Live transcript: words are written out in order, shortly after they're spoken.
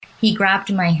He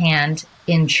grabbed my hand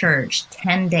in church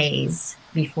 10 days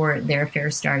before their affair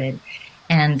started.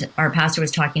 And our pastor was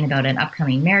talking about an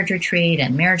upcoming marriage retreat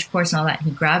and marriage course and all that.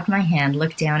 He grabbed my hand,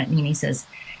 looked down at me, and he says,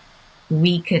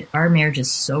 our marriage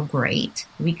is so great,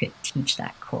 we could teach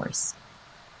that course.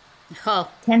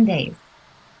 Oh. 10 days.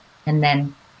 And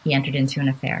then he entered into an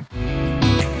affair.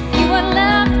 You were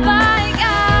left by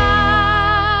God.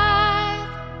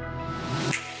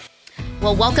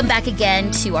 Well, welcome back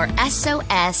again to our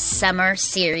SOS Summer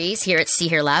Series here at See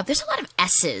Hear Love. There's a lot of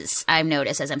S's I've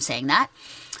noticed as I'm saying that.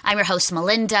 I'm your host,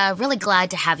 Melinda. Really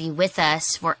glad to have you with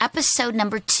us for episode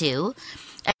number 2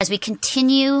 as we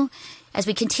continue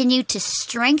to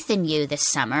strengthen you this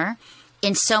summer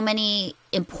in so many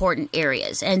important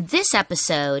areas. And this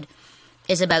episode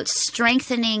is about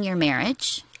strengthening your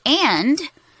marriage and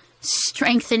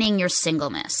strengthening your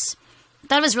singleness. I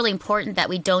thought it was really important that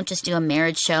we don't just do a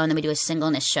marriage show and then we do a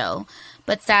singleness show,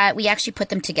 but that we actually put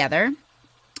them together.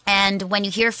 And when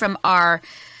you hear from our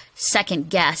second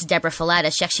guest, Deborah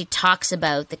Filletta, she actually talks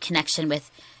about the connection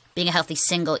with being a healthy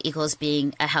single equals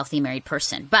being a healthy married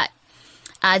person. But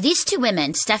these two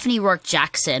women, Stephanie Rourke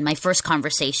Jackson, my first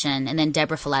conversation, and then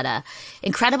Deborah Filletta,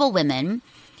 incredible women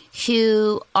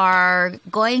who are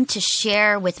going to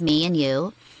share with me and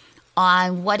you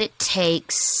on what it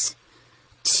takes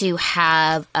to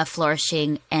have a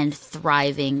flourishing and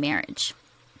thriving marriage.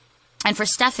 And for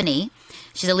Stephanie,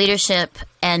 she's a leadership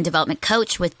and development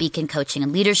coach with Beacon Coaching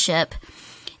and Leadership.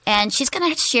 And she's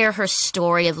going to share her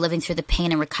story of living through the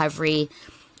pain and recovery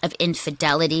of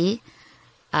infidelity.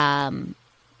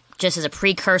 Just as a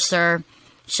precursor,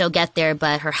 she'll get there,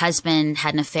 but her husband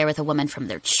had an affair with a woman from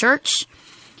their church.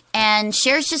 And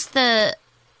shares just her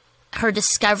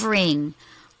discovering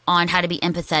on how to be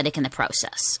empathetic in the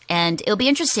process. And it'll be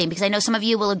interesting because I know some of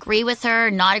you will agree with her,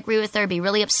 not agree with her, be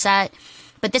really upset.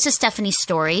 But this is Stephanie's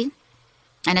story.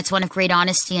 And it's one of great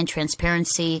honesty and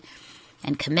transparency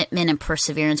and commitment and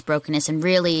perseverance, brokenness, and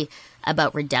really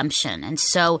about redemption. And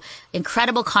so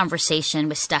incredible conversation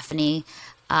with Stephanie.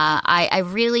 I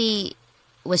really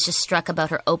was just struck about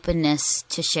her openness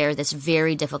to share this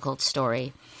very difficult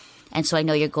story. And so I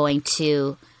know you're going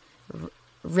to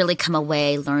really come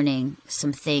away learning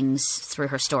some things through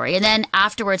her story. And then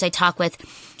afterwards, I talk with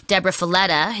Deborah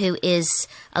Filletta, who is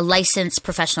a licensed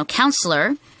professional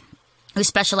counselor who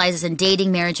specializes in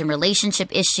dating, marriage, and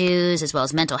relationship issues, as well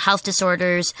as mental health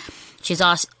disorders. She's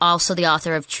also the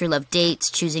author of True Love Dates,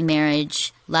 Choosing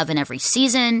Marriage, Love in Every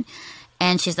Season.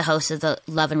 And she's the host of the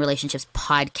Love and Relationships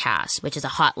podcast, which is a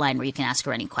hotline where you can ask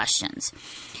her any questions.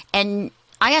 And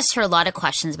I asked her a lot of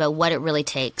questions about what it really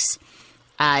takes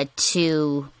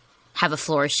to have a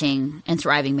flourishing and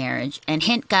thriving marriage. And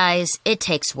hint, guys, it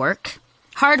takes work,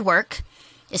 hard work,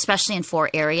 especially in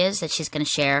 4 areas that she's going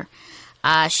to share.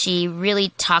 She really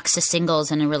talks to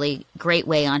singles in a really great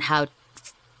way on how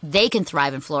they can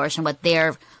thrive and flourish and what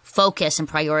their focus and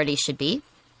priorities should be.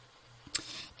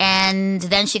 And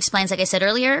then she explains, like I said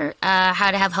earlier,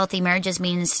 how to have healthy marriages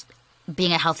means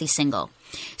being a healthy single.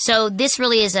 So this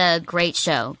really is a great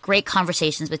show, great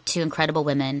conversations with 2 incredible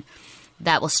women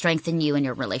that will strengthen you and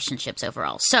your relationships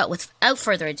overall. So without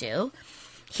further ado,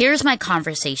 here's my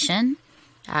conversation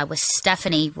with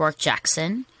Stephanie Rourke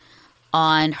Jackson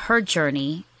on her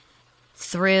journey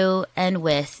through and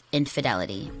with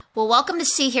infidelity. Well, welcome to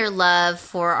See Hear Love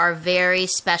for our very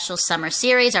special summer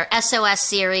series, our SOS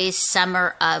series,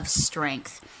 Summer of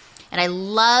Strength. And I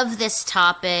love this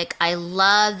topic. I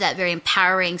love that very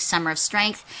empowering Summer of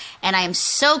Strength. And I am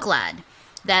so glad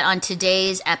that on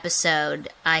today's episode,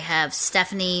 I have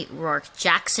Stephanie Rourke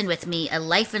Jackson with me, a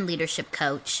life and leadership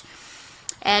coach.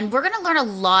 And we're going to learn a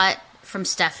lot from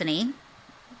Stephanie,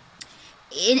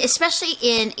 especially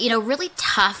in, really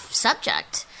tough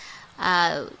subject.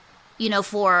 For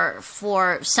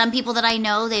some people that I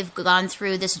know, they've gone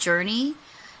through this journey.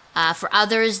 For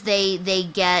others, they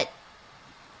get,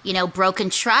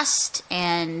 broken trust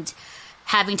and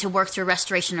having to work through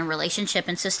restoration and relationship.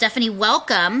 And so, Stephanie,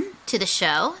 welcome to the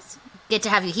show. It's good to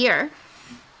have you here.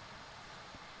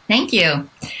 Thank you.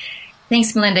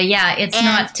 Thanks, Melinda. Yeah, it's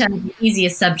not the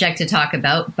easiest subject to talk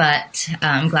about, but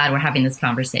I'm glad we're having this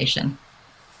conversation.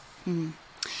 And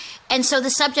so the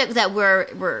subject that we're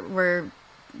going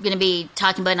to be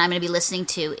talking about and I'm going to be listening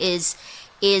to is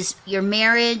your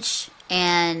marriage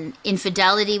and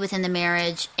infidelity within the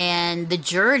marriage and the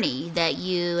journey that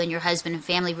you and your husband and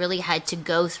family really had to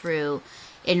go through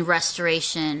in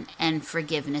restoration and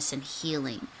forgiveness and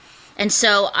healing. And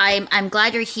so I'm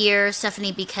glad you're here,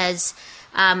 Stephanie, because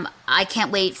I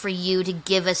can't wait for you to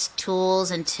give us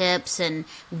tools and tips and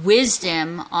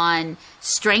wisdom on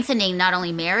strengthening not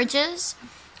only marriages,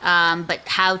 but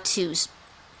how to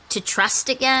to trust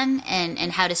again and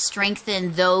how to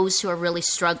strengthen those who are really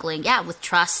struggling, with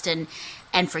trust and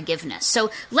forgiveness. So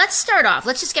let's start off.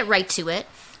 Let's just get right to it.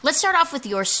 Let's start off with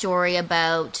your story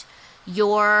about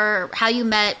how you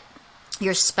met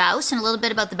your spouse and a little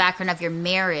bit about the background of your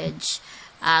marriage.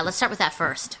 Let's start with that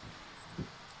first.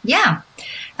 Yeah.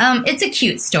 It's a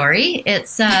cute story.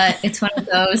 It's one of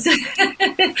those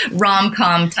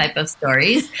rom-com type of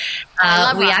stories. I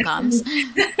love rom-coms.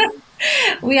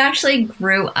 We actually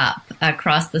grew up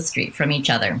across the street from each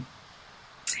other.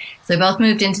 So we both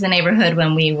moved into the neighborhood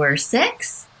when we were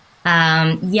 6.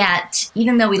 Yet,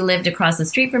 even though we lived across the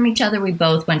street from each other, we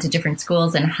both went to different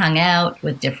schools and hung out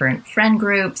with different friend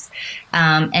groups,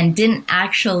 and didn't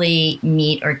actually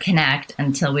meet or connect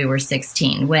until we were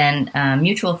 16, when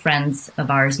mutual friends of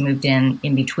ours moved in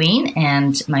between,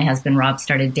 and my husband Rob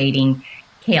started dating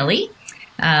Kaylee.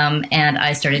 And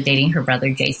I started dating her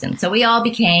brother Jason. So we all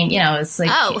became, it's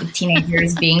like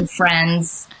teenagers being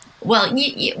friends. Well,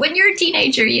 when you're a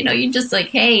teenager, you just like,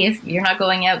 hey, if you're not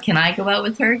going out, can I go out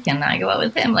with her? Can I go out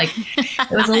with him? Like, it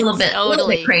was a little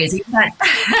bit crazy. But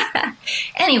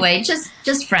anyway,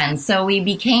 just friends. So we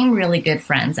became really good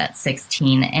friends at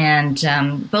 16,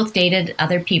 and both dated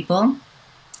other people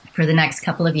for the next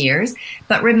couple of years,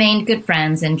 but remained good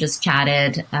friends and just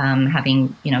chatted,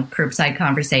 having, curbside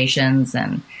conversations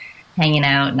and hanging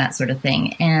out and that sort of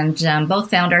thing. And both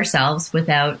found ourselves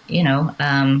without being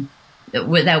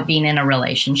in a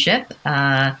relationship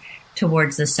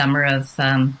towards the summer of,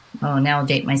 now I'll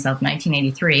date myself,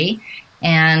 1983.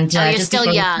 And you're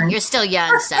still young. You're still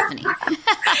young, Stephanie.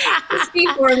 Just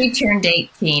before we turned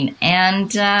 18.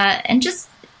 And just,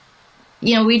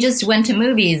 we just went to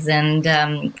movies and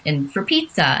for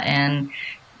pizza and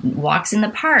walks in the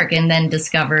park, and then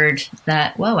discovered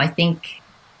that, whoa, I think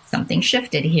something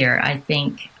shifted here. I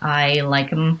think I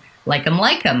like him.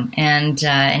 And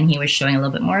he was showing a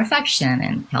little bit more affection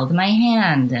and held my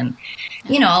hand and,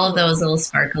 all of those little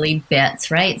sparkly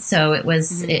bits, right? So it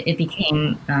was, it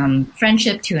became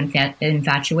friendship to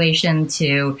infatuation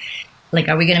to, like,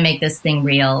 are we going to make this thing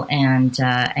real and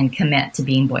commit to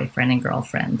being boyfriend and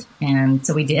girlfriend? And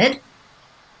so we did.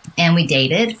 And we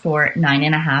dated for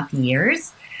 9.5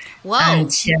 years. Whoa.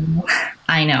 Until,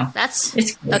 I know.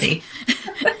 It's crazy. Okay.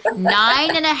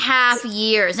 9.5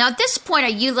 years. Now, at this point, are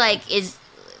you at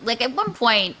one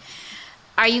point,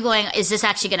 are you going, is this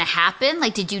actually going to happen?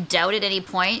 Like, did you doubt at any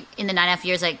point in the 9.5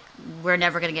 years, like, we're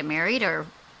never going to get married? Or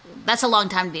that's a long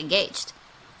time to be engaged.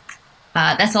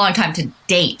 That's a long time to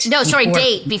date. No,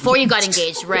 date before you got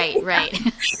engaged. Right.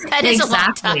 That is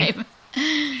exactly. A long time.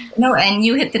 No, and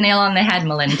you hit the nail on the head,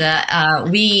 Melinda.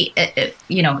 We, at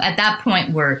that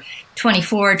point, we're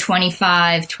 24,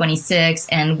 25, 26,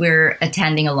 and we're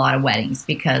attending a lot of weddings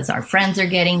because our friends are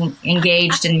getting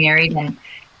engaged and married. And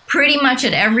pretty much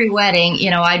at every wedding,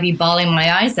 I'd be bawling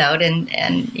my eyes out. And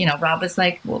Rob was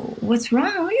like, well, what's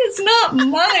wrong? It's not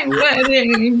my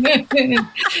wedding.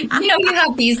 You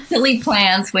have these silly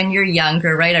plans when you're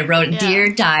younger, right? I wrote,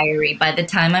 Dear Diary, by the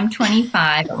time I'm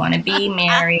 25, I want to be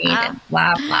married and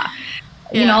blah, blah.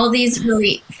 Yeah. All these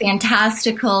really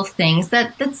fantastical things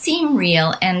that seem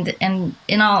real. And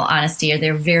in all honesty,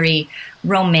 they're very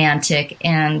romantic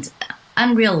and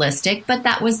unrealistic. But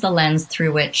that was the lens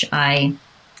through which I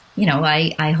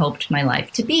hoped my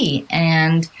life to be.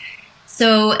 And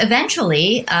so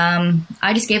eventually,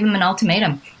 I just gave him an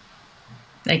ultimatum.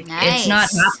 Like, nice. It's not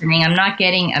happening. I'm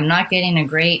not getting a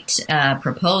great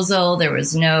proposal. There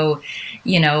was no,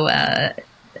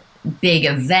 big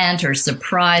event or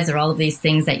surprise or all of these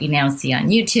things that you now see on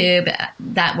YouTube.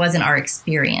 That wasn't our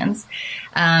experience.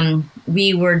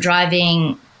 We were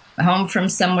driving home from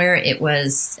somewhere. It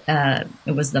was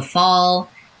the fall.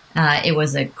 It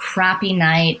was a crappy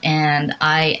night, and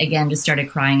I, again, just started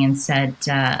crying and said,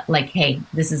 hey,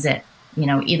 this is it.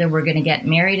 Either we're going to get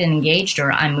married and engaged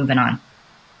or I'm moving on.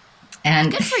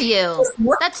 And good for you.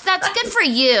 That's good for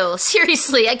you.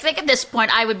 Seriously, I think at this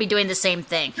point I would be doing the same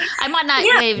thing. I might not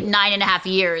live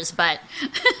 9.5 years, but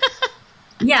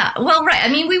yeah. Well, right. I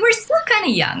mean, we were still kind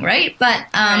of young, right? But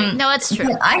right. No, that's true.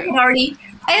 I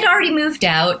had already moved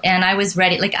out, and I was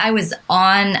ready. Like, I was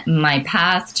on my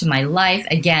path to my life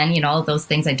again. All those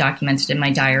things I documented in my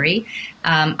diary.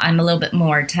 I'm a little bit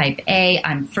more type A.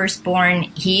 I'm firstborn.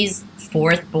 He's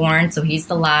fourth born, so he's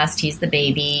the last. He's the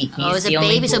baby. He's the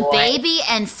only boy. So baby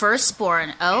and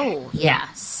firstborn. Oh,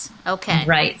 yes. Okay.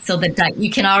 Right. So you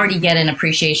can already get an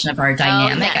appreciation of our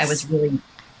dynamic. Oh, yes. I was really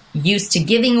used to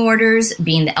giving orders,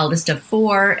 being the eldest of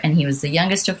 4, and he was the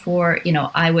youngest of 4.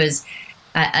 I was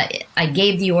I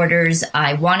gave the orders.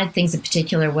 I wanted things a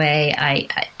particular way.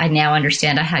 I now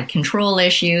understand I had control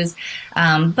issues,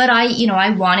 but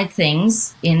I wanted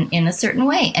things in a certain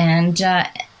way,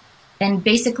 and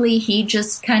basically he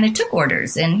just kind of took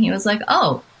orders, and he was like,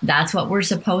 "Oh, that's what we're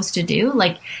supposed to do,"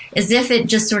 like as if it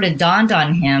just sort of dawned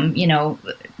on him.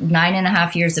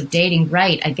 9.5 years of dating,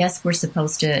 right? I guess we're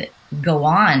supposed to go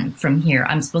on from here.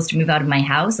 I'm supposed to move out of my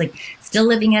house, like still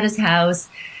living at his house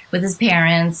with his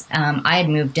parents. I had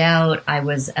moved out.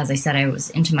 As I said, I was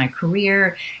into my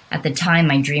career. At the time,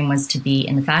 my dream was to be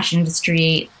in the fashion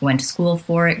industry, went to school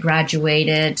for it,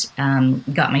 graduated,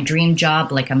 got my dream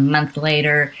job like a month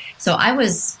later. So I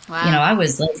was, Wow. I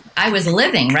was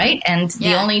living, right? And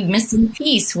the only missing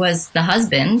piece was the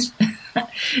husband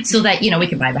so that, we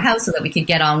could buy the house, so that we could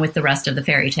get on with the rest of the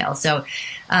fairy tale. So,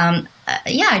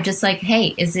 I just like,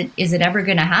 hey, is it ever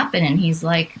going to happen? And he's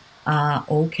like,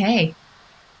 okay.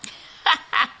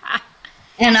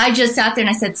 And I just sat there and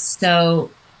I said, so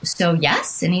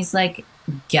yes. And he's like,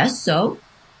 guess so.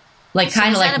 Like,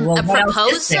 kind of like, well, a what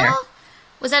else is there? proposal?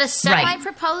 Was that a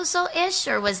semi-proposal-ish,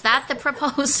 or was that the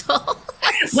proposal?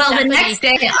 Well, the next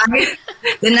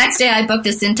day I booked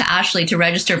us into Ashley to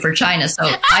register for China, so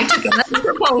I took it as a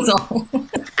proposal.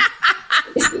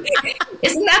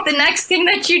 Isn't that the next thing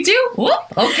that you do? Whoop,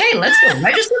 okay, let's go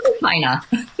register for China.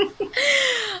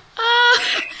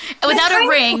 Without a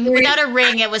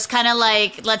ring, it was kind of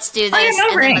like, let's do this no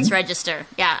and ring. then let's register.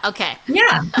 Yeah, okay.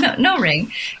 Yeah, no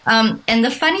ring. And the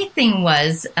funny thing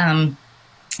was,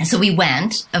 so we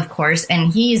went, of course,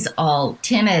 and he's all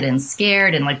timid and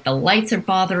scared, and like the lights are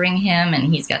bothering him,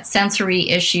 and he's got sensory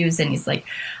issues, and he's like,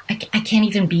 I can't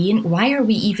even be in. Why are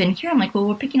we even here? I'm like, well,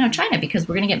 we're picking out China because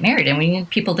we're going to get married, and we need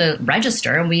people to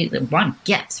register, and we want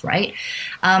gifts, right?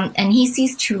 And he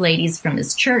sees two ladies from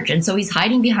his church, and so he's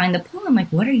hiding behind the pool. I'm like,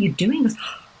 what are you doing? He goes,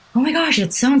 oh my gosh,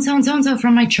 it's so and so and so and so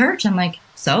from my church. I'm like,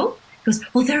 so? He goes,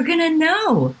 well, they're going to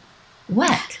know.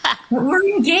 What? We're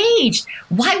engaged.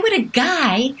 Why would a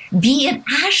guy be at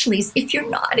Ashley's if you're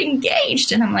not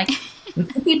engaged? And I'm like, we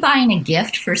could be buying a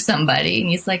gift for somebody. And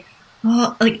he's like,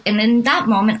 oh, like, and in that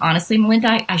moment, honestly,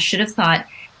 Melinda, I should have thought,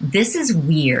 this is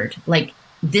weird. Like,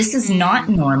 this is not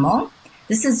normal.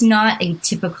 This is not a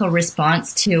typical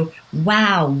response to,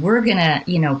 wow, we're going to,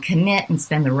 commit and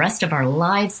spend the rest of our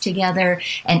lives together.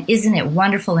 And isn't it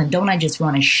wonderful? And don't I just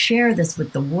want to share this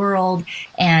with the world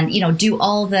and, do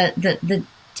all the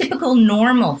typical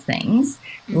normal things,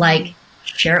 like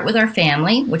share it with our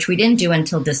family, which we didn't do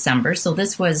until December. So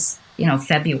this was,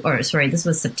 this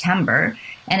was September.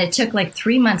 And it took like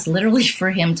 3 months literally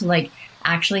for him to like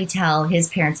actually tell his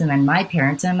parents and then my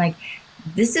parents. And I'm like,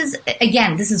 this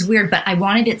is weird, but I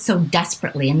wanted it so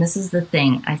desperately. And this is the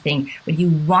thing, I think, when you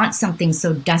want something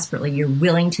so desperately, you're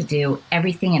willing to do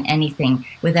everything and anything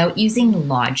without using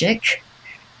logic,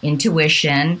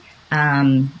 intuition,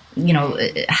 having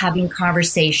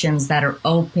conversations that are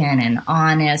open and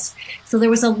honest. So there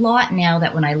was a lot now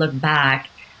that when I look back,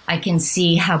 I can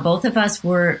see how both of us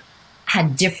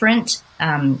had different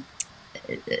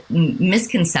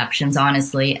misconceptions,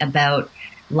 honestly, about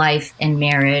life and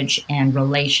marriage and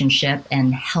relationship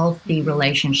and healthy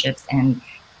relationships and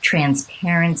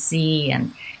transparency.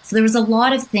 And so there was a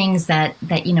lot of things that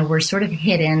were sort of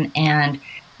hidden and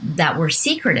that were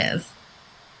secretive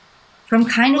from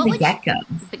kind of the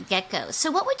get-go.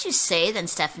 So what would you say then,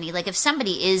 Stephanie? Like if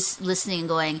somebody is listening and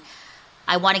going,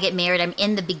 I want to get married, I'm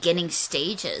in the beginning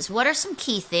stages. What are some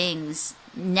key things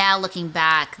now looking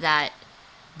back that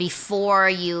before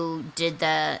you did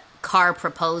the car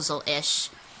proposal-ish,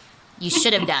 you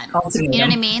should have done? You know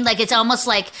what I mean? Like it's almost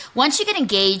like once you get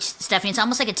engaged, Stephanie, it's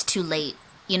almost like it's too late.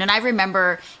 And I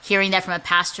remember hearing that from a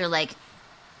pastor, like,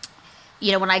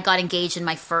 when I got engaged in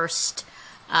my first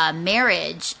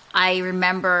marriage, I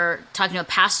remember talking to a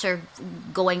pastor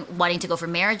wanting to go for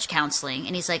marriage counseling.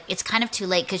 And he's like, it's kind of too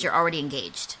late because you're already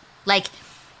engaged. Like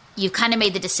you've kind of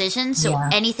made the decision. So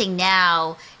anything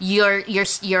now, you're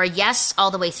a yes all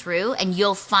the way through, and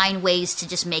you'll find ways to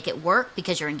just make it work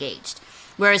because you're engaged.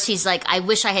 Whereas he's like, I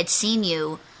wish I had seen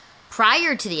you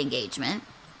prior to the engagement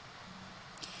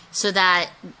so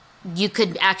that you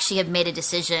could actually have made a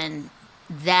decision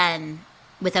then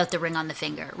without the ring on the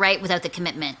finger, right? Without the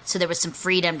commitment. So there was some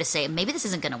freedom to say, maybe this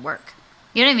isn't going to work.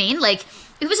 You know what I mean? Like,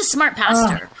 he was a smart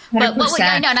pastor. But what would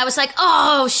I know? And I was like,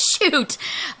 oh, shoot.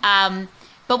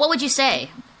 But what would you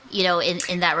say,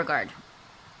 in that regard?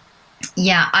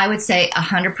 Yeah, I would say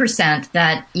 100%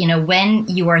 that, when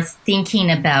you are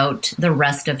thinking about the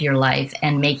rest of your life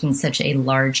and making such a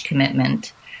large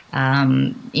commitment,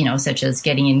 such as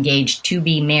getting engaged to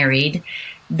be married,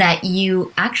 that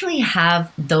you actually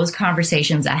have those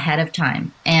conversations ahead of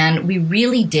time. And we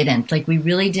really didn't. Like, we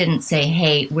really didn't say,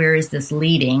 hey, where is this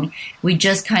leading? We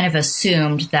just kind of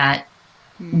assumed that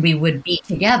we would be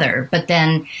together. But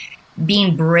then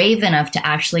being brave enough to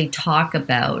actually talk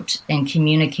about and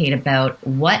communicate about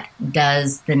what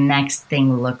does the next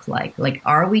thing look like? Like,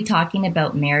 are we talking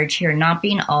about marriage here? Not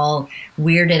being all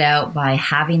weirded out by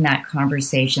having that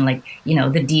conversation, like, the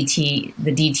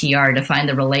DTR, define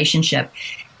the relationship.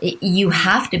 You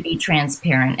have to be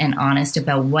transparent and honest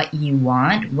about what you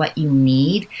want, what you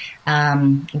need,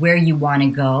 where you want to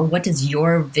go. What does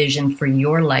your vision for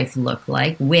your life look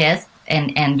like with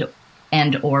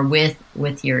or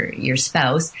with your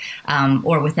spouse,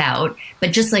 or without,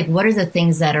 but just like, what are the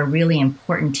things that are really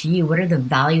important to you? What are the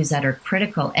values that are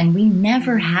critical? And we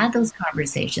never had those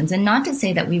conversations. And not to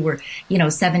say that we were,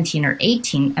 17 or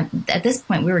 18. At this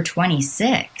point, we were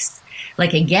 26.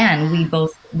 Like, again, we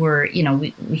both were,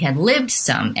 we had lived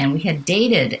some, and we had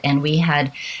dated, and we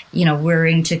had, we're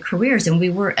into careers, and we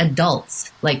were adults,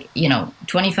 like,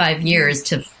 25 years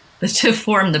to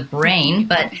form the brain,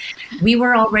 but we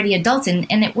were already adults, and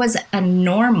it was a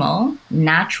normal,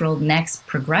 natural next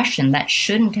progression that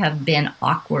shouldn't have been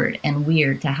awkward and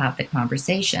weird to have the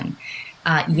conversation.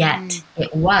 Yet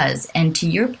it was. And to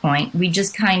your point, we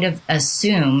just kind of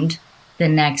assumed the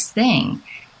next thing.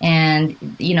 And,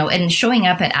 and showing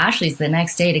up at Ashley's the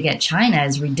next day to get China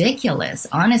is ridiculous,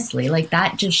 honestly. Like,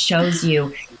 that just shows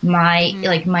you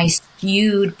my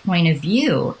skewed point of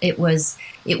view. It was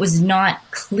not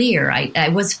clear. I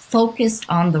was focused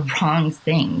on the wrong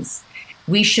things.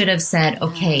 We should have said,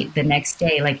 okay, the next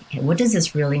day, like, what does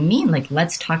this really mean? Like,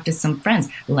 let's talk to some friends.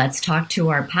 Let's talk to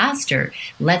our pastor.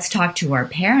 Let's talk to our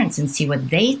parents and see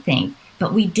what they think.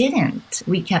 But we didn't.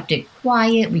 We kept it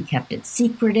quiet. We kept it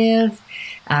secretive.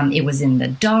 It was in the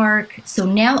dark. So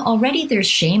now already there's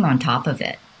shame on top of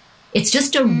it. It's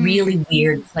just a really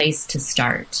weird place to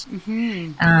start,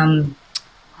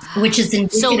 which is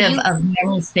indicative of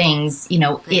many things,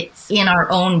 in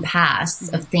our own pasts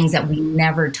of things that we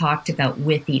never talked about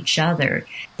with each other,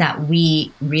 that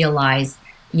we realized,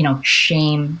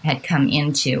 shame had come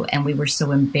into, and we were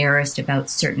so embarrassed about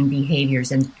certain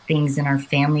behaviors and things in our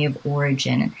family of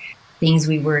origin and things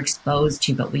we were exposed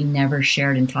to, but we never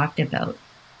shared and talked about.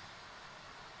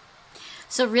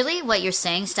 So really what you're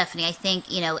saying, Stephanie, I think,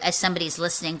 as somebody's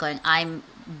listening going, I'm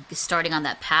starting on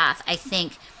that path, I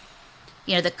think,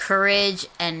 the courage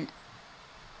and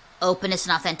openness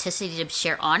and authenticity to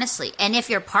share honestly. And if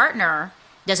your partner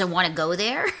doesn't want to go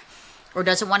there or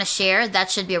doesn't want to share,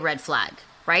 that should be a red flag,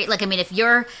 right? Like, if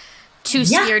you're too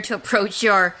scared to approach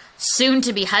your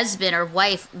soon-to-be husband or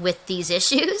wife with these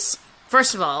issues,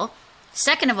 first of all.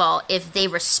 Second of all, if they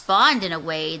respond in a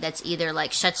way that's either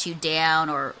like shuts you down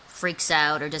or freaks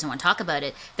out or doesn't want to talk about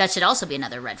it, that should also be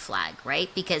another red flag, right?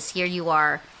 Because here you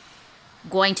are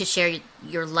going to share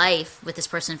your life with this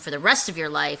person for the rest of your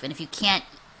life, and if you can't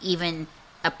even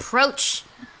approach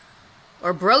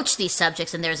or broach these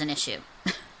subjects, then there's an issue.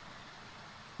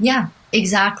 Yeah,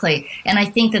 exactly. And I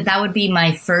think that would be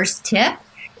my first tip,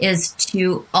 is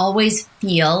to always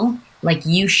feel like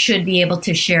you should be able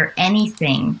to share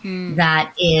anything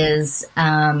that is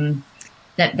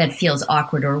that feels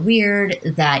awkward or weird,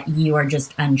 that you are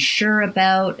just unsure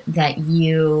about, that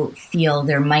you feel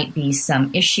there might be some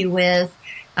issue with,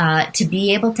 to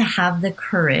be able to have the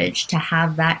courage to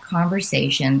have that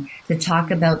conversation, to talk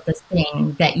about the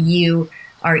thing that you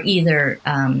are either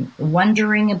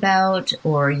wondering about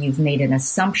or you've made an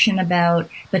assumption about,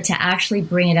 but to actually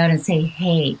bring it out and say,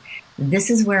 hey,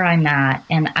 this is where I'm at,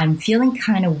 and I'm feeling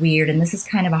kind of weird, and this is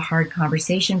kind of a hard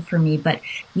conversation for me, but,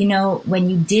 when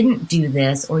you didn't do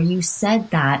this or you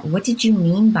said that, what did you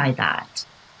mean by that?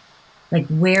 Like,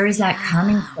 where is that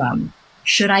coming from?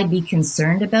 Should I be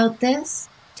concerned about this?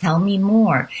 Tell me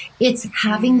more. It's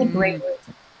having the bravery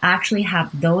to actually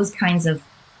have those kinds of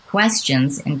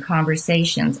questions and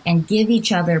conversations and give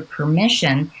each other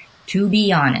permission to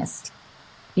be honest.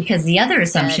 Because the other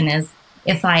assumption is,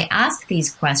 if I ask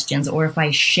these questions or if I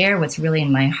share what's really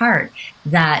in my heart,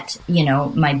 that,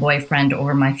 my boyfriend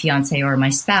or my fiance or my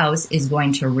spouse is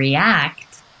going to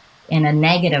react in a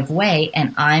negative way,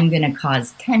 and I'm going to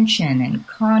cause tension and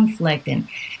conflict, and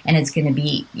it's going to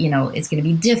be, it's going to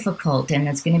be difficult, and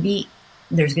there's going to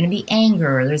be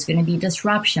anger, or there's going to be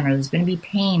disruption, or there's going to be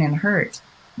pain and hurt.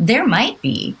 There might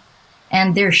be.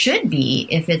 And there should be,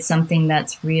 if it's something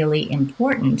that's really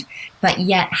important, but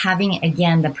yet having,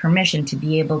 again, the permission to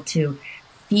be able to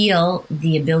feel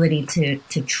the ability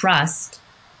to trust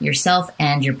yourself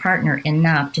and your partner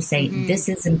enough to say, this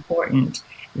is important,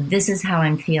 this is how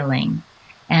I'm feeling,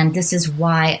 and this is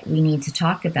why we need to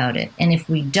talk about it. And if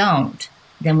we don't,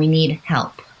 then we need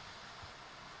help.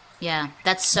 Yeah,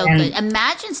 that's so good.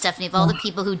 Imagine, Stephanie, of all the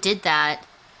people who did that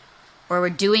or were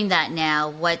doing that now,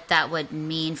 what that would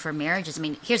mean for marriages. I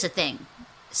mean, here's the thing.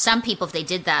 Some people, if they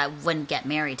did that, wouldn't get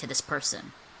married to this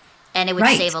person. And it would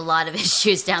save a lot of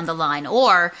issues down the line.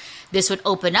 Or this would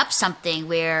open up something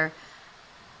where,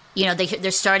 you know,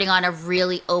 they're starting on a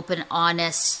really open,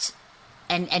 honest,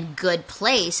 and good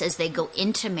place as they go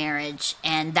into marriage.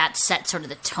 And that sets sort of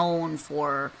the tone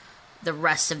for the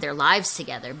rest of their lives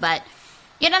together. But,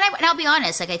 you know, and I'll be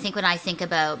honest, like, I think when I think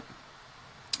about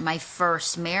my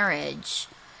first marriage,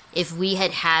 if we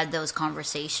had had those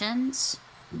conversations,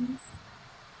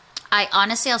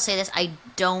 I'll say this, I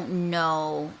don't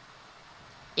know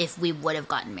if we would have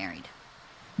gotten married.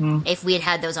 If we had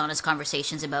had those honest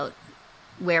conversations about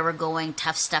where we're going,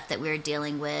 tough stuff that we were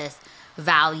dealing with,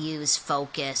 values,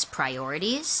 focus,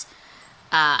 priorities.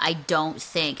 I don't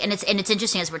think, and it's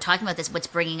interesting as we're talking about this, what's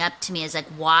bringing up to me is like,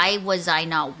 why was I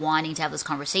not wanting to have those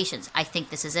conversations? I think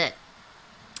this is it.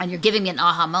 And you're giving me an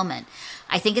aha moment.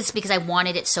 I think it's because I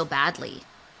wanted it so badly.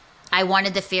 I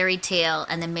wanted the fairy tale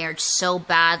and the marriage so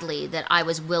badly that I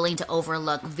was willing to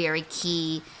overlook very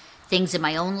key things in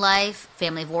my own life,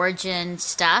 family of origin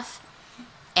stuff.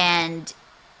 And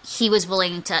he was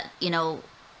willing to, you know,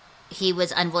 he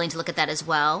was unwilling to look at that as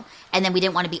well. And then we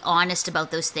didn't want to be honest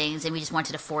about those things. And we just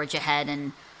wanted to forge ahead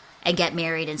and get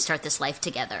married and start this life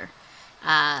together.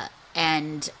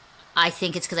 And I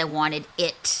think it's because I wanted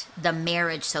the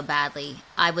marriage so badly.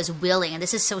 I was willing, and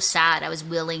this is so sad, I was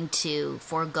willing to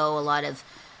forego a lot of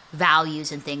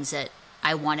values and things that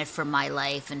I wanted for my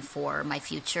life and for my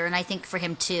future. And I think for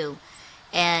him too.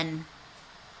 And,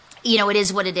 you know, it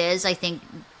is what it is. I think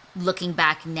looking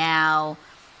back now,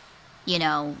 you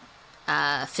know,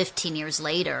 15 years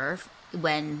later,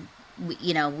 when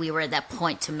we were at that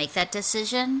point to make that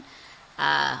decision,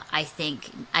 I think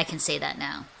I can say that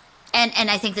now. And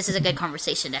I think this is a good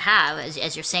conversation to have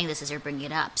as you're saying this, as you're bringing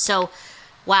it up. So,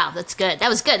 wow, that's good. That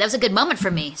was good. That was a good moment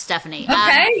for me, Stephanie.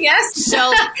 Okay, yes.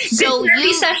 So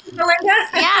you session, Melinda.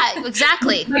 Yeah,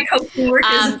 exactly. My coaching work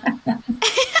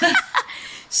is.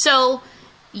 So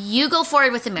you go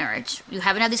forward with the marriage. You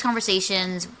haven't had these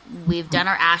conversations. We've done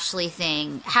our Ashley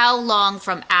thing. How long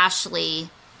from Ashley,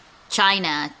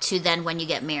 China, to then when you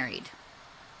get married?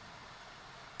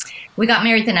 We got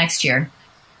married the next year.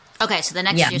 Okay, so the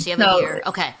next year, so you have a year.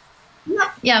 Okay.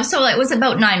 Yeah, so it was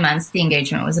about 9 months. The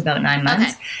engagement was about 9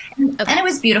 months. Okay. And it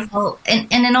was beautiful.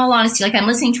 And in all honesty, like, I'm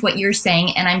listening to what you're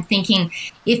saying, and I'm thinking,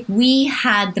 if we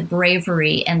had the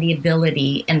bravery and the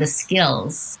ability and the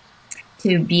skills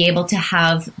to be able to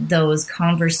have those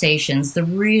conversations, the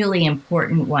really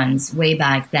important ones way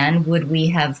back then, would we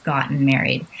have gotten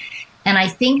married? And I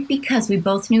think because we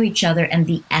both knew each other and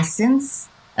the essence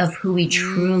of who we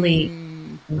truly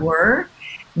were,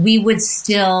 we would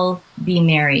still be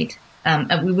married.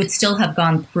 We would still have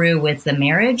gone through with the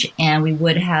marriage, and we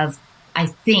would have, I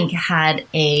think, had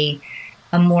a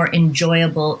more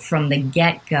enjoyable from the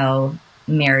get-go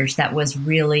marriage that was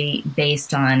really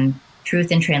based on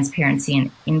truth and transparency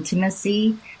and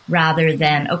intimacy, rather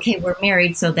than, okay, we're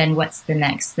married, so then what's the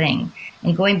next thing?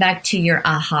 And going back to your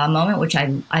aha moment, which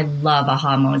I love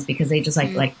aha moments because they just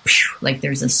like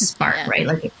there's a spark, right?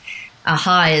 Like,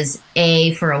 aha is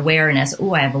A for awareness.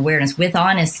 Oh, I have awareness. With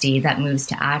honesty, that moves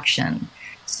to action.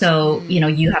 So, you know,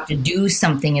 you have to do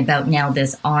something about now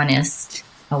this honest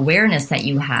awareness that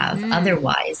you have.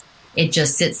 Otherwise, it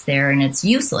just sits there and it's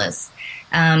useless.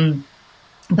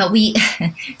 But we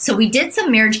did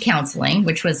some marriage counseling,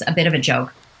 which was a bit of a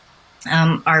joke.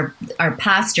 Our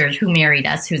pastor who married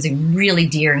us, who's a really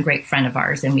dear and great friend of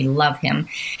ours, and we love him.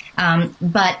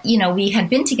 But, you know, we had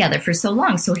been together for so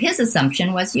long. So his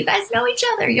assumption was, you guys know each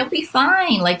other. You'll be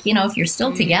fine. Like, you know, if you're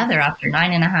still together after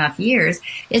 9.5 years,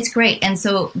 it's great. And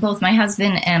so both my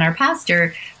husband and our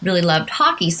pastor really loved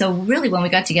hockey. So really, when we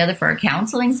got together for our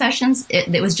counseling sessions,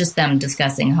 it was just them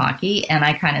discussing hockey. And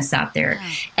I kind of sat there.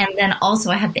 Yeah. And then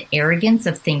also I had the arrogance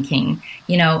of thinking,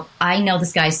 you know, I know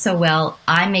this guy so well.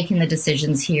 I'm making the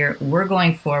decisions here. We're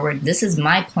going forward. This is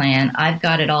my plan. I've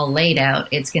got it all laid out.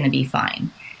 It's going to be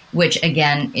fine. Which,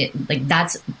 again,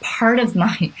 that's part of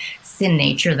my sin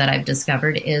nature that I've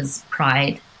discovered is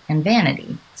pride and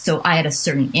vanity. So I had a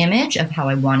certain image of how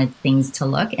I wanted things to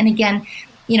look. And again,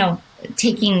 you know,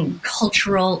 taking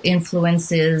cultural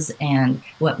influences and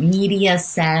what media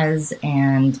says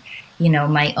and, you know,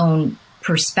 my own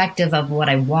perspective of what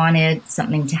I wanted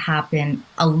something to happen,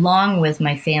 along with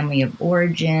my family of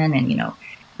origin and, you know,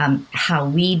 how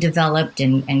we developed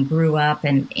and grew up,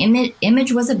 and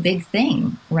image was a big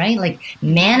thing, right? Like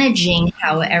managing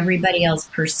how everybody else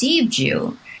perceived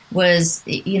you was,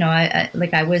 you know, I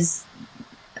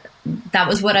that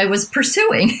was what I was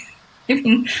pursuing. I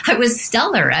mean, I was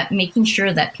stellar at making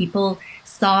sure that people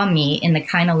saw me in the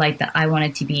kind of light that I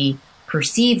wanted to be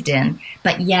perceived in.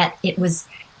 But yet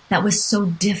that was so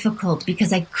difficult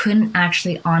because I couldn't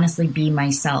actually honestly be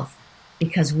myself.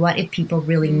 Because what if people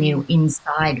really knew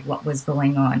inside what was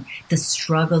going on, the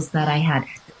struggles that I had,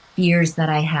 the fears that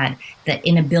I had, the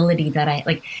inability that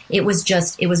it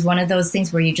was one of those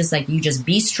things where you just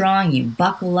be strong, you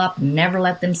buckle up, never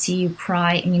let them see you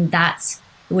cry. I mean, it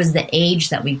was the age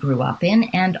that we grew up in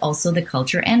and also the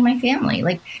culture and my family.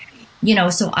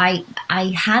 So I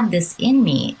had this in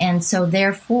me. And so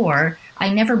therefore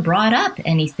I never brought up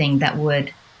anything that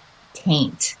would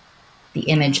taint the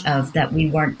image of that we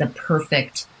weren't the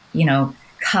perfect,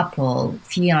 couple,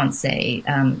 fiance,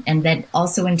 and then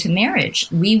also into marriage.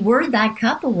 We were that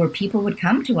couple where people would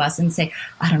come to us and say,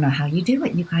 I don't know how you do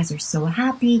it. You guys are so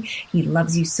happy. He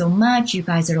loves you so much. You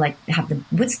guys are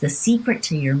what's the secret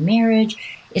to your marriage?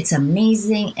 It's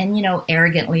amazing. And,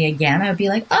 arrogantly again, I would be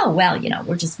like, oh, well,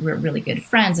 we're really good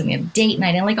friends and we have date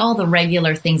night and all the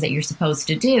regular things that you're supposed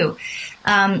to do.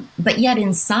 But yet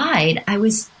inside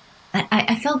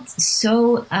I felt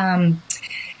so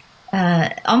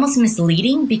almost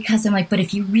misleading because I'm like, but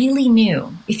if you really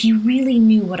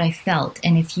knew what I felt,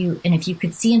 and if you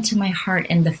could see into my heart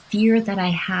and the fear that I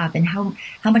have, and how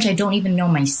much I don't even know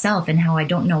myself, and how I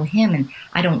don't know him, and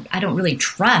I don't really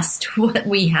trust what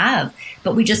we have,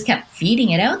 but we just kept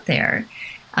feeding it out there.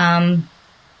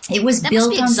 It was that built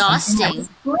must be on exhausting.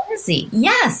 Crazy.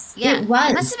 Yes, yeah, it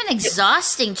was. It must have been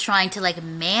exhausting trying to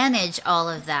manage all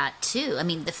of that too. I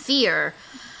mean, the fear,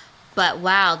 but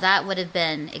wow, that would have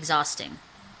been exhausting.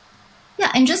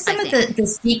 Yeah, and just some of the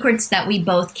secrets that we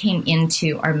both came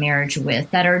into our marriage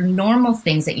with that are normal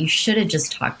things that you should have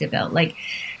just talked about. I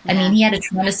mean, he had a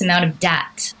tremendous amount of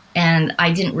debt, and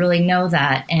I didn't really know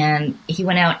that. And he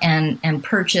went out and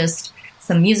purchased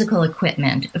some musical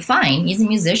equipment. Fine, he's a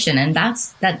musician, and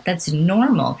that's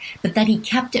normal. But that he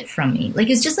kept it from me.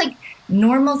 It's just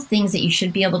normal things that you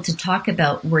should be able to talk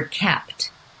about were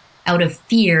kept out of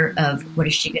fear of what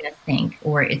is she going to think,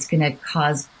 or it's going to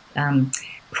cause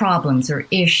problems or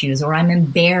issues, or I'm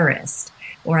embarrassed,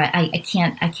 or I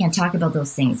can't talk about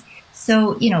those things.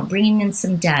 So, bringing in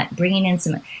some debt, bringing in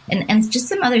some, and just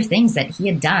some other things that he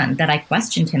had done that I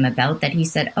questioned him about, that he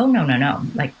said, oh, no,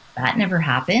 that never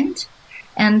happened.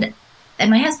 And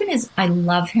my husband I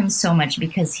love him so much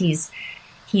because he's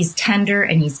tender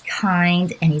and he's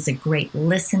kind and he's a great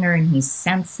listener and he's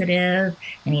sensitive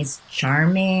and he's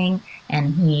charming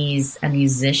and he's a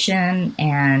musician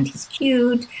and he's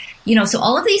cute. So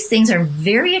all of these things are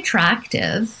very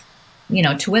attractive,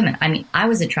 to women. I mean, I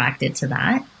was attracted to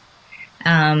that.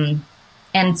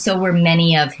 And so were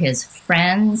many of his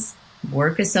friends,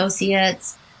 work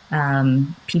associates,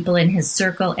 people in his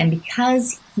circle. And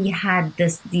because he had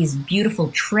these beautiful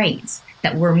traits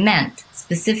that were meant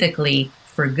specifically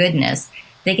for goodness,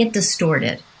 they get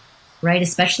distorted, right?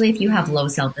 Especially if you have low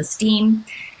self-esteem.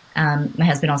 My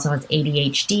husband also has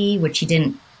ADHD, which he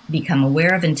didn't become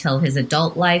aware of until his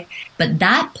adult life. But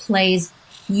that plays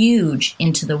huge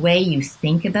into the way you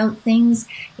think about things,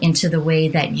 into the way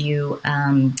that you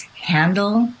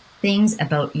handle things,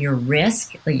 about your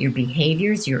risk, your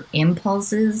behaviors, your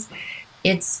impulses.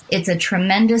 It's a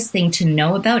tremendous thing to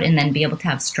know about and then be able to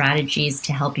have strategies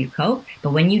to help you cope.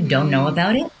 But when you don't know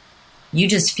about it, you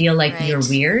just feel like you're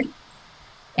weird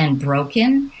and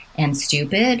broken and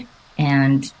stupid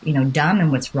and, dumb,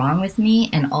 and what's wrong with me,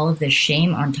 and all of this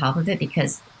shame on top of it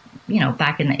because,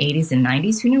 back in the 80s and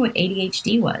 90s, who knew what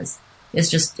ADHD was?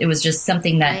 It was just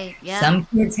something that some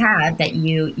kids had that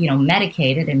you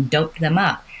medicated and doped them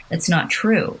up. That's not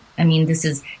true. I mean, this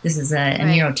is a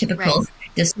neurotypical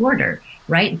disorder,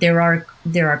 right? There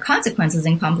are consequences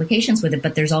and complications with it,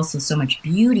 but there's also so much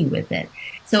beauty with it.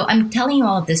 So I'm telling you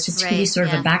all of this just to give you sort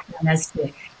of a background as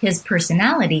to his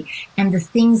personality and the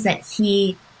things that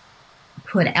he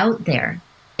put out there.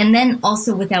 And then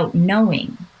also without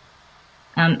knowing.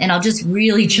 And I'll just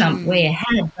really jump way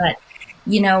ahead. But,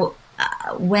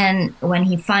 when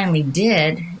he finally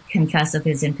did confess of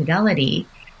his infidelity,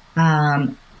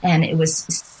 and it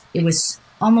was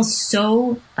almost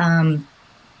so,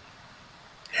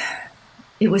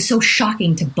 it was so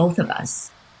shocking to both of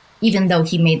us, even though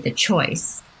he made the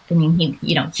choice. I mean,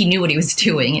 he knew what he was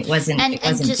doing. It wasn't.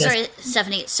 Sorry,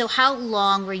 Stephanie. So, how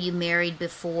long were you married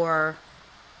before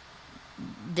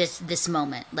this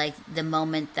moment? Like the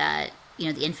moment that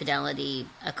the infidelity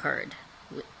occurred.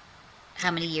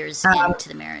 How many years into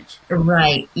the marriage?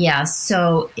 Right. Yeah.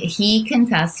 So he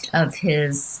confessed of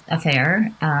his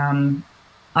affair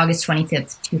August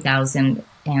 25th,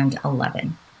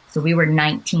 2011. So we were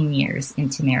 19 years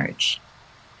into marriage.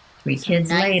 3 kids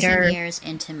 19 later. years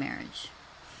into marriage.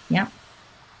 Yep.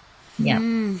 Yep.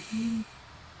 Mm.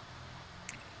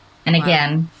 And Wow.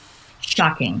 again,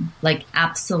 shocking, like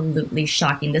absolutely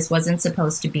shocking. This wasn't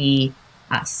supposed to be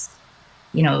us.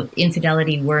 You know,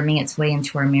 infidelity worming its way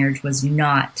into our marriage was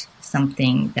not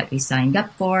something that we signed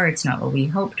up for. It's not what we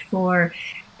hoped for.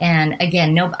 And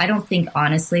again, no, I don't think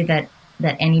honestly that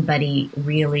anybody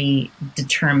really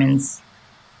determines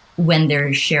when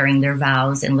they're sharing their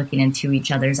vows and looking into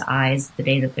each other's eyes the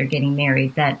day that they're getting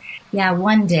married, that, yeah,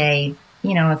 one day,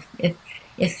 you know,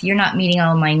 if you're not meeting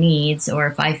all my needs, or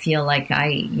if I feel like I,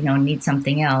 you know, need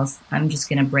something else, I'm just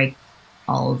going to break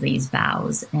all of these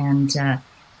vows and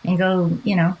go,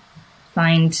 you know,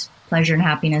 find pleasure and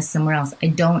happiness somewhere else. I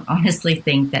don't honestly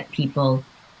think that people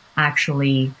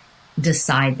actually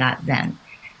decide that then.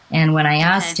 And when I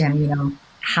asked him, you know,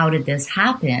 how did this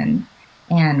happen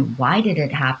and why did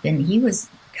it happen, he was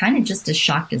kind of just as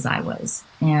shocked as I was.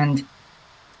 And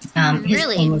his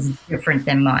Really? thing was different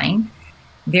than mine.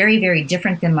 Very, very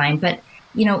different than mine. But,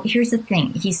 you know, here's the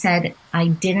thing. He said, I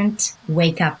didn't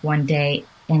wake up one day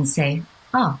and say,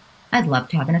 oh, I'd love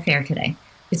to have an affair today.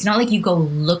 It's not like you go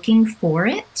looking for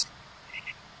it.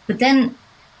 But then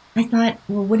I thought,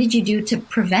 well, what did you do to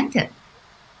prevent it?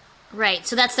 Right.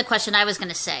 So that's the question I was going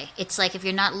to say. It's like, if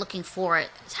you're not looking for it,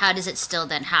 how does it still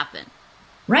then happen?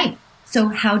 Right. So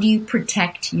how do you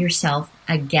protect yourself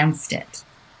against it?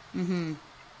 Mm-hmm.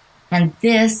 And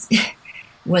this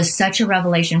was such a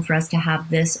revelation for us to have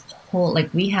this whole,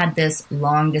 like, we had this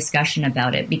long discussion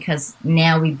about it, because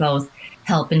now we both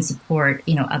help and support,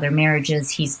 you know, other marriages.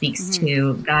 He speaks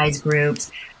to guys groups.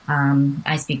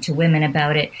 I speak to women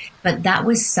about it. But that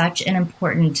was such an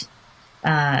important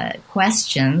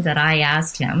question that I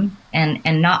asked him,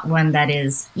 and not one that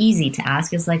is easy to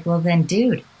ask. Is like, well, then,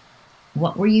 dude,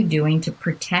 what were you doing to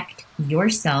protect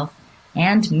yourself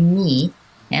and me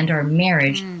and our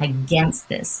marriage against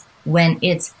this when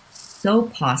it's so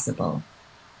possible?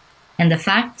 And the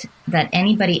fact that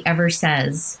anybody ever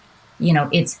says, you know,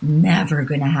 it's never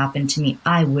going to happen to me,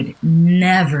 I would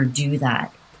never do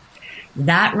that.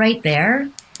 That right there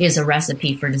is a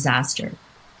recipe for disaster.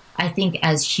 I think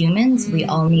as humans, we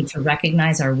all need to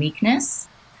recognize our weakness,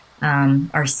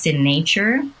 our sin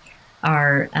nature,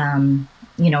 our,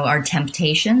 you know, our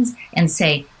temptations, and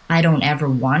say, I don't ever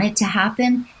want it to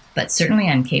happen, but certainly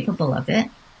I'm capable of it.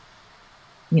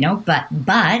 You know, but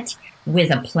with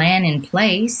a plan in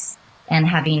place and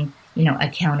having, you know,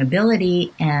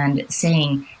 accountability and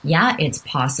saying, yeah, it's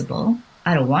possible.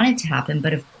 I don't want it to happen,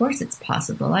 but of course it's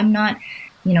possible. I'm not,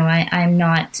 you know, I'm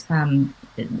not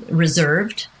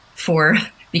reserved for,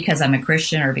 because I'm a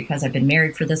Christian or because I've been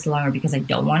married for this long or because I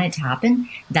don't want it to happen,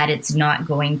 that it's not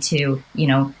going to, you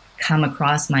know, come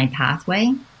across my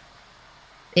pathway.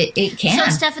 It can.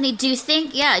 So, Stephanie, do you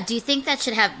think that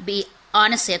should be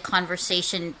honestly a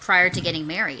conversation prior to getting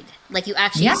married? Like, you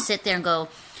actually sit there and go,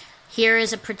 here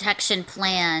is a protection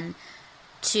plan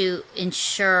to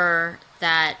ensure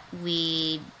that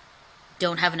we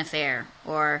don't have an affair,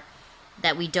 or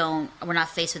that we're not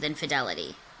faced with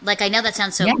infidelity. Like, I know that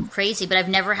sounds so crazy, but I've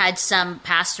never had some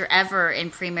pastor ever in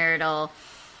premarital,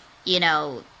 you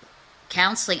know,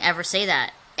 counseling ever say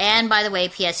that. And by the way,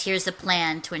 P.S., here's the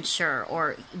plan to ensure,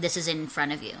 or this is in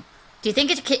front of you. Do you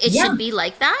think it should be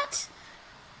like that?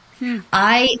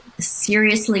 I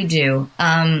seriously do.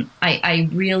 I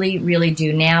really, really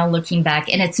do now, looking back.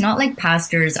 And it's not like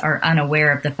pastors are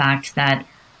unaware of the fact that,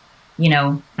 you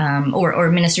know, or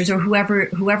ministers or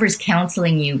whoever's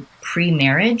counseling you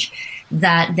pre-marriage,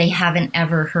 that they haven't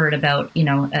ever heard about, you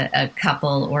know, a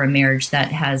couple or a marriage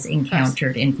that has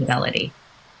encountered infidelity.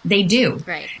 They do.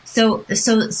 Right. So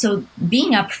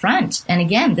being upfront, and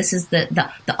again, this is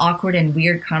the awkward and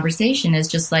weird conversation, is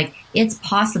just like, it's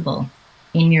possible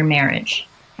in your marriage.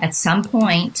 At some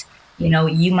point, you know,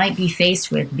 you might be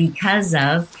faced with, because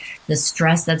of the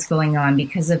stress that's going on,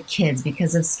 because of kids,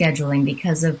 because of scheduling,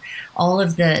 because of all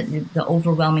of the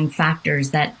overwhelming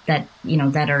factors that you know,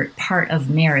 that are part of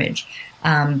marriage.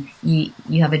 You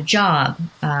have a job.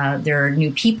 There are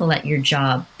new people at your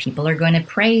job. People are going to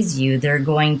praise you. They're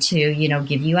going to, you know,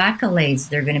 give you accolades.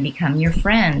 They're going to become your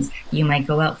friends. You might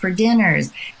go out for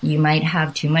dinners. You might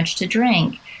have too much to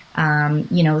drink.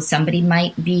 You know, somebody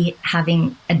might be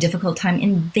having a difficult time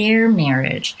in their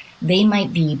marriage. They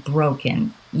might be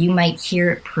broken. You might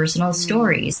hear personal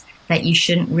stories that you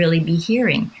shouldn't really be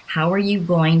hearing. How are you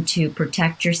going to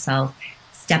protect yourself,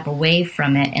 step away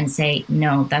from it, and say,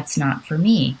 no, that's not for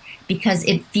me? Because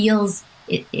it feels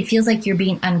like you're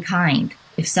being unkind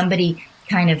if somebody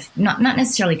kind of not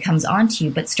necessarily comes onto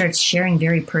you, but starts sharing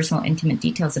very personal, intimate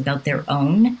details about their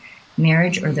own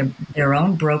marriage or their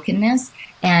own brokenness,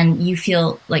 and you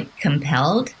feel like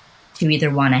compelled to either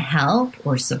want to help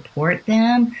or support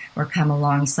them or come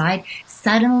alongside,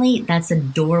 suddenly that's a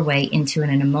doorway into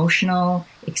an emotional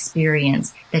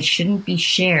experience that shouldn't be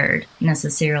shared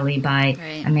necessarily by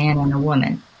Right. a man and a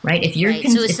woman, right? If you're Right.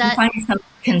 So is if you that- find yourself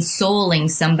consoling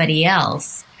somebody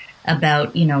else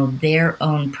about, their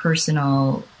own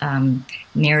personal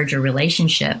marriage or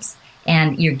relationships,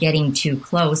 and you're getting too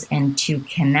close and too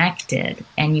connected,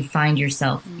 and you find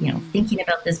yourself, thinking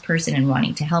about this person and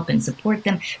wanting to help and support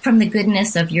them from the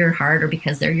goodness of your heart or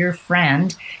because they're your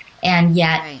friend, and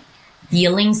yet Right.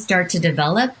 feelings start to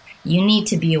develop, you need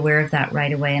to be aware of that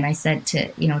right away. And I said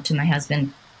to my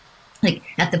husband, like,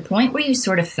 at the point where you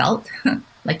sort of felt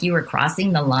like you were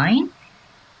crossing the line,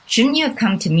 shouldn't you have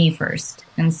come to me first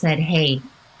and said, hey,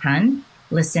 hun,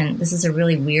 listen, this is a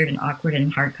really weird and awkward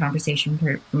and hard conversation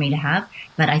for me to have,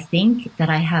 but I think that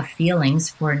I have feelings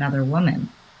for another woman,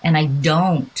 and I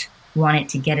don't want it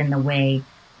to get in the way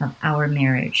of our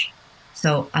marriage.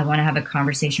 So I want to have a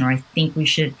conversation, or I think we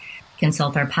should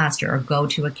consult our pastor or go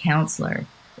to a counselor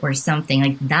or something.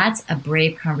 Like, that's a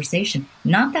brave conversation.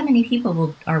 Not that many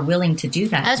people are willing to do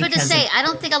that. I was about to because say, of- I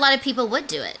don't think a lot of people would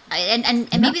do it, and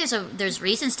maybe there's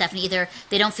reasons, Stephanie. Either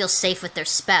they don't feel safe with their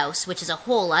spouse, which is a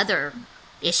whole other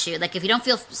issue. Like, if you don't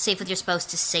feel safe with your spouse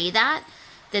to say that,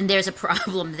 then there's a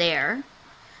problem there.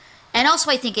 And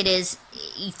also, I think it is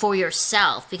for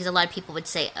yourself, because a lot of people would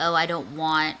say, "Oh, I don't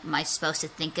want my spouse to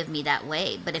think of me that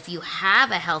way." But if you have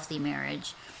a healthy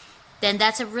marriage, then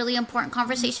that's a really important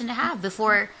conversation to have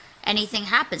before anything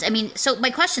happens. I mean, so my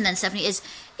question then, Stephanie,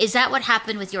 is that what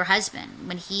happened with your husband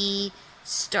when he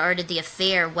started the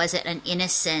affair? Was it an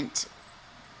innocent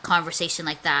conversation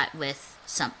like that with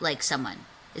someone?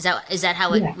 Is that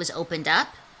how it Yeah. was opened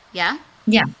up? Yeah?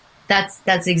 Yeah,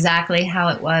 that's exactly how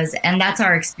it was, and that's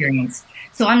our experience.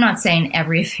 So I'm not saying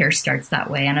every affair starts that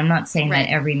way, and I'm not saying Right.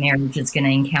 that every marriage is going to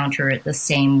encounter it the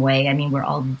same way. I mean, we're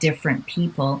all different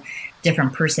people,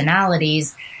 different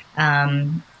personalities,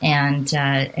 and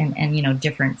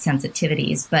different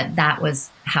sensitivities. But that was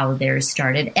how theirs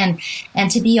started. And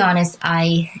to be honest,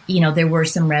 there were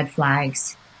some red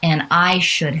flags, and I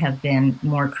should have been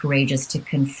more courageous to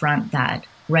confront that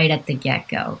right at the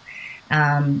get-go.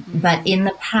 But in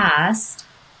the past,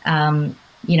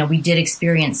 we did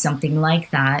experience something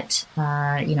like that,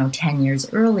 10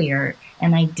 years earlier,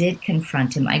 and I did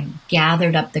confront him. I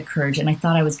gathered up the courage, and I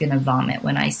thought I was going to vomit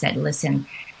when I said, listen,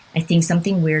 I think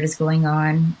something weird is going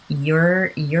on.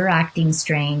 You're acting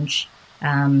strange.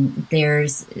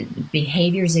 There's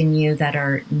behaviors in you that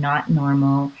are not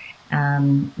normal.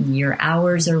 Your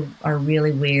hours are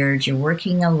really weird. You're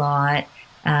working a lot.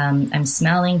 I'm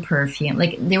smelling perfume.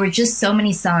 Like, there were just so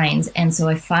many signs. And so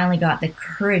I finally got the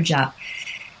courage up,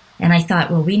 and I thought,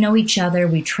 well, we know each other.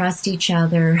 We trust each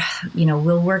other.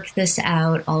 We'll work this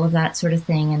out, all of that sort of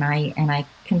thing. And I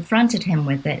confronted him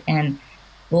with it, and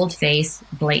bold face,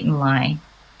 blatant lie.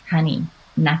 Honey,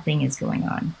 nothing is going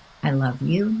on. I love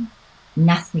you.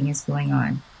 Nothing is going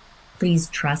on. Please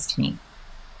trust me.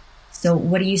 So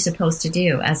what are you supposed to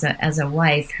do as a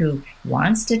wife who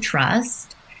wants to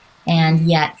trust and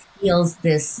yet feels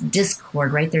this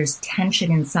discord, right? There's tension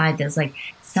inside. There's like,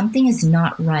 something is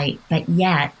not right. But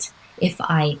yet, if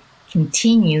I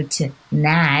continue to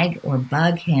nag or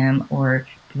bug him or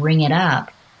bring it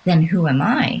up, then who am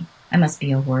I? I must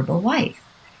be a horrible wife.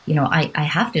 I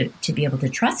have to be able to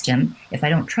trust him. If I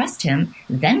don't trust him,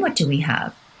 then what do we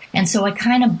have? And so I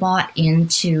kind of bought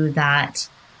into that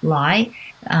lie.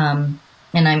 And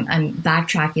I'm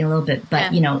backtracking a little bit,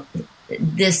 but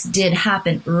this did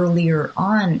happen earlier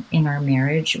on in our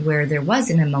marriage where there was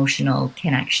an emotional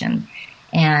connection,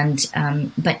 and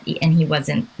he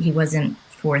wasn't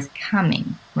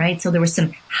forthcoming, right? So there were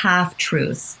some half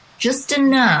truths, just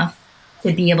enough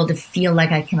to be able to feel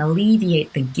like I can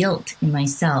alleviate the guilt in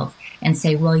myself and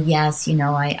say, well, yes,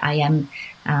 I am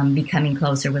becoming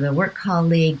closer with a work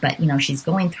colleague, but she's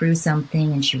going through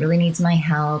something and she really needs my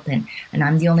help, and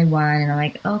I'm the only one. And I'm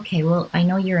like, okay, well, I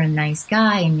know you're a nice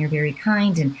guy and you're very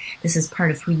kind, and this is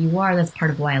part of who you are. That's part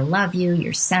of why I love you.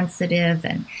 You're sensitive,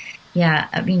 and yeah,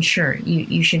 I mean, sure,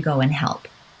 you should go and help.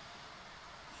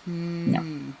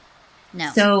 No.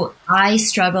 So I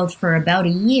struggled for about a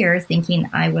year thinking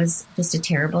I was just a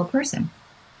terrible person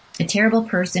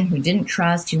who didn't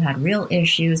trust, who had real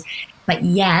issues. But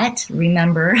yet,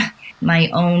 remember, my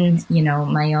own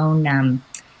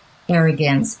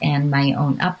arrogance and my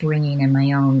own upbringing and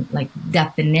my own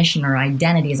definition or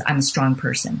identity is I'm a strong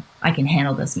person. I can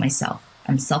handle this myself.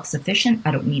 I'm self-sufficient.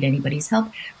 I don't need anybody's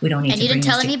help. We don't need to bring this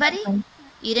to. And you didn't tell anybody?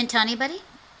 You didn't tell anybody?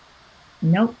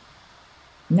 Nope.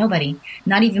 Nobody.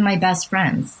 Not even my best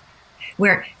friends.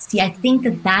 I think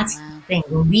that that's the thing.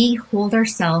 When we hold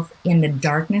ourselves in the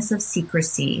darkness of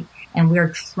secrecy and we're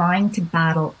trying to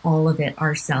battle all of it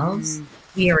ourselves,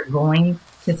 we are going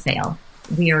to fail.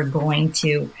 We are going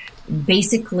to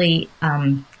basically,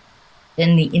 in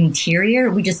the interior,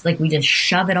 we just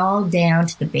shove it all down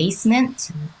to the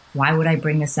basement. Why would I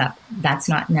bring this up? That's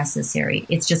not necessary.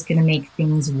 It's just going to make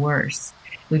things worse.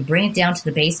 We bring it down to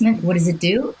the basement. What does it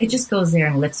do? It just goes there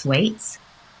and lifts weights.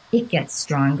 It gets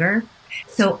stronger.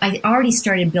 So I already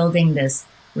started building this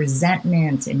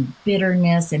resentment and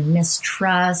bitterness and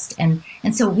mistrust. And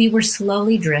so we were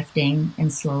slowly drifting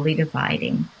and slowly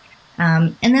dividing.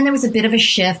 And then there was a bit of a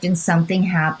shift and something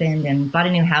happened and bought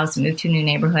a new house, moved to a new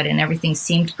neighborhood, and everything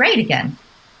seemed great again.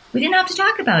 We didn't have to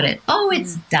talk about it. Oh,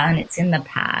 it's done. It's in the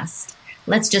past.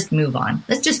 Let's just move on.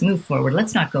 Let's just move forward.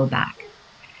 Let's not go back.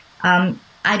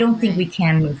 I don't think we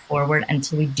can move forward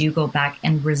until we do go back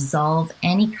and resolve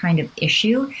any kind of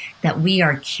issue that we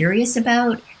are curious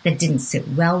about, that didn't sit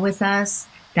well with us,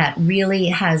 that really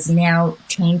has now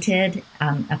tainted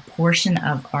a portion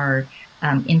of our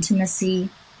intimacy.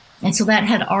 And so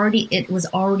it was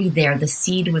already there. The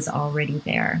seed was already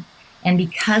there. And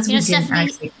because we didn't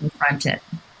actually confront it.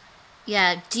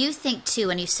 Yeah. Do you think too,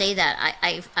 when you say that,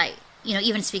 I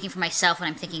even speaking for myself, when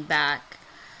I'm thinking back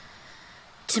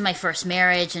to my first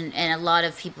marriage and a lot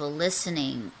of people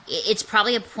listening, it's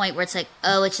probably a point where it's like,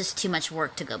 oh, it's just too much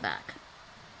work to go back.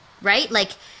 Right?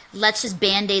 Like, let's just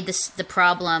Band-Aid the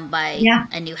problem by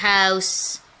a new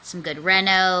house, some good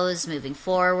renos, moving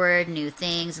forward, new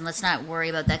things, and let's not worry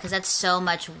about that because that's so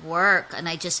much work. And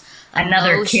I just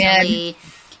another kid.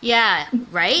 Yeah,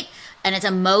 right? And it's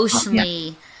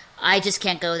emotionally, I just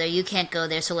can't go there, you can't go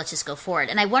there, so let's just go forward.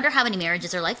 And I wonder how many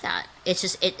marriages are like that. It's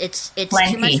just, it's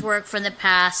too much work from the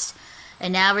past,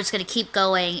 and now we're just going to keep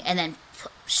going, and then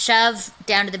shove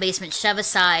down to the basement, shove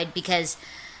aside, because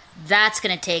that's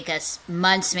going to take us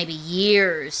months, maybe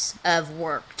years of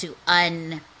work to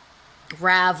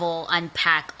unravel,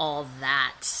 unpack all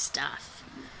that stuff.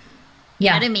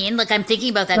 Yeah. You know what I mean? Like, I'm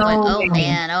thinking about that going, oh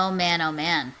man, oh man, oh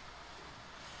man.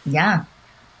 Yeah.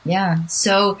 Yeah.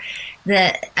 So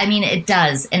it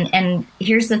does. And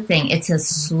here's the thing. It's a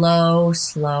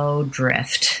slow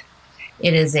drift.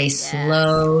 It is a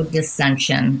slow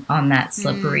descension on that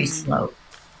slippery slope.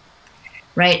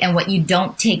 Right. And what you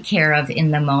don't take care of in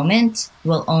the moment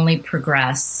will only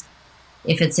progress.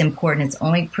 If it's important, it's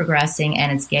only progressing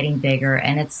and it's getting bigger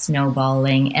and it's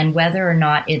snowballing. And whether or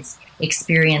not it's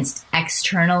experienced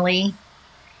externally,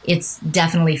 it's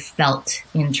definitely felt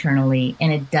internally,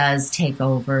 and it does take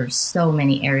over so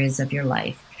many areas of your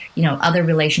life. Other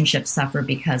relationships suffer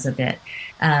because of it.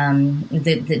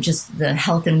 Just the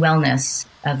health and wellness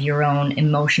of your own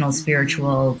emotional,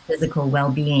 spiritual, physical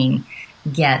well-being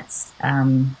gets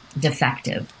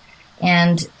defective.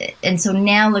 And so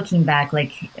now looking back,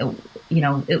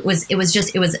 it was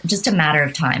just a matter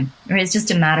of time. Right? It's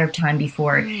just a matter of time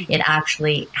before it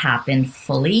actually happened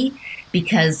fully.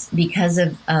 Because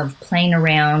of playing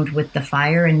around with the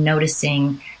fire and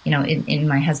noticing, in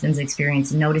my husband's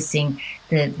experience, noticing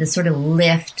the sort of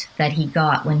lift that he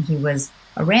got when he was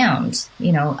around,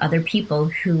 other people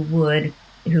who would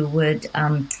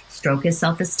stroke his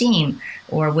self-esteem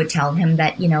or would tell him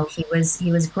that, he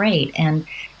was great. And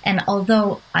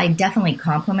although I definitely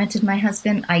complimented my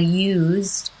husband, I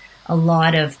used a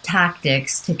lot of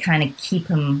tactics to kind of keep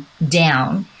him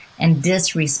down and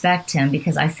disrespect him,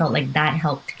 because I felt like that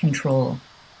helped control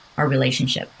our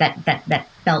relationship. That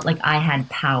felt like I had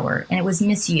power, and it was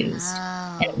misused,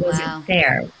 and it wasn't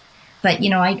fair. But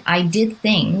I did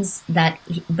things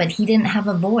but he didn't have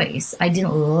a voice. I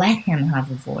didn't let him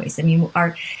have a voice. I mean,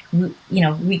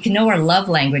 we can know our love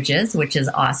languages, which is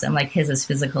awesome. Like his is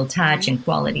physical touch and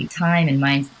quality time, and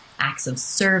mine's acts of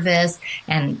service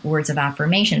and words of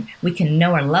affirmation. We can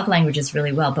know our love languages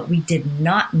really well, but we did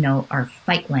not know our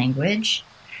fight language,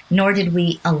 nor did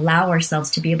we allow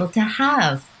ourselves to be able to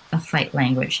have a fight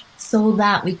language so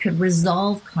that we could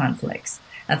resolve conflicts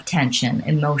of tension,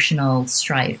 emotional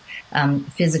strife,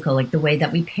 physical, like the way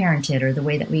that we parented or the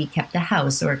way that we kept the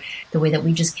house or the way that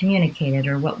we just communicated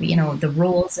or what we, the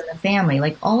roles in the family,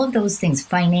 like all of those things,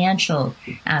 financial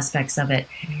aspects of it.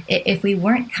 If we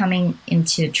weren't coming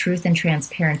into truth and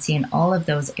transparency in all of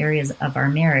those areas of our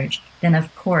marriage, then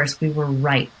of course we were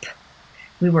ripe.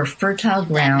 We were fertile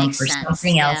ground for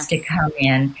something else to come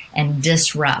in and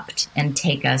disrupt and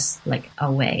take us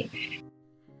away.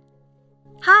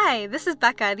 Hi, this is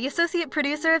Becca, the associate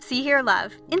producer of See Hear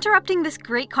Love, interrupting this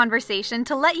great conversation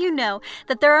to let you know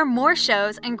that there are more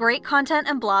shows and great content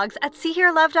and blogs at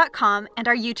SeeHearLove.com and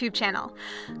our YouTube channel.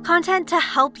 Content to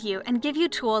help you and give you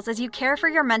tools as you care for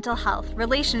your mental health,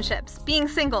 relationships, being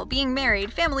single, being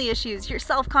married, family issues, your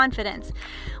self-confidence.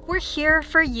 We're here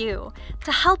for you,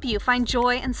 to help you find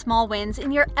joy and small wins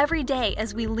in your everyday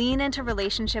as we lean into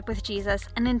relationship with Jesus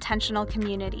and intentional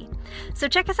community. So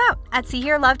check us out at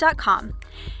SeeHearLove.com.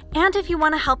 And if you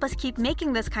want to help us keep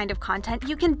making this kind of content,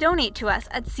 you can donate to us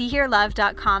at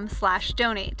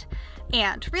SeeHearLove.com/donate.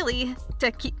 And really,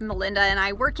 to keep Melinda and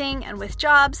I working and with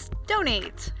jobs,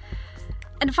 donate.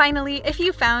 And finally, if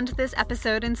you found this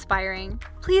episode inspiring,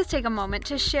 please take a moment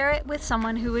to share it with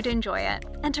someone who would enjoy it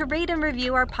and to rate and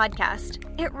review our podcast.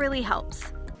 It really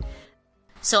helps.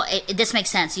 So this makes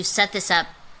sense. You set this up,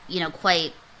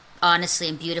 quite honestly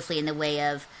and beautifully in the way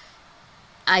of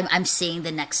I'm seeing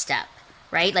the next step,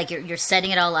 right? Like you're setting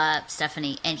it all up,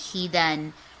 Stephanie, and he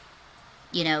then,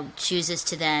 chooses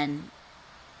to then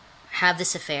have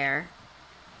this affair.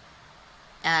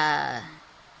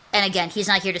 And again, he's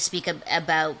not here to speak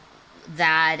about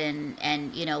that and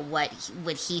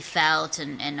what he felt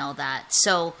and all that.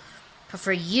 So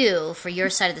for your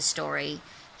side of the story,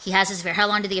 he has this affair. How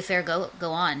long did the affair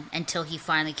go on until he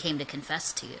finally came to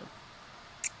confess to you?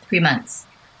 3 months.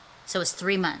 So it was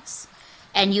 3 months.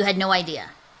 And you had no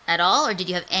idea at all, or did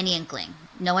you have any inkling?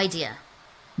 No idea?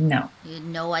 No. You had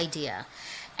no idea.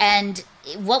 And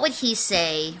what would he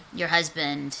say, your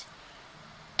husband,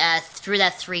 through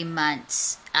that 3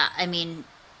 months?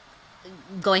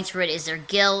 Going through it, is there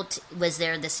guilt? Was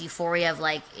there this euphoria of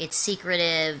like, it's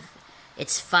secretive,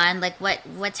 it's fun? Like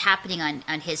what's happening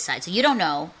on his side? So you don't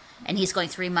know, and he's going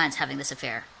 3 months having this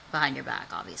affair behind your back,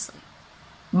 obviously.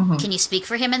 Mm-hmm. Can you speak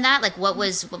for him in that? Like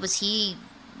what's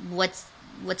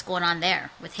going on there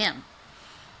with him?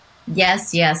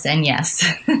 Yes, and yes.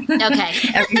 Okay.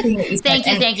 Everything that you said.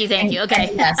 Thank you. Okay.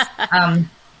 And yes.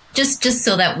 Just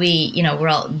so that we,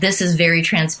 this is very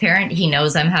transparent. He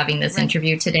knows I'm having this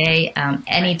interview today.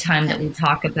 Anytime that we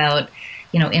talk about,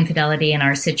 infidelity in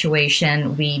our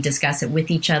situation, we discuss it with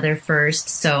each other first.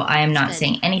 So I am not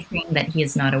saying anything that he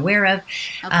is not aware of.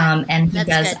 Okay. And he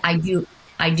does, good.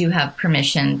 I do have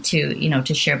permission to,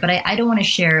 to share, but I don't want to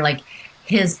share like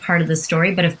his part of the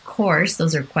story. But of course,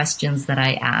 those are questions that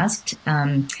I asked.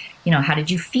 How did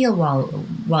you feel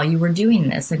while you were doing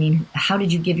this? I mean, how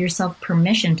did you give yourself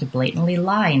permission to blatantly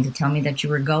lie and to tell me that you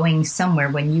were going somewhere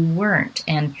when you weren't?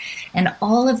 And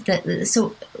all of the,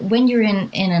 so when you're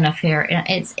in an affair,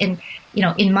 it's in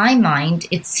my mind,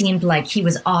 it seemed like he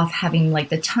was off having like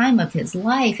the time of his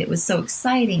life. It was so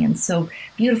exciting and so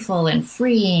beautiful and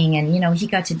freeing. And, he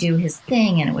got to do his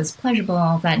thing and it was pleasurable and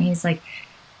all that. And he's like,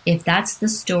 if that's the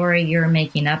story you're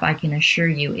making up, I can assure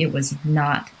you it was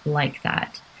not like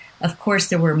that. Of course,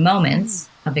 there were moments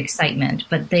of excitement,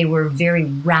 but they were very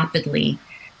rapidly,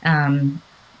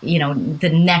 the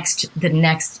next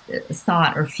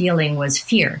thought or feeling was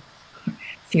fear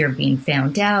of being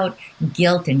found out,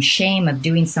 guilt and shame of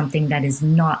doing something that is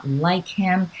not like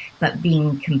him, but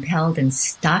being compelled and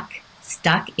stuck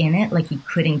in it, like he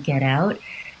couldn't get out.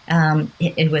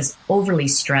 It was overly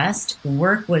stressed.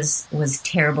 Work was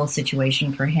terrible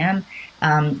situation for him.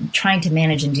 Trying to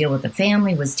manage and deal with the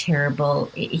family was terrible.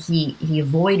 He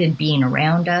avoided being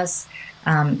around us.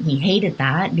 He hated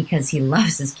that because he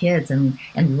loves his kids and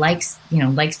likes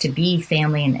to be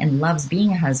family and loves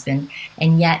being a husband.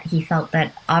 And yet he felt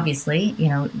that obviously,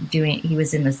 he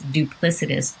was in this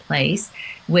duplicitous place,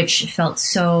 which felt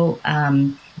so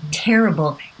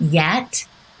terrible, yet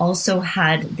also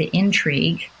had the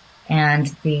intrigue and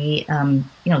the,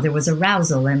 there was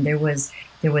arousal and there was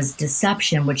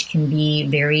deception, which can be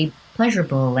very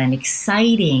pleasurable and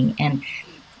exciting.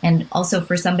 And also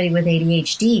for somebody with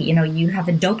ADHD, you have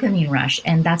a dopamine rush,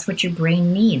 and that's what your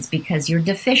brain needs because you're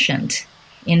deficient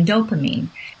in dopamine.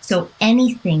 So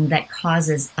anything that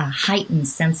causes a heightened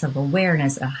sense of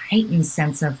awareness, a heightened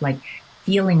sense of like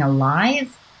feeling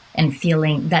alive and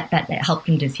feeling that helped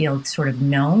him to feel sort of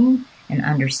known and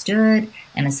understood,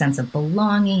 and a sense of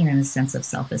belonging and a sense of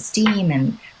self-esteem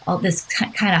and all this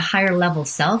kind of higher level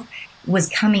self was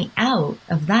coming out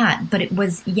of that. But it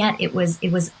was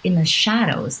in the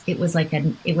shadows. It was like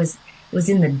it was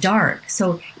in the dark.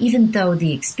 So even though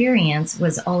the experience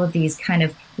was all of these kind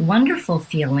of wonderful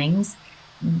feelings,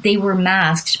 they were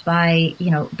masked by,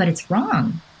 but it's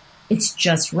wrong. It's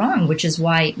just wrong, which is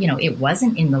why, it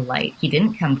wasn't in the light. He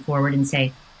didn't come forward and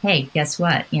say, hey, guess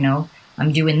what?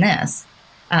 I'm doing this.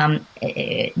 Most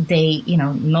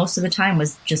of the time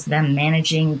was just them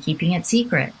managing, keeping it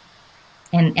secret.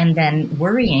 and then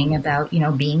worrying about,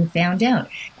 being found out.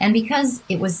 And because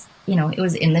it was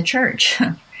in the church,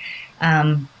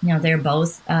 they're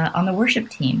both on the worship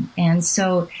team. And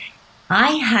so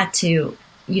I had to,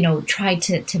 try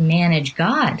to manage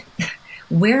God.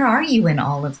 Where are you in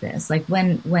all of this? Like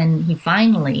when he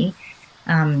finally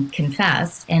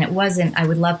confessed, and it wasn't, I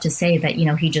would love to say that,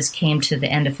 he just came to the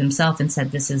end of himself and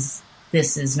said, this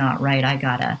is not right. I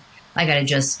gotta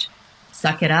just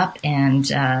suck it up and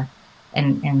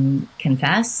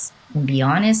confess and be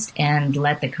honest and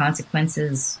let the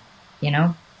consequences,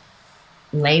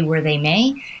 lay where they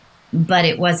may. But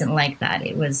it wasn't like that.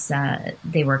 It was,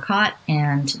 they were caught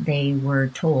and they were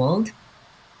told,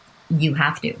 you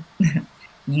have to,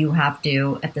 you have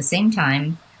to at the same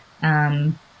time,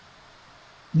 tell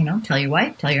your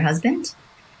wife, tell your husband.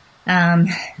 And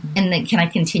then can I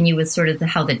continue with sort of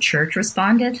how the church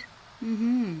responded?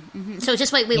 Mm-hmm, mm-hmm. So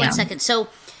just wait 1 second. So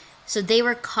they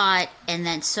were caught, and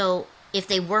then, so if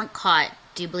they weren't caught,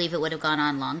 do you believe it would have gone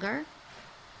on longer?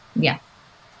 Yeah.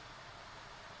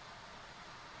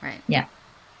 Right. Yeah.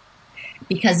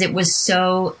 Because it was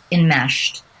so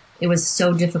enmeshed. It was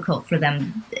so difficult for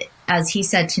them. As he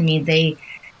said to me,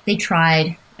 they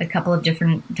tried a couple of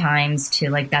different times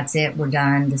to, like, that's it, we're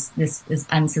done. This is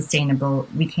unsustainable.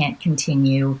 We can't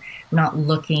continue. We're not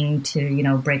looking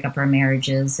to, break up our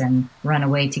marriages and run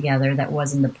away together. That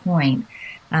wasn't the point.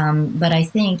 But I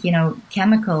think,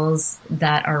 chemicals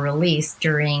that are released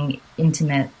during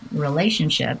intimate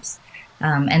relationships,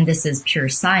 and this is pure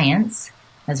science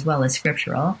as well as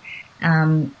scriptural,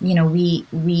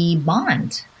 we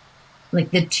bond. Like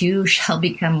the two shall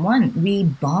become one. We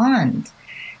bond.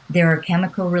 There are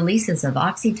chemical releases of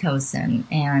oxytocin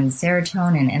and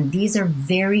serotonin, and these are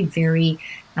very, very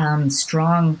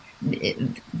strong,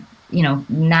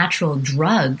 natural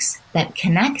drugs that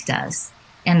connect us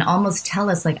and almost tell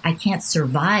us, like, I can't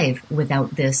survive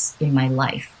without this in my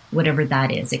life, whatever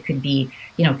that is. It could be,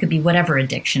 it could be whatever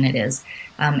addiction it is.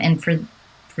 And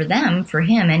for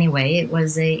him anyway, it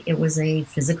was a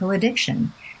physical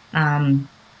addiction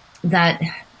that,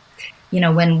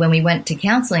 when we went to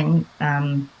counseling,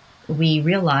 we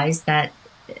realized that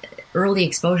early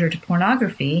exposure to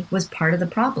pornography was part of the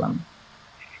problem,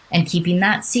 and keeping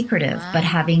that secretive, wow. But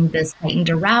having this heightened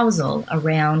arousal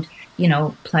around,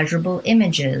 pleasurable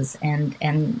images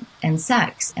and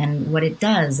sex and what it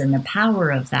does and the power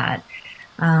of that.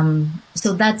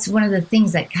 So that's one of the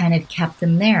things that kind of kept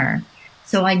them there.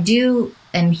 So I do,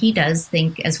 and he does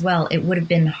think as well, it would have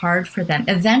been hard for them.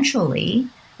 Eventually,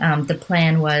 the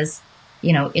plan was,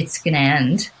 it's going to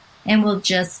end and we'll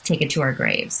just take it to our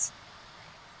graves.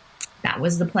 That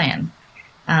was the plan.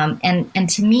 And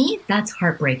to me, that's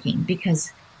heartbreaking,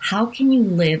 because how can you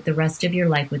live the rest of your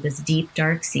life with this deep,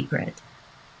 dark secret?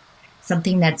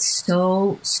 Something that's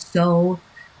so,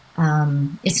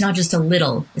 it's not just a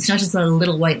little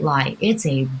white lie. It's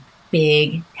a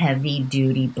big, heavy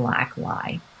duty black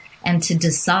lie. And to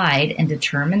decide and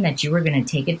determine that you were going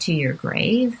to take it to your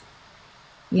grave,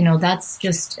 that's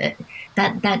just,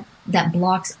 that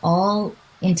blocks all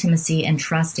intimacy and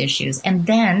trust issues. And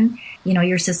then,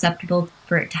 you're susceptible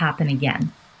for it to happen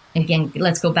again. Again,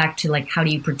 let's go back to, like, how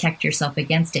do you protect yourself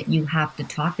against it? You have to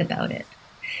talk about it.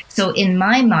 So in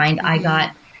my mind, I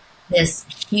got this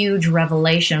huge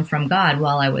revelation from God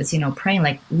while I was, praying,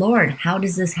 like, Lord, how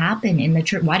does this happen in the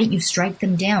church? Why didn't you strike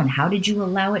them down? How did you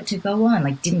allow it to go on?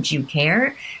 Like, didn't you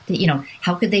care?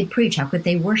 How could they preach? How could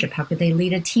they worship? How could they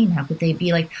lead a team? How could they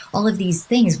be like all of these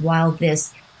things while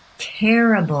this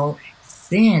terrible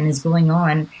sin is going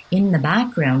on in the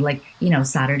background? Like,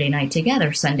 Saturday night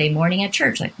together, Sunday morning at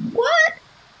church. Like, what?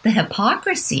 The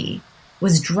hypocrisy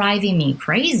was driving me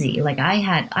crazy. Like, I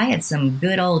had some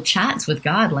good old chats with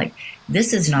God. Like,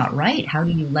 this is not right. How do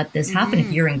you let this happen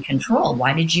if you're in control?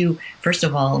 Why did you, first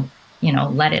of all,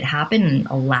 let it happen and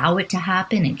allow it to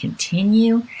happen and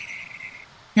continue?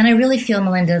 And I really feel,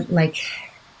 Melinda, like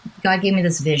God gave me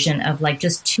this vision of, like,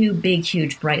 just two big,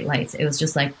 huge bright lights. It was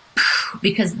just like,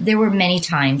 because there were many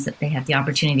times that they had the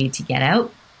opportunity to get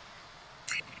out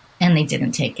and they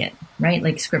didn't take it, right?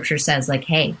 Like scripture says, like,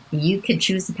 hey, you could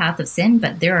choose the path of sin,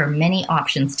 but there are many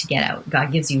options to get out.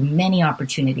 God gives you many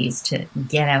opportunities to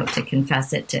get out, to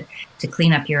confess it, to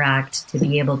clean up your act, to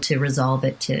be able to resolve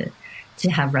it, to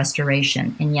have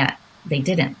restoration. And yet they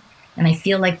didn't. And I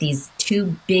feel like these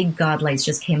two big God lights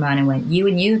just came on and went, you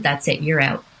and you, that's it, you're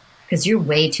out. Because you're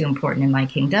way too important in my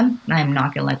kingdom. And I'm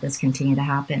not going to let this continue to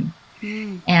happen.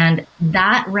 And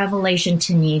that revelation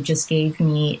to me just gave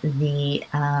me the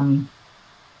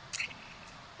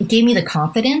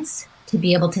confidence to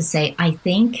be able to say, I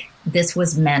think this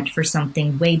was meant for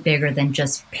something way bigger than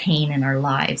just pain in our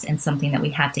lives and something that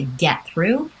we had to get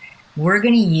through. we're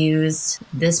going to use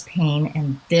this pain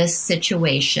and this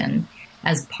situation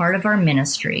as part of our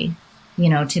ministry,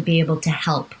 to be able to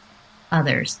help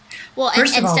others. Well, and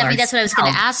Stephanie, that's what I was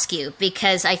going to ourselves. ask you,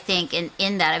 because I think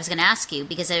in that I was going to ask you,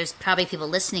 because there's probably people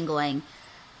listening going,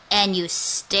 and you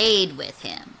stayed with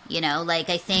him,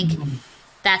 I think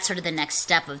that's sort of the next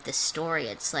step of this story.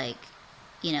 It's like,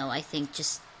 I think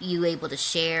just you able to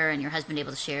share and your husband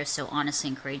able to share so honestly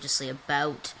and courageously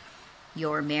about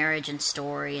your marriage and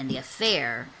story and the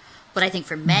affair. But I think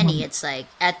for many, it's like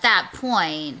at that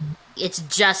point, it's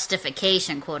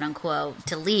justification, quote unquote,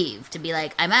 to leave, to be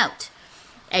like, I'm out.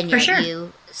 And yet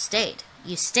you stayed.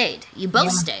 You stayed. You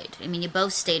both stayed. I mean, you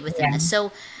both stayed within this.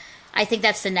 So I think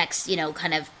that's the next,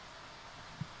 kind of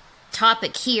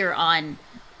topic here on,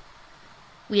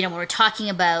 when we're talking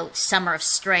about summer of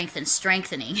strength and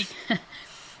strengthening.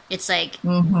 It's like,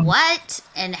 what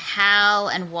and how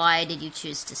and why did you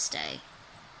choose to stay?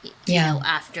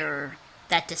 After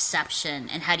that deception,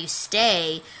 and how do you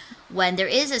stay when there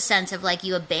is a sense of like,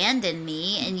 you abandoned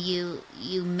me and you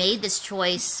made this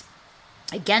choice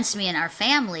against me and our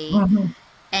family,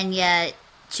 and yet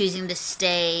choosing to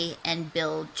stay and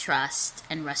build trust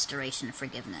and restoration and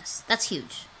forgiveness. That's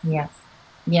huge.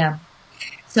 Yeah.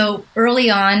 So early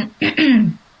on,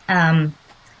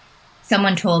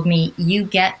 someone told me, you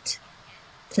get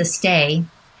to stay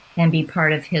and be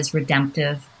part of his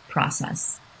redemptive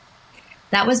process.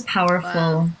 That was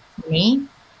powerful to me.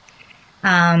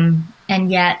 And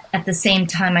yet at the same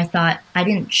time, I thought, I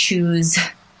didn't choose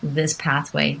this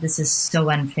pathway. This is so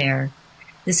unfair.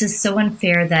 This is so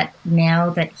unfair that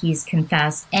now that he's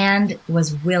confessed and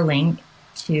was willing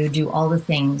to do all the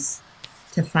things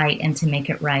to fight and to make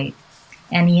it right,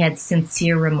 and he had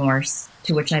sincere remorse,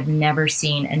 to which I've never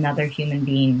seen another human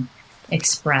being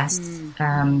expressed,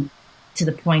 to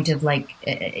the point of like,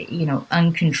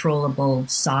 uncontrollable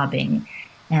sobbing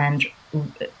and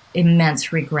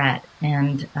immense regret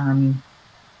and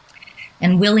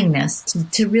willingness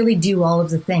to really do all of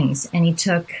the things. And he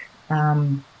took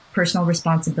personal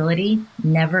responsibility,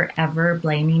 never ever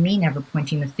blaming me, never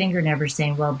pointing the finger, never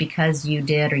saying, well, because you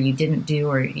did or you didn't do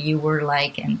or you were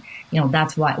like, and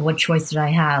that's why, what choice did I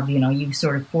have? You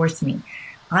sort of forced me.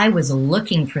 I was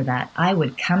looking for that. I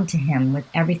would come to him with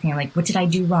everything. Like, what did I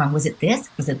do wrong? Was it this?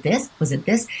 Was it this? Was it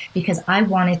this? Because I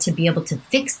wanted to be able to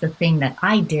fix the thing that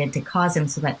I did to cause him,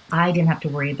 so that I didn't have to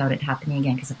worry about it happening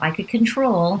again. Because if I could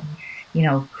control,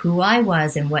 who I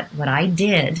was and what I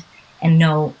did, and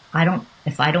know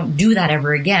if I don't do that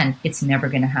ever again, it's never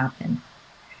going to happen.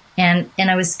 And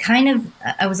I was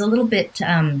I was a little bit,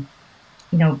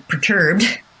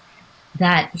 perturbed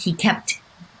that he kept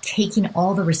taking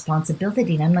all the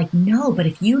responsibility. And I'm like, no, but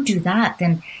if you do that,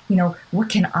 then, what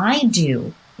can I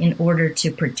do in order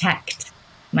to protect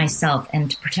myself and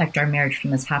to protect our marriage from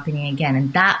this happening again?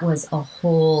 And that was a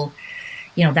whole,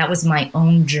 that was my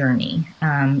own journey,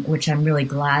 which I'm really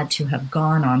glad to have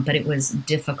gone on, but it was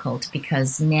difficult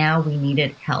because now we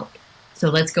needed help. So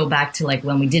let's go back to like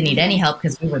when we didn't need any help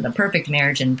because we were the perfect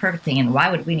marriage and perfect thing. And why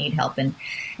would we need help? And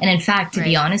in fact, to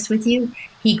be honest with you,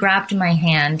 he grabbed my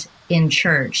hand in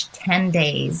church 10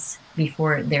 days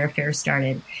before their affair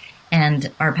started.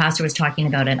 And our pastor was talking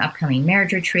about an upcoming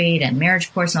marriage retreat and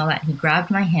marriage course and all that. He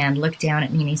grabbed my hand, looked down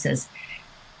at me, and he says,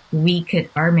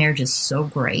 our marriage is so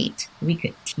great, we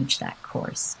could teach that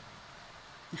course.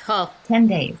 10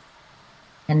 days.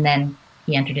 And then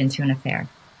he entered into an affair.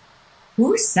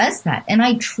 Who says that? And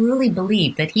I truly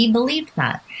believe that he believed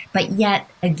that. But yet,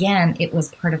 again, it was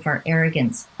part of our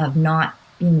arrogance of not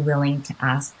being willing to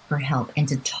ask for help and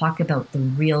to talk about the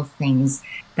real things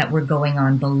that were going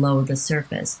on below the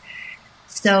surface.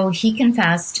 So he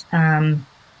confessed, it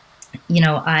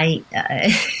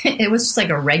was just like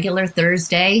a regular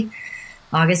Thursday,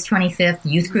 August 25th,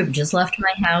 youth group just left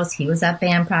my house. He was at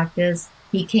band practice.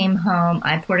 He came home.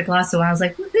 I poured a glass of wine. I was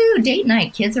like, woohoo, date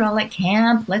night. Kids are all at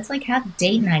camp. Let's like have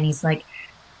date night. And he's like,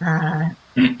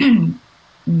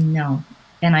 no.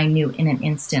 And I knew in an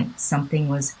instant something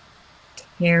was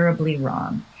terribly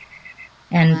wrong.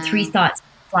 And three thoughts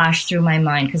flashed through my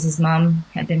mind because his mom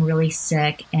had been really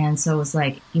sick. And so it was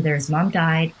like, either his mom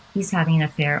died, he's having an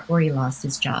affair, or he lost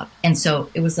his job. And so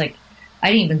it was like,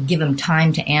 I didn't even give him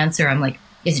time to answer. I'm like,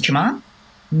 is it your mom?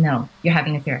 No. You're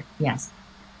having an affair? Yes.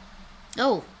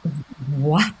 Oh.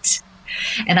 What?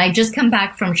 And I just come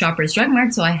back from Shoppers Drug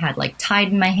Mart, so I had like Tide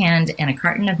in my hand and a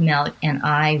carton of milk, and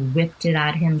I whipped it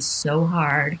at him so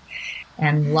hard,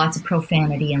 and lots of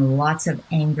profanity and lots of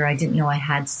anger. I didn't know I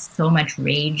had so much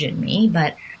rage in me,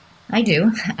 but I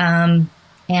do. And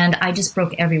I just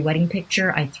broke every wedding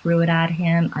picture. I threw it at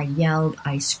him. I yelled.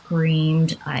 I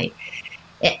screamed.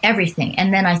 everything.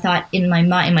 And then I thought in my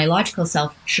mind, in my logical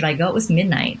self, should I go? It was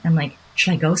midnight. I'm like,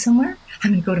 should I go somewhere?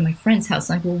 I'm going to go to my friend's house.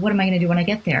 I'm like, well, what am I going to do when I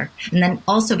get there? And then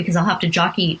also because I'll have to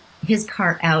jockey his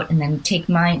car out and then take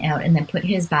mine out and then put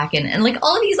his back in. And like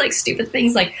all of these like stupid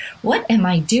things, like, what am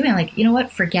I doing? Like, you know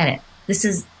what? Forget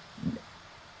it.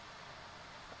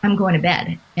 I'm going to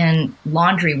bed. And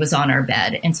laundry was on our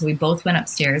bed. And so we both went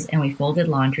upstairs and we folded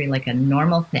laundry like a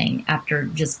normal thing after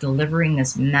just delivering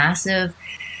this massive,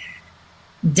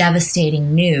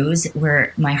 devastating news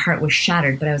where my heart was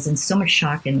shattered, but I was in so much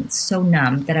shock and so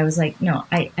numb that I was like, no,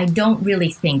 I don't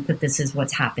really think that this is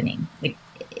what's happening. Like,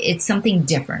 it's something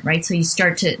different, right? So you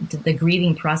start to the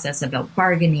grieving process about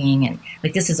bargaining and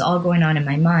like this is all going on in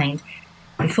my mind.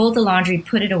 I fold the laundry,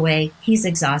 put it away. He's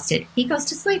exhausted. He goes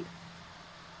to sleep.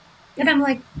 And I'm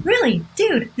like, really,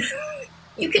 dude,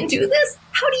 you can do this?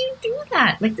 How do you do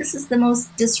that? Like, this is the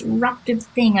most disruptive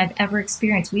thing I've ever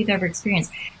experienced, we've ever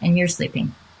experienced, and you're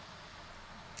sleeping.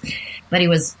 But he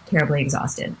was terribly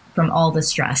exhausted from all the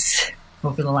stress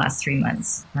over the last 3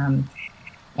 months.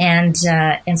 And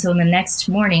so the next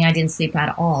morning, I didn't sleep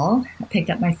at all. I picked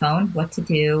up my phone, what to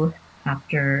do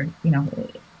after,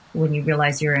 when you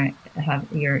realize you're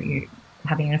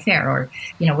having an affair, or,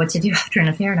 what to do after an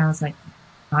affair. And I was like,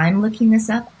 I'm looking this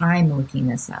up.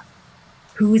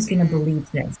 Who's going to believe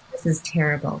this? This is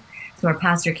terrible. So our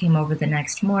pastor came over the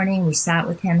next morning. We sat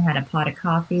with him, had a pot of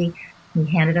coffee. He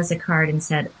handed us a card and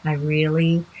said, I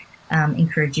really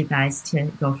encourage you guys to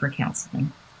go for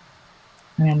counseling.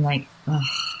 And I'm like, oh,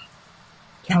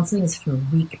 counseling is for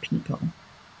weak people.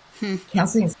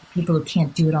 Counseling is for people who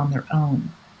can't do it on their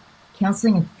own.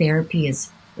 Counseling and therapy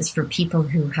is for people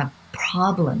who have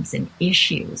problems and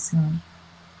issues.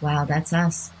 Wow, that's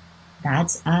us.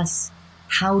 That's us.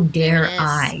 How dare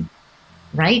I?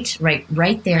 Right there.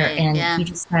 Right, and yeah.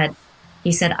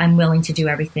 He said, I'm willing to do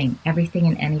everything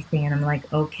and anything. And I'm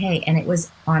like, okay. And it was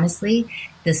honestly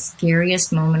the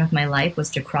scariest moment of my life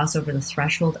was to cross over the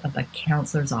threshold of a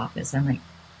counselor's office. I'm like,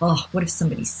 oh, what if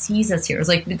somebody sees us here? It was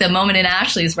like the moment in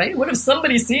Ashley's, right? What if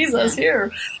somebody sees us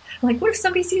here? Like, what if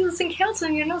somebody sees us in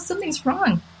counseling? Something's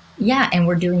wrong. Yeah, and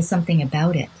we're doing something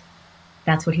about it.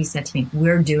 That's what he said to me.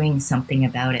 We're doing something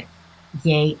about it.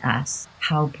 Yay, us.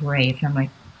 How brave. And I'm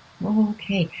like, oh,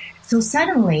 okay. So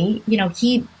suddenly,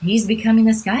 he's becoming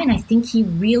this guy, and I think he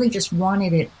really just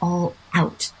wanted it all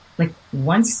out. Like,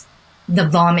 once the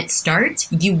vomit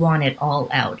starts, you want it all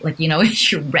out. Like,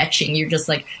 you're retching. You're just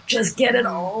like, just get it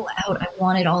all out. I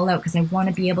want it all out because I want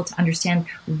to be able to understand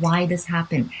why this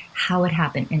happened, how it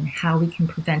happened, and how we can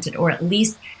prevent it, or at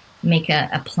least make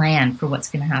a plan for what's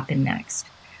going to happen next.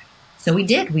 So we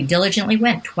did. We diligently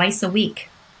went twice a week.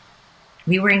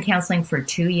 We were in counseling for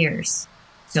 2 years.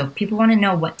 So if people want to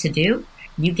know what to do,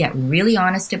 you get really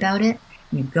honest about it.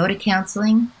 You go to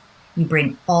counseling. You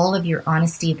bring all of your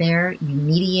honesty there. You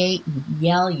mediate, you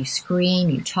yell, you scream,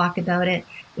 you talk about it.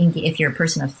 If you're a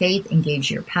person of faith,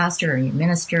 engage your pastor or your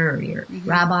minister or your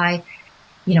rabbi.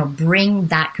 Bring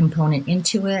that component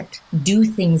into it. Do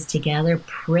things together.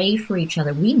 Pray for each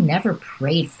other. We never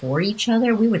prayed for each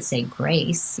other. We would say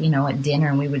grace, at dinner,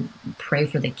 and we would pray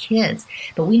for the kids.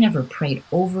 But we never prayed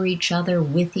over each other,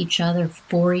 with each other,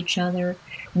 for each other.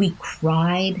 We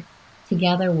cried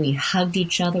together. We hugged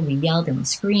each other. We yelled and we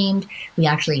screamed. We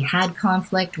actually had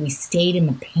conflict. We stayed in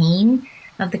the pain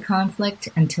of the conflict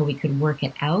until we could work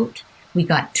it out. We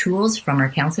got tools from our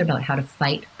counselor about how to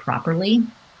fight properly.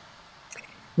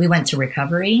 We went to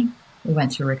recovery. We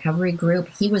went to a recovery group.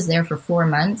 He was there for 4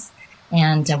 months,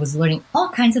 and I was learning all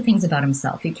kinds of things about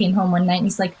himself. He came home one night and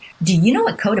he's like, do you know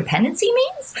what codependency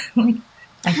means? I'm like,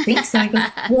 I think so. I go,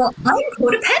 well, I'm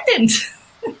codependent.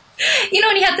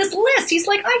 And he had this list. He's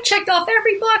like, I checked off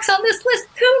every box on this list.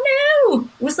 Who knew?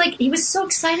 It was like, he was so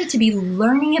excited to be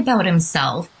learning about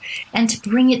himself and to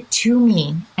bring it to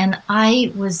me. And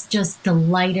I was just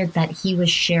delighted that he was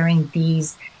sharing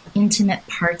these intimate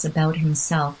parts about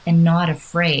himself and not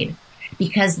afraid,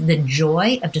 because the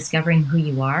joy of discovering who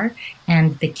you are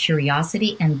and the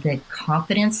curiosity and the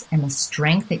confidence and the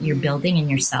strength that you're building in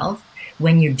yourself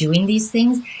when you're doing these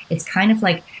things, it's kind of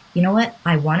like, you know what?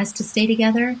 I want us to stay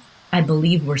together. I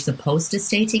believe we're supposed to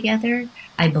stay together.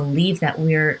 I believe that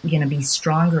we're going to be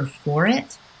stronger for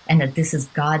it and that this is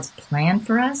God's plan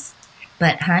for us.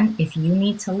 But hun, if you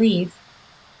need to leave,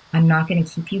 I'm not going to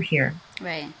keep you here.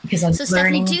 Right. Because I'm Stephanie,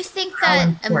 learning. Do you think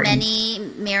that many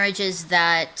marriages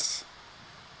that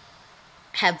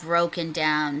have broken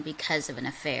down because of an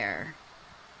affair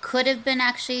could have been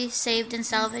actually saved and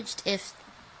salvaged if...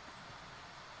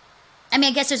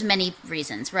 I guess there's many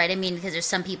reasons, right? Because there's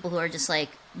some people who are just like,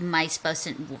 my spouse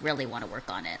didn't really want to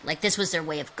work on it. Like, this was their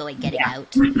way of getting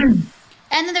out.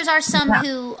 And then there's some Yeah.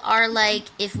 who are like,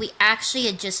 if we actually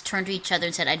had just turned to each other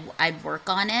and said, I'd work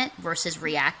on it versus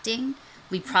reacting,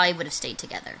 we probably would have stayed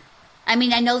together. I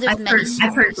mean, I know there's many stories.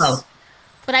 I've heard both.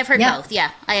 But I've heard Yeah. both.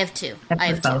 Yeah, I have too. I've I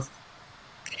heard have too. both.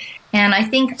 And I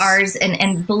think ours,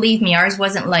 and believe me, ours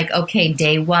wasn't like, okay,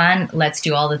 day one, let's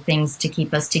do all the things to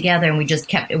keep us together. And we just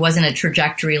kept, it wasn't a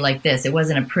trajectory like this. It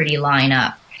wasn't a pretty line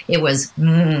up. It was,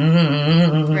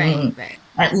 Right.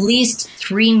 at least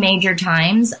 3 major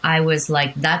times I was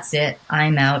like, that's it.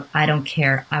 I'm out. I don't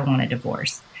care. I want a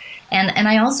divorce. And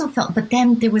I also felt, but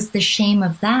then there was the shame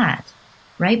of that,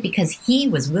 right? Because he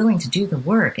was willing to do the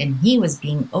work and he was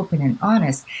being open and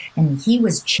honest and he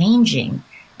was changing.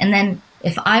 And then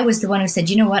if I was the one who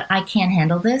said, you know what, I can't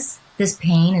handle this. This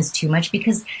pain is too much,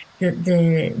 because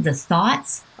the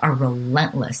thoughts are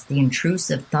relentless. The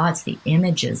intrusive thoughts, the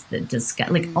images, the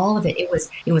disgust, like all of it. It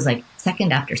was like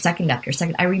second after second after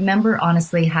second. I remember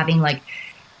honestly having like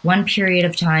one period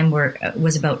of time where it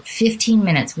was about 15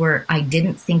 minutes where I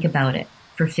didn't think about it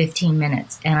for 15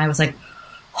 minutes. And I was like,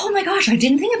 oh my gosh, I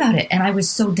didn't think about it. And I was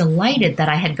so delighted that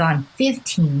I had gone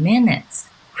 15 minutes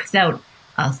without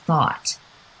a thought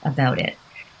about it.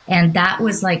 And that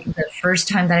was like the first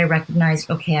time that I recognized,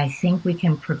 okay, I think we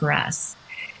can progress.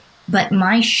 But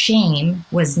my shame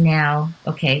was now,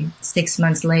 okay, 6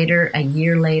 months later, a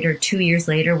year later, 2 years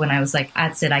later, when I was like,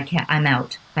 that's it, I'm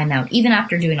out. Even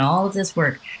after doing all of this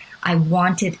work, I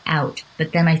wanted out.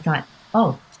 But then I thought,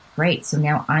 oh, great. So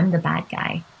now I'm the bad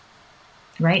guy,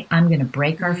 right? I'm going to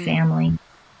break our family.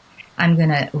 I'm going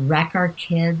to wreck our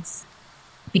kids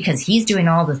because he's doing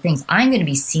all the things. I'm going to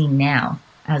be seen now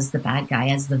as the bad guy,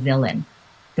 as the villain,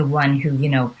 the one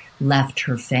who, left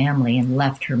her family and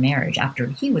left her marriage after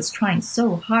he was trying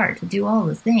so hard to do all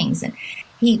the things. And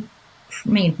he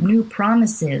made new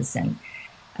promises. And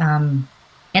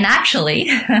actually,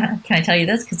 can I tell you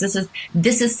this? Because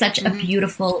this is such a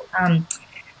beautiful,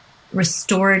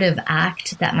 restorative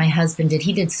act that my husband did.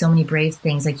 He did so many brave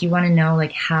things. Like, you want to know,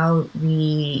 like, how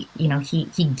he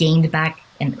gained back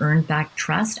and earned back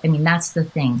trust. I mean, that's the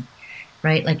thing,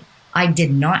 right? Like, I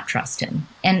did not trust him,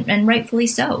 and rightfully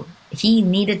so. He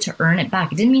needed to earn it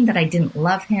back. It didn't mean that I didn't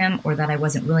love him or that I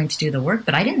wasn't willing to do the work,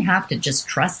 but I didn't have to just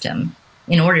trust him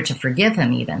in order to forgive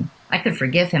him even. I could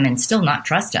forgive him and still not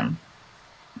trust him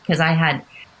because I had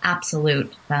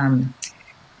absolute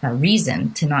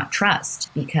reason to not trust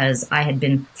because I had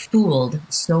been fooled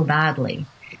so badly.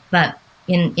 But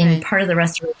in part of the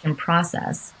restoration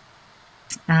process,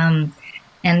 and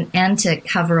to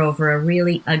cover over a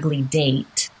really ugly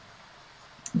date,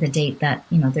 the date that,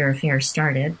 their affair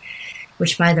started,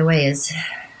 which, by the way,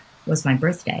 was my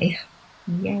birthday.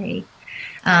 Yay.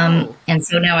 And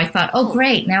so now I thought, oh,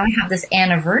 great. Now I have this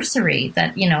anniversary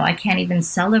that, I can't even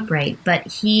celebrate. But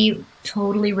he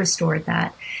totally restored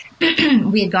that.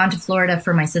 We had gone to Florida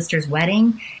for my sister's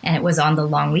wedding, and it was on the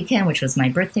long weekend, which was my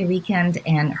birthday weekend.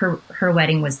 And her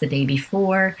wedding was the day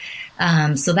before.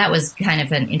 So that was kind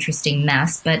of an interesting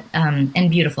mess, but,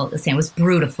 and beautiful at the same. It was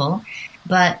brutal.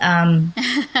 But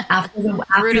after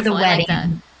the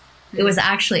wedding, it was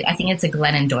actually, I think it's a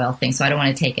Glennon Doyle thing, so I don't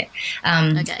want to take it.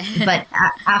 Okay. But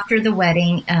after the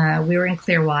wedding, we were in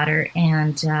Clearwater,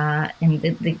 and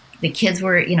the kids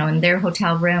were, in their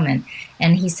hotel room,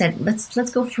 and he said, let's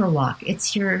go for a walk.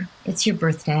 It's your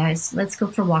birthday. Let's go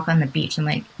for a walk on the beach. I'm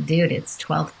like, dude, it's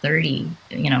 12:30,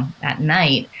 at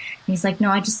night. And he's like, no,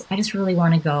 I just really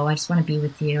want to go. I just want to be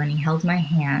with you. And he held my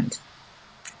hand,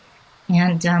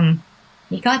 and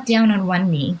he got down on one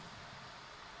knee.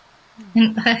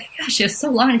 And gosh, it was so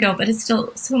long ago, but it's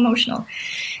still so emotional.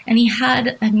 And he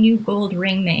had a new gold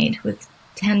ring made with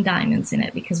 10 diamonds in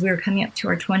it because we were coming up to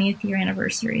our 20th year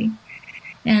anniversary.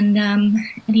 And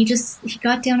he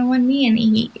got down on one knee and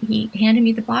he handed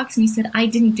me the box and he said, I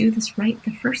didn't do this right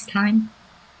the first time.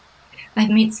 I've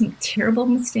made some terrible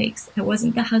mistakes. I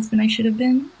wasn't the husband I should have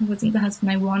been. I wasn't the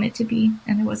husband I wanted to be.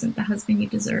 And I wasn't the husband you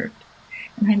deserved.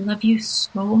 And I love you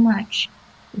so much.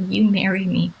 Will you marry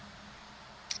me?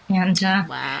 And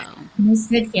wow. And I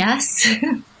said yes.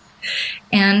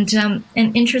 And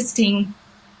interesting,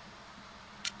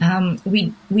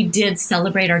 we did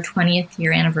celebrate our 20th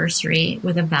year anniversary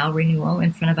with a vow renewal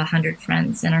in front of 100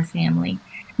 friends in our family,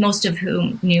 most of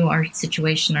whom knew our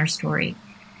situation, our story.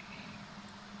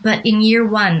 But in year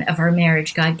 1 of our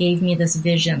marriage, God gave me this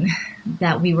vision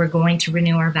that we were going to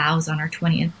renew our vows on our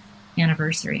 20th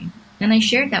anniversary. And I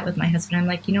shared that with my husband. I'm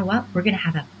like, you know what? We're going to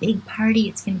have a big party.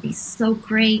 It's going to be so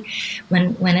great.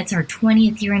 When it's our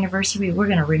 20th year anniversary, we're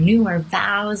going to renew our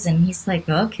vows. And he's like,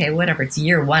 okay, whatever. It's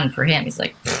year 1 for him. He's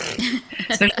like,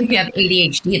 especially if you have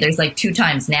ADHD, there's like 2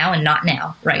 times now and not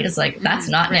now, right? It's like, that's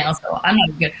not now. So I'm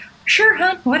not good. Sure,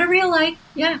 hon, whatever you like.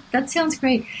 Yeah, that sounds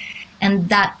great. And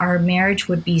that our marriage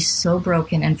would be so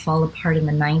broken and fall apart in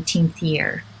the 19th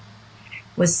year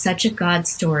was such a God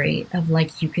story of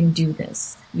like, you can do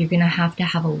this. You're going to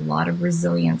have a lot of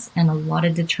resilience and a lot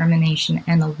of determination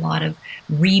and a lot of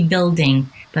rebuilding,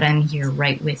 but I'm here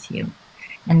right with you.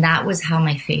 And that was how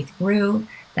my faith grew.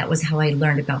 That was how I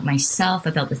learned about myself,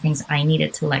 about the things I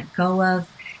needed to let go of.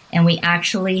 And we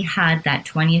actually had that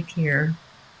 20th year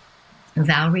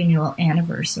vow renewal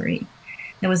anniversary.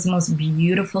 It was the most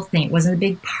beautiful thing. It wasn't a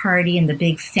big party and the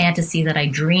big fantasy that I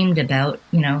dreamed about,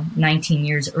 19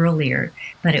 years earlier,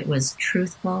 but it was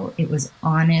truthful. It was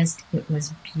honest. It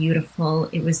was beautiful.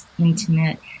 It was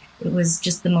intimate. It was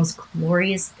just the most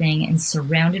glorious thing, and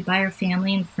surrounded by our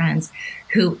family and friends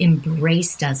who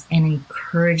embraced us and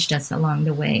encouraged us along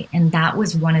the way. And that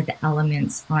was one of the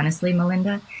elements, honestly,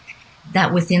 Melinda,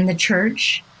 that within the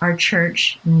church, our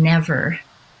church never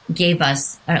gave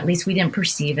us, or at least we didn't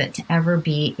perceive it to ever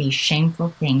be a shameful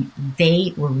thing.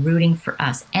 They were rooting for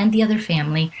us and the other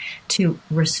family to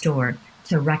restore,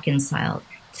 to reconcile,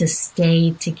 to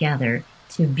stay together,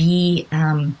 to be,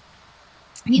 to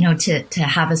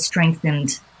have a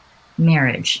strengthened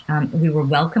marriage. We were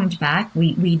welcomed back.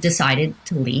 We decided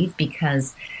to leave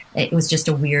because it was just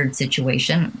a weird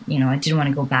situation. I didn't want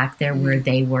to go back there where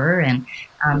they were. And,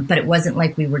 but it wasn't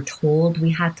like we were told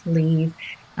we had to leave.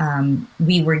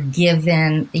 We were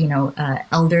given,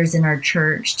 elders in our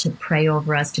church to pray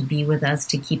over us, to be with us,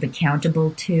 to keep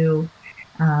accountable to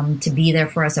be there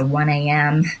for us at 1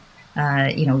 a.m.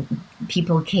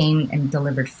 People came and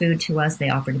delivered food to us. They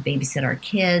offered to babysit our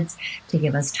kids, to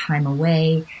give us time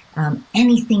away.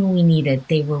 Anything we needed,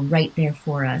 they were right there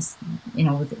for us,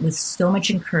 with so much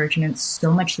encouragement,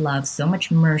 so much love, so much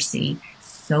mercy,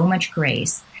 so much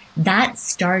grace. That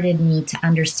started me to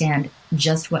understand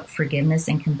just what forgiveness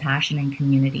and compassion and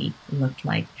community looked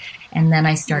like. And then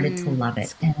I started to love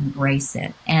it and embrace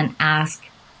it and ask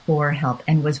for help,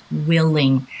 and was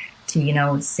willing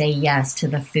to, say yes to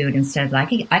the food instead of like,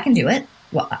 I can do it.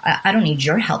 Well, I don't need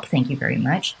your help. Thank you very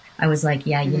much. I was like,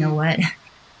 yeah, you know what?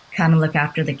 Come and look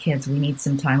after the kids. We need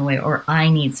some time away, or I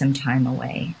need some time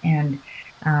away. And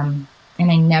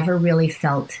I never really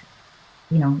felt,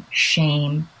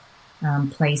 shame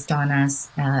placed on us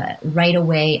right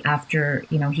away after,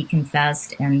 he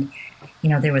confessed, and,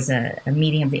 there was a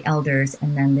meeting of the elders,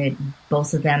 and then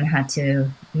both of them had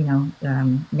to,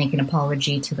 make an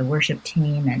apology to the worship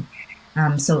team.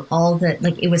 And so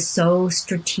it was so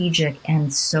strategic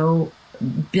and so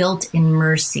built in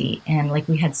mercy, and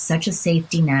we had such a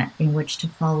safety net in which to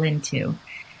fall into,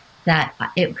 that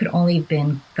it could only have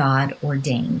been God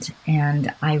ordained.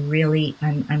 And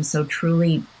I'm so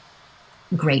truly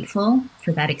grateful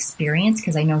for that experience,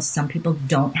 because I know some people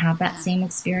don't have that same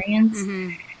experience.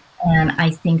 And I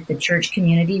think the church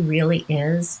community really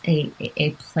is a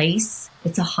place.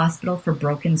 It's a hospital for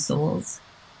broken souls,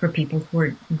 for people who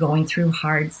are going through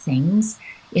hard things.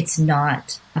 It's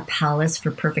not a palace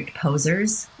for perfect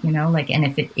posers, and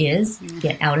if it is,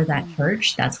 get out of that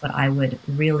church. That's what I would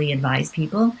really advise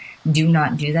people. Do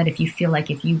not do that. If you feel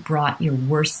like if you brought your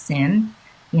worst sin,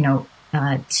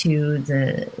 to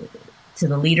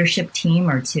the leadership team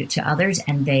or to others,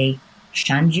 and they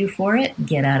shunned you for it,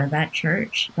 get out of that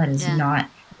church. That is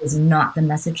not the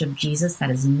message of Jesus.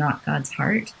 That is not God's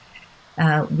heart.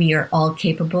 We are all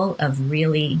capable of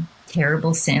really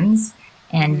terrible sins,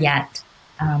 and yet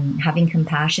having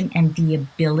compassion and the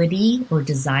ability or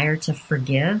desire to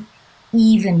forgive,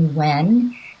 even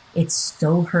when it's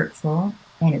so hurtful.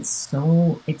 And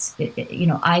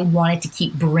I wanted to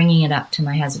keep bringing it up to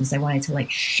my husband. So I wanted to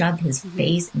shove his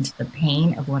face into the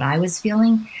pain of what I was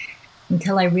feeling,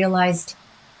 until I realized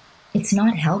it's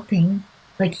not helping.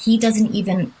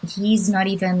 He's not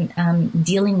even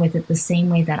dealing with it the same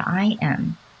way that I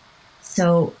am.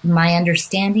 So my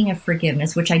understanding of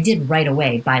forgiveness, which I did right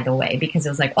away, by the way, because it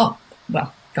was like, oh,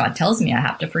 well, God tells me I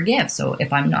have to forgive. So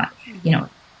if I'm not,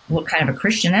 what kind of a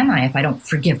Christian am I if I don't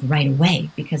forgive right away?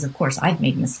 Because of course I've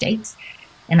made mistakes,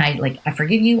 and I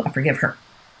forgive you, I forgive her,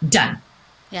 done.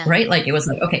 Yeah. Right? It was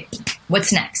okay,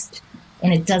 what's next?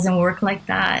 And it doesn't work like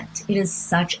that. It is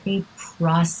such a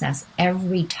process.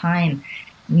 Every time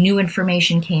new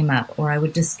information came up, or I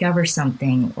would discover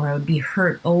something, or I would be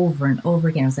hurt over and over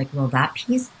again, I was like, well, that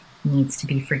piece needs to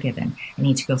be forgiven. I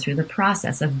need to go through the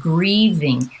process of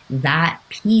grieving that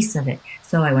piece of it.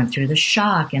 So I went through the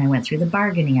shock, and I went through the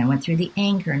bargaining, I went through the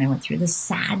anger, and I went through the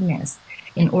sadness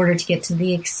in order to get to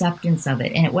the acceptance of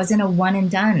it. And it wasn't a one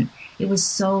and done. It was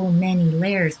so many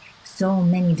layers, so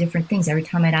many different things. Every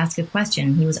time I'd ask a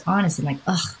question, he was honest and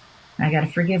ugh, I got to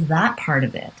forgive that part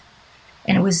of it.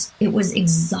 And it was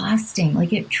exhausting.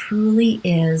 Like, it truly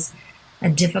is a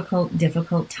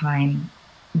difficult time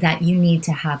that you need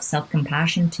to have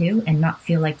self-compassion to, and not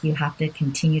feel like you have to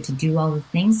continue to do all the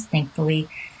things. Thankfully,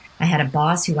 I had a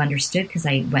boss who understood, because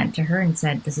I went to her and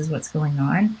said, this is what's going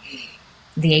on.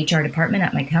 The HR department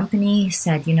at my company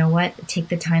said, you know what, take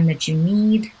the time that you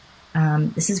need.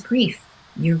 This is grief.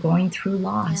 You're going through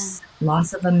loss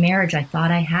of a marriage I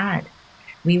thought I had.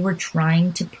 We were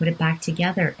trying to put it back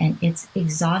together, and it's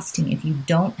exhausting. If you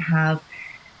don't have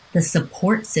the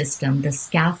support system, the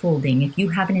scaffolding, if you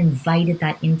haven't invited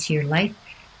that into your life,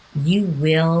 you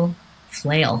will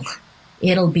flail.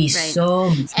 It'll be so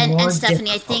much more and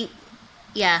Stephanie, difficult.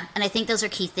 I think those are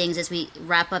key things as we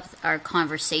wrap up our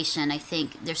conversation. I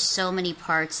think there's so many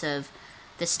parts of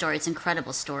this story. It's an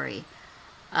incredible story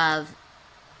of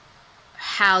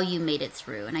how you made it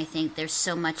through. And I think there's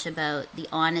so much about the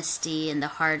honesty and the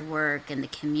hard work and the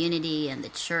community and the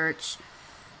church.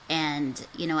 And,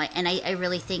 I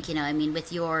really think,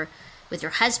 with your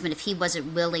husband, if he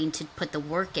wasn't willing to put the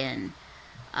work in,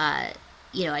 I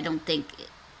don't think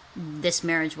this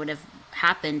marriage would have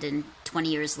happened, and 20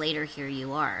 years later, here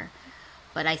you are.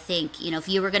 But I think, if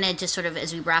you were going to just sort of,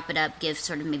 as we wrap it up, give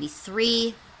sort of maybe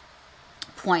 3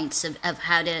 points of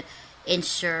how to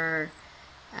ensure,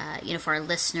 for our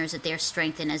listeners, that they're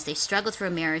strengthened as they struggle through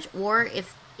a marriage, or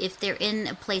if they're in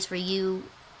a place where you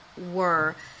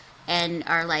were and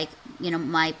are like,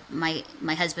 my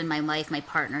husband, my wife, my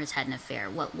partner has had an affair,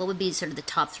 what would be sort of the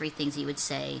top 3 things you would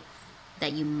say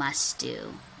that you must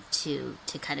do to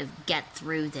kind of get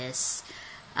through this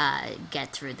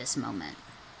moment?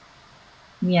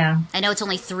 Yeah. I know it's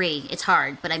only 3. It's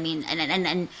hard, but I mean,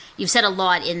 and you've said a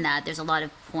lot in that. There's a lot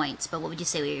of points, but what would you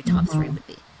say your top 3 would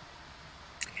be?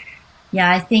 Yeah,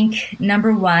 I think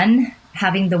number 1,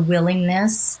 having the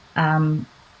willingness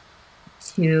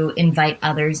to invite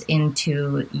others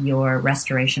into your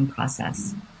restoration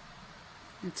process.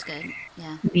 That's good.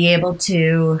 Yeah. Be able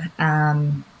to,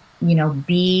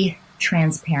 be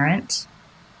transparent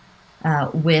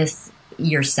with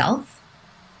yourself,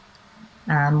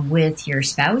 with your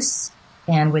spouse,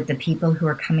 and with the people who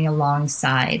are coming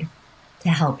alongside to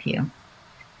help you.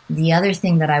 The other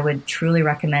thing that I would truly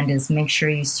recommend is make sure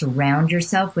you surround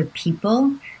yourself with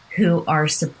people who are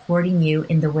supporting you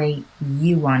in the way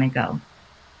you want to go.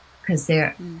 Because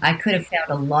I could have found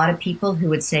a lot of people who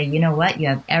would say, you know what, you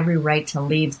have every right to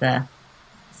leave the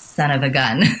son of a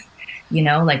gun.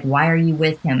 Like, why are you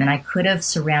with him? And I could have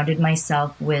surrounded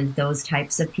myself with those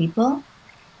types of people,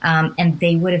 and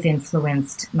they would have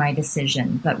influenced my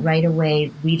decision. But right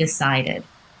away, we decided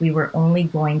we were only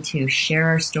going to share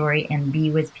our story and be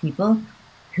with people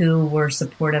who were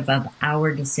supportive of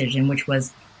our decision, which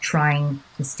was trying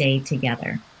to stay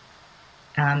together.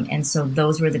 And so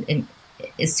those were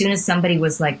as soon as somebody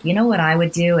was like, you know what I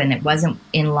would do, and it wasn't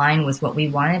in line with what we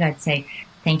wanted, I'd say,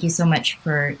 thank you so much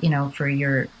for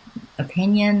your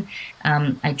opinion.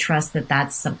 I trust that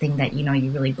that's something that,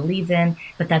 you really believe in,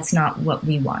 but that's not what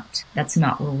we want. That's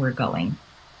not where we're going.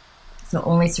 So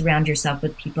only surround yourself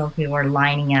with people who are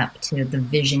lining up to the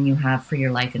vision you have for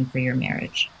your life and for your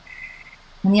marriage.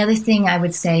 And the other thing I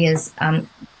would say is,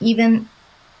 even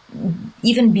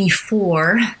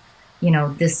before,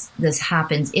 this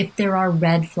happens, if there are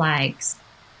red flags,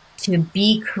 to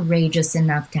be courageous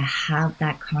enough to have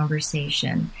that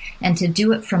conversation, and to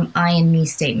do it from I and me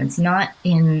statements, not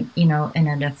in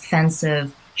an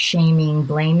offensive, shaming,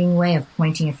 blaming way of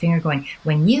pointing a finger going,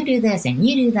 when you do this and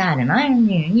you do that and I'm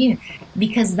you and you,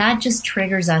 because that just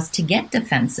triggers us to get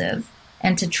defensive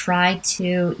and to try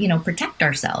to, protect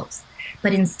ourselves.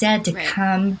 But instead to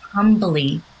come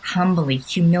humbly.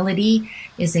 Humility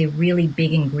is a really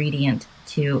big ingredient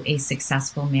to a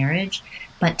successful marriage.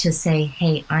 But to say,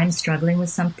 hey, I'm struggling with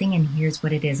something and here's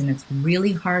what it is. And it's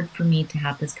really hard for me to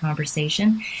have this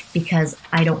conversation because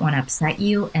I don't want to upset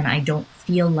you and I don't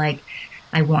feel like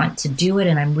I want to do it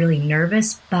and I'm really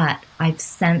nervous, but I've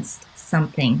sensed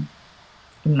something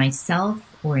in myself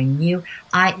or in you.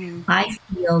 I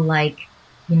feel like,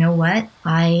 you know what?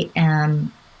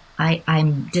 I'm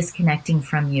disconnecting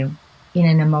from you in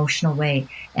an emotional way.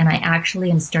 And I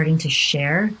actually am starting to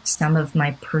share some of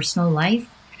my personal life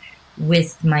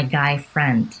with my guy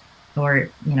friend or,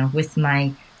 with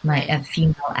my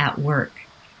female at work.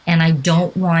 And I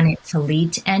don't want it to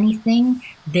lead to anything.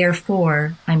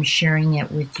 Therefore, I'm sharing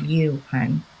it with you,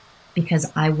 hun, because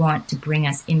I want to bring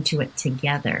us into it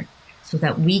together so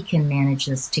that we can manage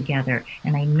this together.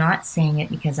 And I'm not saying it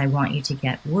because I want you to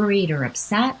get worried or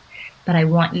upset, but I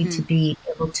want you to be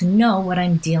able to know what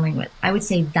I'm dealing with. I would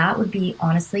say that would be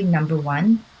honestly number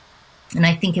 1. And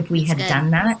I think if we had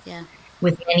done that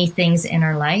with many things in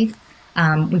our life,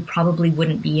 we probably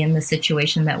wouldn't be in the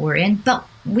situation that we're in, but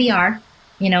we are,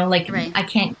 like Right. I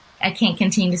can't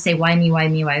continue to say, why me, why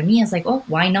me, why me? It's like, oh,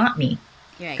 why not me?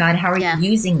 Right. God, how are Yeah.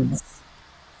 you using this?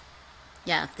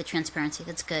 Yeah, the transparency.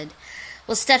 That's good.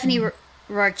 Well, Stephanie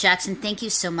Rourke Jackson, thank you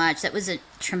so much. That was a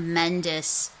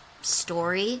tremendous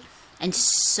story and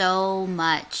so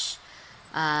much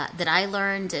that I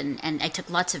learned, and I took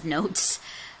lots of notes.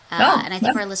 And I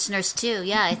think for our listeners too.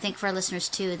 Yeah, I think for our listeners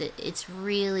too that it's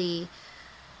really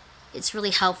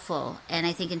helpful. And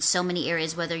I think in so many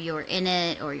areas, whether you're in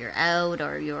it or you're out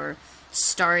or you're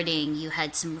starting, you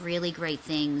had some really great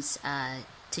things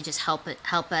to just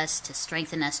help us, to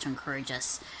strengthen us, to encourage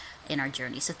us in our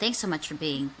journey. So thanks so much for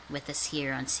being with us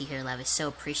here on See Hear Love. I so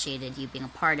appreciated you being a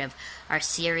part of our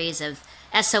series of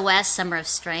SOS Summer of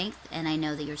Strength, and I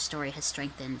know that your story has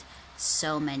strengthened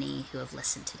so many who have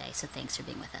listened today. So thanks for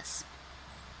being with us.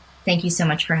 Thank you so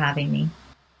much for having me.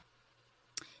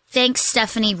 Thanks,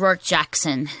 Stephanie Rourke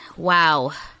Jackson.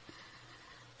 Wow.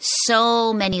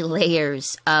 So many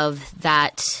layers of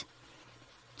that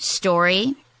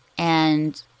story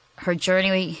and her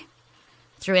journey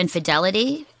through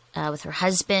infidelity with her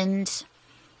husband.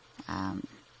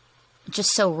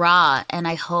 Just so raw. And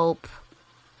I hope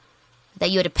that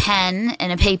you had a pen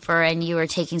and a paper and you were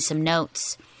taking some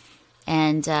notes.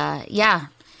 And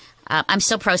I'm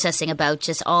still processing about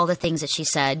just all the things that she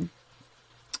said.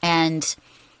 And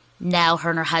now her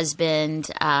and her husband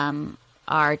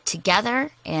are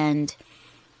together and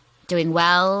doing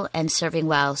well and serving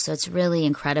well. So it's really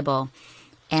incredible.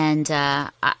 And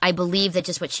I believe that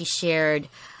just what she shared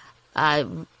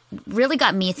really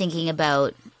got me thinking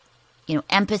about,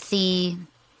 empathy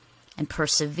and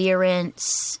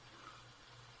perseverance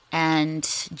and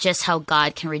just how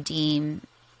God can redeem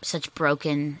such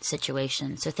broken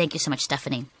situations. So thank you so much,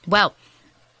 Stephanie. Well,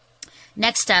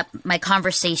 next up, my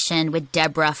conversation with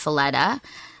Deborah Fileta,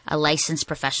 a licensed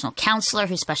professional counselor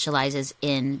who specializes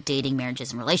in dating,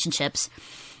 marriages, and relationships.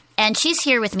 And she's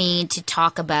here with me to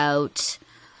talk about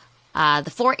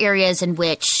the 4 areas in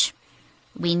which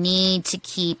we need to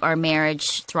keep our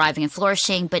marriage thriving and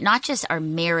flourishing, but not just our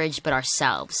marriage, but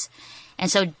ourselves.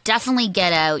 And so definitely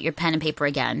get out your pen and paper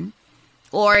again,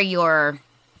 or your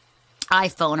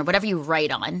iPhone, or whatever you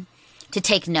write on, to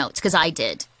take notes, because I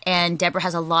did. And Deborah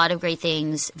has a lot of great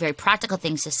things, very practical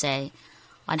things to say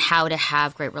on how to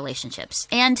have great relationships.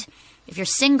 And if you're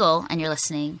single and you're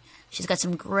listening, she's got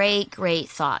some great, great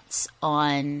thoughts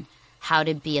on how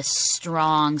to be a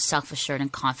strong, self-assured,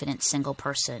 and confident single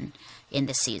person in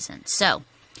this season. So,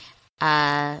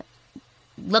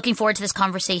 looking forward to this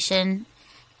conversation.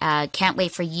 Can't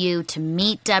wait for you to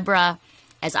meet Deborah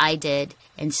as I did.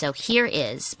 And so here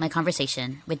is my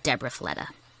conversation with Deborah Fileta.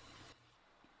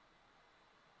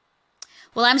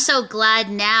 Well, I'm so glad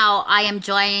now I am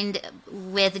joined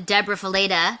with Deborah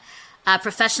Fileta, a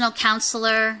professional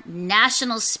counselor,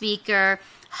 national speaker,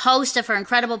 host of her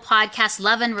incredible podcast,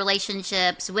 Love and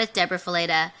Relationships with Deborah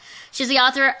Fileta. She's the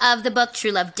author of the book,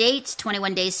 True Love Dates,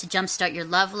 21 Days to Jumpstart Your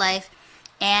Love Life,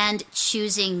 and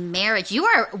Choosing Marriage. You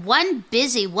are one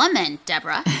busy woman,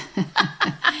 Deborah.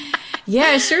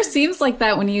 Yeah, it sure seems like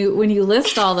that when you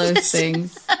list all those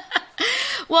things.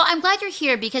 Well, I'm glad you're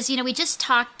here because, we just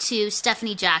talked to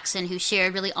Stephanie Jackson, who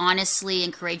shared really honestly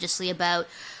and courageously about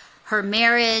her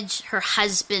marriage, her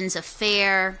husband's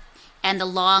affair, and the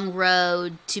long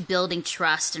road to building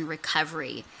trust and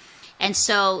recovery. And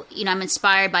so, I'm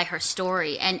inspired by her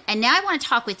story. And now I want to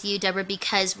talk with you, Deborah,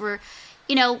 because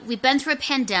we've been through a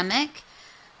pandemic.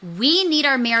 We need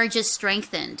our marriages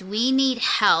strengthened. We need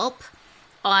help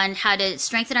on how to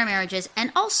strengthen our marriages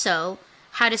and also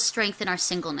how to strengthen our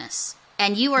singleness.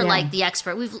 And you are like the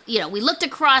expert. We looked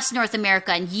across North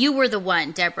America and you were the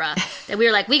one, Deborah, that we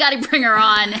were like, we got to bring her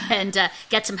on and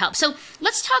get some help. So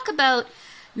let's talk about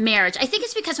marriage. I think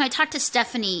it's because when I talked to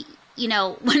Stephanie,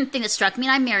 one thing that struck me,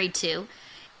 and I'm married too,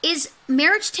 is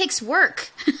marriage takes work.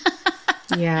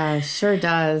 Yeah, sure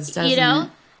does, doesn't it?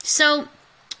 So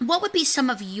what would be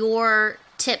some of your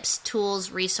tips,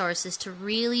 tools, resources to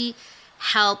really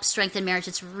help strengthen marriage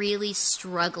that's really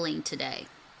struggling today?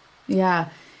 Yeah.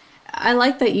 I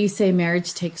like that you say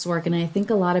marriage takes work, and I think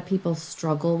a lot of people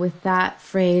struggle with that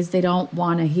phrase. They don't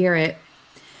want to hear it.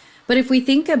 But if we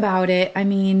think about it,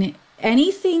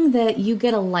 anything that you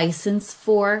get a license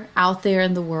for out there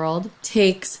in the world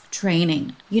takes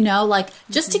training.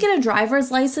 Just to get a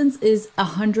driver's license is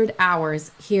 100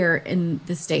 hours here in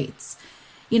the States.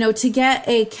 To get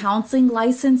a counseling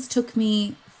license took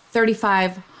me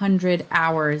 3,500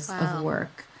 hours of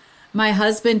work. My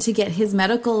husband, to get his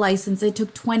medical license, it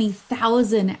took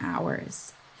 20,000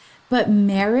 hours. But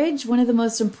marriage, one of the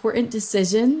most important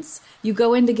decisions, you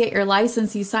go in to get your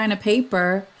license, you sign a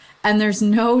paper, and there's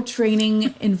no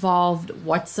training involved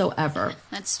whatsoever.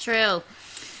 That's true.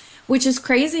 Which is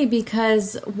crazy,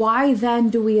 because why then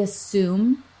do we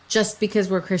assume just because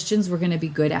we're Christians, we're going to be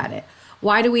good at it?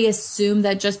 Why do we assume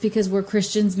that just because we're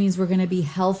Christians means we're going to be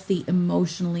healthy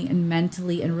emotionally and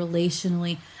mentally and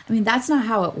relationally? I mean, that's not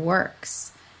how it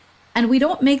works. And we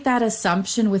don't make that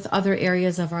assumption with other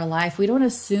areas of our life. We don't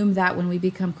assume that when we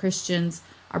become Christians,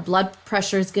 our blood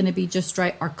pressure is going to be just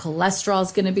right, our cholesterol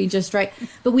is going to be just right.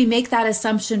 But we make that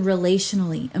assumption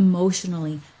relationally,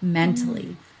 emotionally,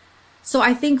 mentally. So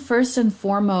I think first and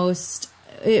foremost,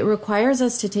 it requires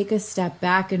us to take a step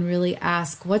back and really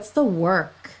ask, what's the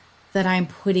work that I'm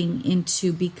putting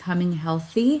into becoming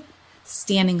healthy,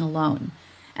 standing alone?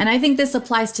 And I think this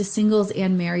applies to singles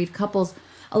and married couples.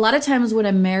 A lot of times when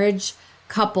a married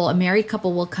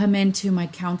couple will come into my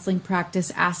counseling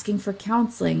practice asking for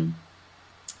counseling,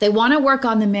 they want to work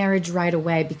on the marriage right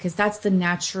away because that's the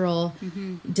natural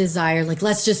desire. Like,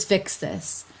 let's just fix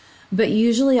this. But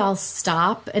usually I'll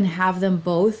stop and have them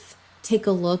both take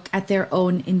a look at their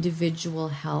own individual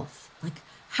health. Like,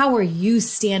 how are you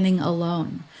standing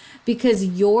alone? Because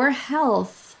your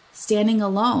health standing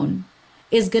alone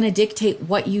is going to dictate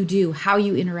what you do, how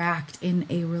you interact in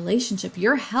a relationship.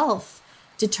 Your health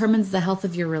determines the health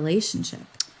of your relationship.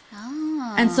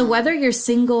 Oh. And so whether you're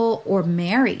single or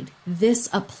married, this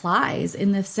applies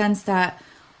in the sense that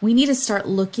we need to start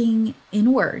looking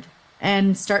inward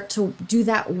and start to do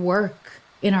that work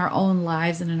in our own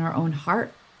lives and in our own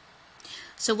heart.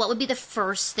 So what would be the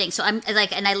first thing? So I'm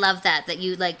like, and I love that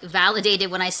you like validated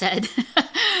when I said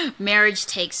marriage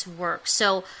takes work.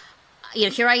 So, you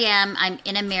know, here I am, I'm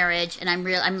in a marriage and I'm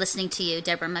listening to you,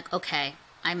 Deborah. I'm like, okay,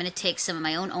 I'm going to take some of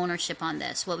my own ownership on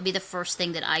this. What would be the first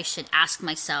thing that I should ask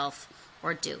myself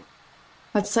or do?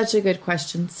 That's such a good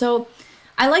question. So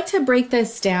I like to break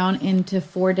this down into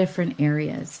 4 different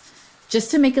areas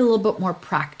just to make it a little bit more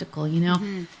practical, you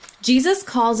know. Jesus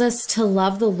calls us to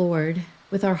love the Lord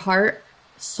with our heart,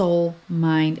 soul,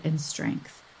 mind, and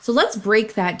strength. So let's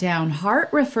break that down. Heart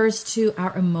refers to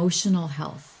our emotional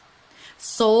health.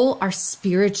 Soul, our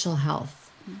spiritual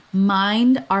health.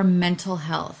 Mind, our mental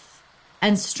health.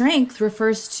 And strength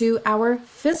refers to our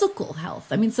physical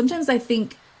health. I mean, sometimes I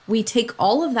think we take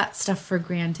all of that stuff for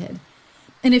granted.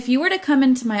 And if you were to come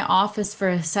into my office for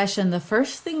a session, the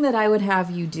first thing that I would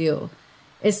have you do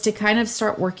is to kind of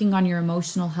start working on your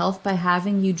emotional health by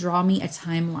having you draw me a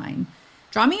timeline.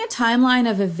 Draw me a timeline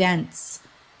of events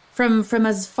from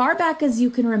as far back as you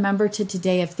can remember to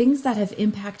today, of things that have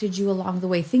impacted you along the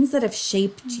way, things that have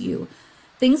shaped you,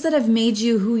 things that have made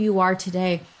you who you are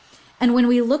today. And when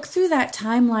we look through that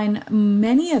timeline,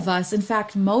 many of us, in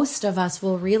fact, most of us,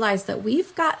 will realize that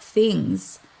we've got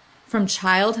things from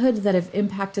childhood that have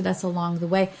impacted us along the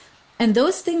way. And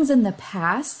those things in the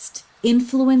past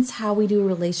influence how we do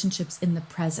relationships in the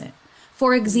present.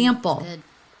 For example,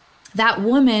 that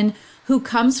woman who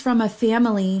comes from a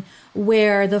family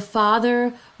where the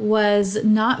father was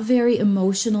not very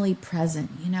emotionally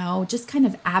present, you know, just kind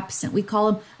of absent. We call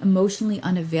him emotionally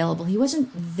unavailable. He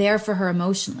wasn't there for her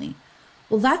emotionally.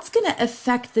 Well, that's going to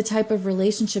affect the type of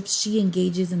relationships she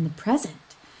engages in the present,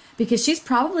 because she's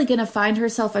probably going to find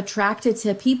herself attracted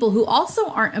to people who also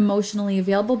aren't emotionally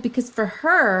available, because for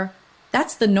her,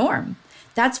 that's the norm.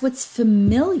 That's what's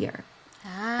familiar.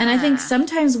 And I think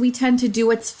sometimes we tend to do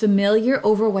what's familiar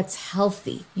over what's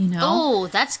healthy, you know? Oh,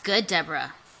 that's good,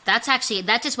 Deborah. That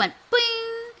just went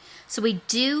bing. So we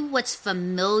do what's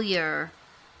familiar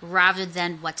rather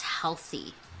than what's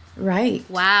healthy. Right.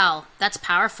 Wow, that's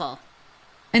powerful.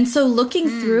 And so looking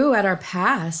through at our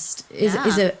past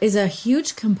is a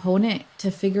huge component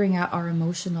to figuring out our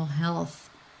emotional health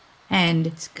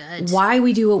and why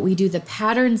we do what we do, the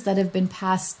patterns that have been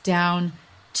passed down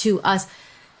to us.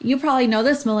 You probably know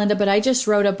this, Melinda, but I just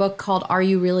wrote a book called Are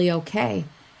You Really Okay?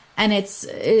 And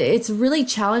it's really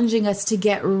challenging us to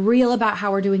get real about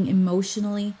how we're doing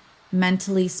emotionally,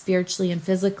 mentally, spiritually, and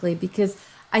physically, because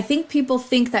I think people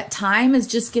think that time is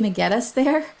just going to get us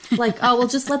there. Like, oh, we'll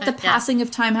just let the passing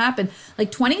of time happen.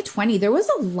 Like 2020, there was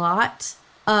a lot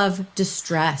of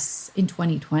distress in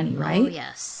 2020, right? Oh,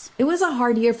 yes. It was a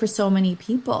hard year for so many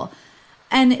people.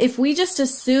 And if we just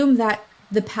assume that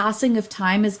the passing of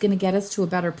time is going to get us to a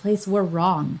better place, we're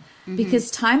wrong.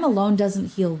 Because time alone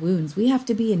doesn't heal wounds. We have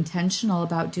to be intentional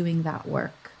about doing that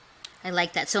work. I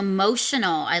like that. So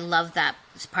emotional, I love that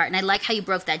part. And I like how you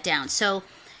broke that down. So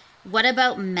what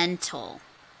about mental?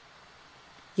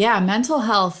 Yeah, mental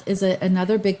health is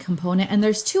another big component. And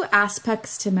there's 2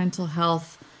 aspects to mental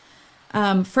health.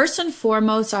 First and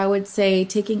foremost, I would say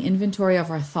taking inventory of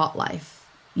our thought life.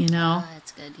 you know? Oh,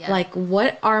 that's good. Yeah. Like,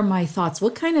 what are my thoughts?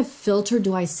 What kind of filter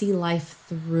do I see life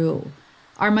through?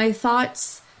 Are my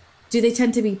thoughts, do they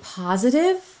tend to be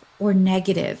positive or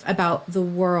negative about the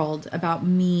world, about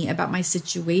me, about my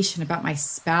situation, about my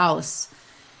spouse?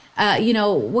 You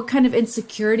know, what kind of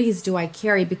insecurities do I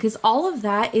carry? Because all of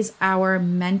that is our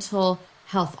mental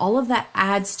health. All of that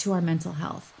adds to our mental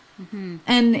health. Mm-hmm.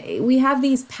 And we have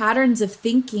these patterns of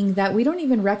thinking that we don't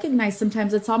even recognize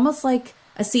sometimes. It's almost like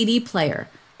a CD player.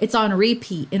 It's on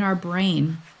repeat in our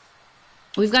brain.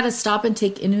 We've got to stop and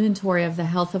take inventory of the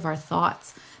health of our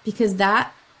thoughts, because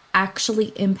that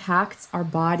actually impacts our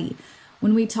body.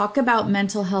 When we talk about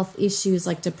mental health issues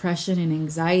like depression and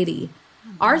anxiety,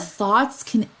 our thoughts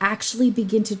can actually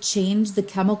begin to change the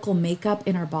chemical makeup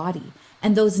in our body.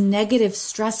 And those negative,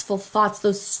 stressful thoughts,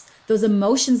 those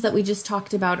emotions that we just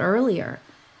talked about earlier,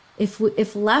 if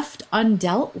left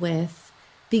undealt with,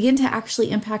 begin to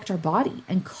actually impact our body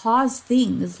and cause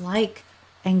things like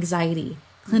anxiety,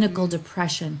 clinical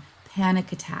depression,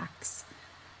 panic attacks,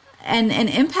 and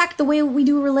impact the way we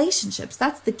do relationships.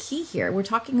 That's the key here. We're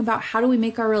talking about how do we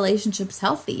make our relationships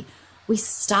healthy. We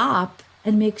stop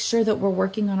and make sure that we're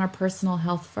working on our personal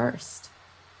health first.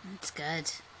 That's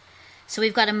good. So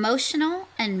we've got emotional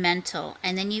and mental,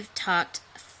 and then you've talked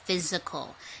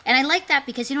physical. And I like that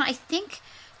because, you know, I think,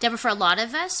 Deborah, for a lot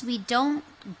of us, we don't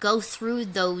go through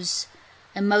those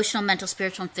emotional, mental,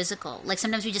 spiritual, and physical. Like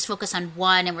sometimes we just focus on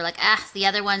one and we're like, the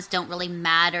other ones don't really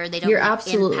matter. They don't You're really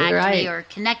absolutely impact right. me or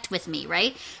connect with me,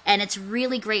 right? And it's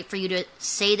really great for you to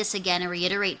say this again and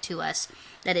reiterate to us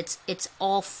that it's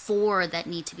all four that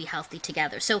need to be healthy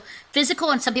together. So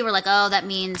physical, and some people are like, oh, that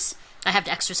means I have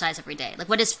to exercise every day. Like,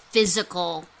 what does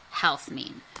physical health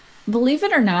mean? Believe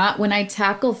it or not, when I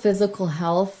tackle physical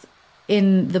health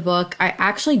in the book, I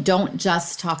actually don't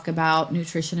just talk about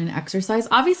nutrition and exercise.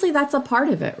 Obviously, that's a part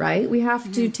of it, right? We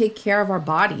have to take care of our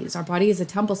bodies. Our body is a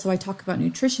temple, so I talk about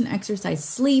nutrition, exercise,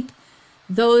 sleep,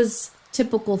 those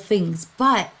typical things.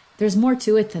 But there's more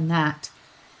to it than that.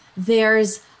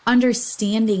 There's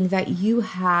understanding that you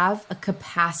have a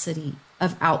capacity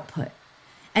of output.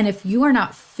 And if you are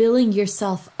not filling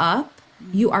yourself up,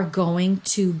 you are going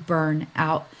to burn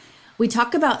out. We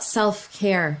talk about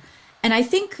self-care. And I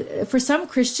think for some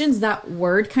Christians, that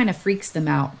word kind of freaks them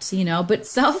out, you know, but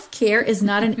self-care is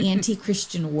not an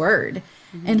anti-Christian word.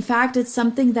 In fact, it's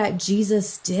something that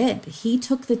Jesus did. He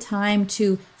took the time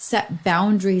to set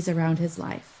boundaries around his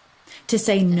life, to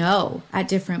say no at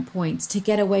different points, to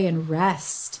get away and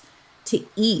rest, to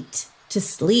eat, to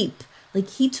sleep. Like,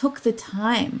 he took the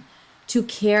time to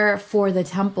care for the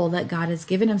temple that God has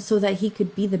given him so that he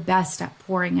could be the best at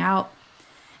pouring out.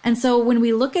 And so when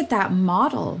we look at that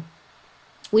model,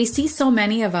 we see so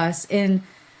many of us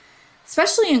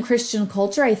especially in Christian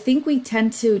culture, I think we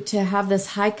tend to have this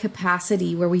high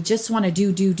capacity where we just want to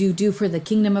do for the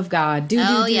kingdom of God, do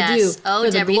for the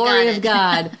Deborah, glory of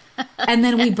God. And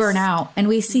then we burn out, and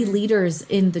we see leaders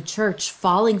in the church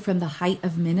falling from the height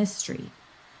of ministry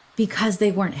because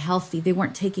they weren't healthy. They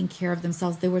weren't taking care of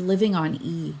themselves. They were living on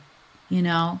E, you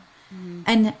know,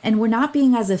 and we're not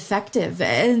being as effective.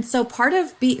 And so part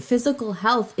of physical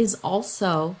health is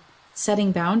also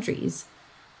setting boundaries,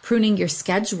 pruning your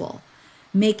schedule,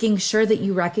 making sure that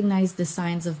you recognize the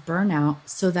signs of burnout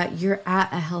so that you're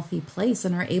at a healthy place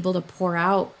and are able to pour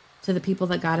out to the people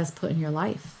that God has put in your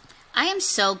life. I am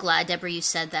so glad, Deborah, you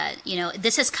said that. You know,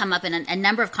 this has come up in a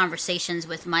number of conversations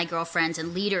with my girlfriends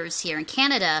and leaders here in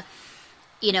Canada,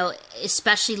 you know,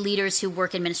 especially leaders who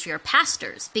work in ministry or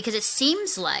pastors, because it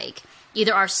seems like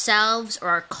either ourselves or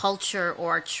our culture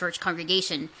or our church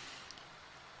congregation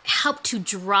help to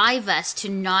drive us to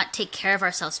not take care of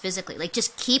ourselves physically. Like,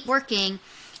 just keep working.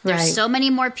 There's so many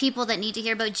more people that need to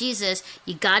hear about Jesus.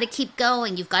 You got to keep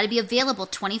going. You've got to be available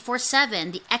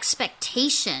 24/7. The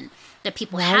expectation that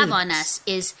people have on us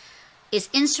is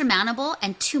insurmountable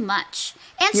and too much.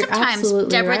 And You're sometimes,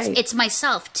 Deborah, right. it's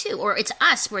myself too, or it's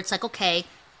us, where it's like, okay,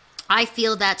 I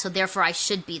feel that, so therefore I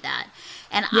should be that.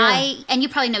 And and you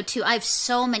probably know too, I have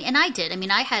so many, and I did. I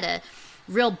mean, I had a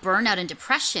real burnout and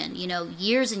depression, you know,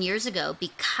 years and years ago,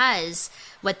 because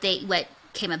what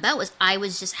came about was I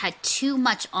was just had too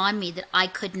much on me that I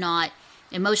could not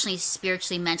emotionally,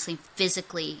 spiritually, mentally,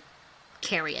 physically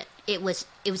carry it. It was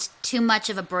too much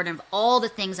of a burden of all the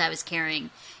things I was carrying,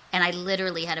 and I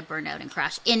literally had a burnout and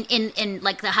crash in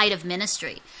like the height of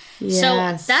ministry. Yes.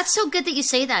 So that's so good that you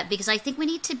say that, because I think we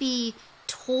need to be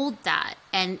told that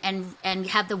and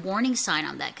have the warning sign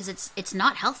on that, because it's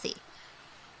not healthy.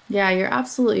 Yeah, you're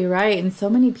absolutely right. And so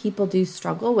many people do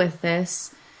struggle with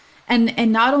this.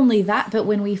 And not only that, but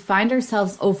when we find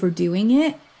ourselves overdoing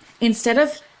it, instead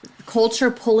of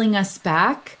culture pulling us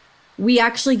back, we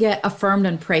actually get affirmed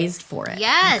and praised for it.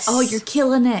 Yes. Like, oh, you're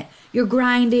killing it. You're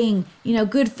grinding,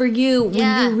 good for you. When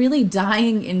you're really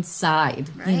dying inside,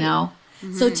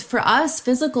 So for us,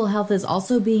 physical health is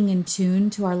also being in tune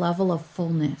to our level of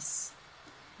fullness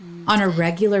on a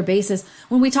regular basis.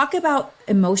 When we talk about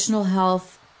emotional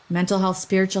health, mental health,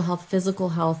 spiritual health, physical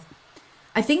health,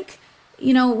 I think,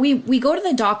 we go to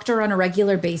the doctor on a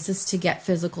regular basis to get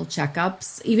physical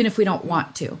checkups, even if we don't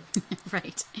want to.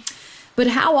 Right. But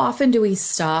how often do we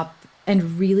stop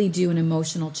and really do an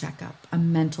emotional checkup, a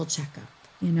mental checkup,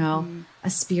 a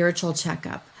spiritual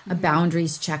checkup, a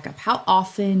boundaries checkup? How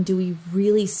often do we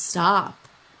really stop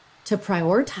to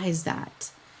prioritize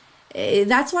that?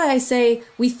 That's why I say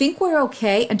we think we're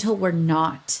okay until we're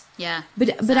not. Yeah.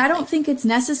 But I don't think it's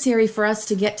necessary for us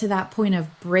to get to that point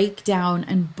of breakdown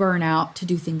and burnout to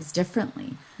do things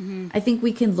differently. I think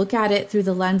we can look at it through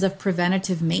the lens of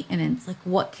preventative maintenance. Like,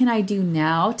 what can I do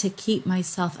now to keep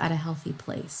myself at a healthy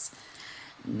place?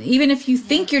 Even if you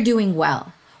think you're doing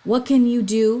well, what can you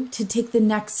do to take the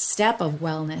next step of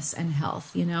wellness and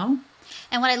health,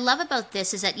 And what I love about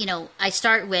this is that, I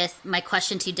start with my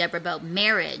question to you, Deborah, about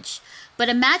marriage. But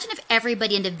imagine if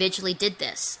everybody individually did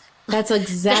this. That's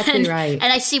exactly right.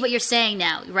 And I see what you're saying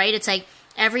now, right? It's like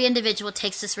every individual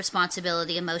takes this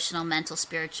responsibility, emotional, mental,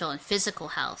 spiritual, and physical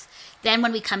health. Then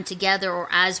when we come together, or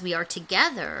as we are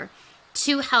together,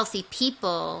 two healthy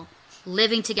people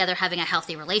living together, having a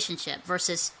healthy relationship,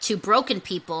 versus two broken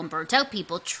people and burnt out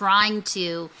people trying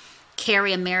to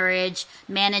carry a marriage,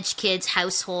 manage kids,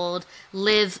 household,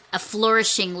 live a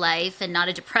flourishing life and not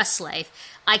a depressed life.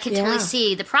 I can totally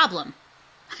see the problem.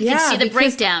 I can see the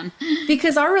breakdown.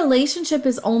 Because our relationship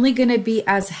is only going to be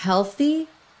as healthy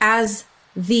as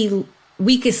the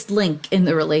weakest link in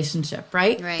the relationship,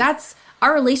 right?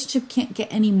 Our relationship can't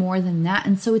get any more than that.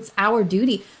 And so it's our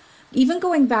duty. Even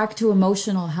going back to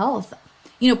emotional health,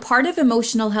 part of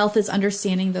emotional health is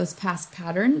understanding those past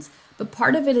patterns, but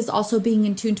part of it is also being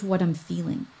in tune to what I'm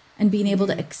feeling and being able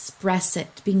to express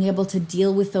it, being able to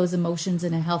deal with those emotions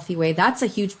in a healthy way. That's a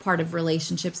huge part of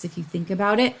relationships if you think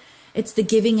about it. It's the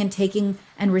giving and taking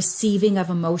and receiving of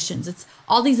emotions. It's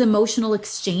all these emotional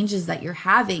exchanges that you're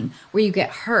having where you get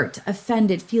hurt,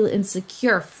 offended, feel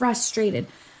insecure, frustrated.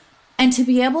 And to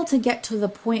be able to get to the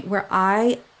point where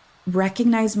I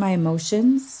recognize my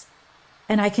emotions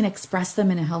and I can express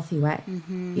them in a healthy way.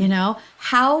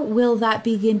 How will that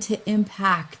begin to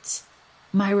impact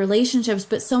my relationships?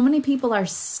 But so many people are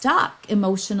stuck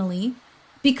emotionally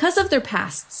because of their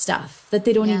past stuff that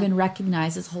they don't even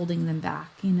recognize as holding them back,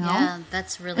 Yeah,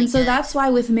 that's really And so good. that's why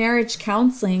with marriage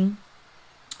counseling,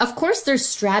 of course, there's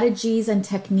strategies and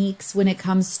techniques when it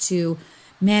comes to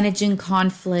managing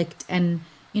conflict and,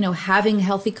 having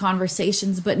healthy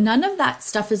conversations, but none of that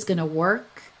stuff is going to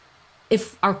work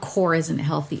if our core isn't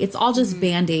healthy. It's all just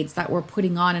Band-Aids that we're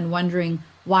putting on and wondering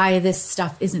why this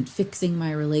stuff isn't fixing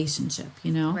my relationship,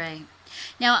 Right.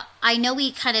 Now, I know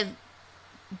we kind of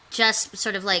just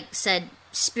sort of like said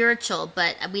spiritual,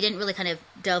 but we didn't really kind of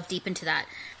delve deep into that.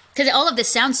 Because all of this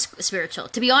sounds spiritual,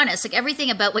 to be honest. Like everything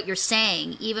about what you're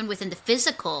saying, even within the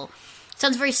physical,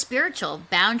 sounds very spiritual.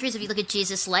 Boundaries, if you look at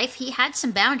Jesus' life, he had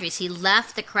some boundaries. He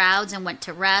left the crowds and went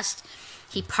to rest.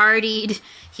 He partied,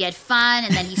 he had fun,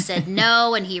 and then he said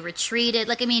no, and he retreated.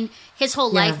 Like, I mean, his whole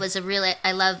life was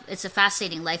it's a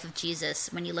fascinating life of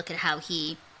Jesus when you look at how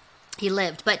he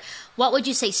lived. But what would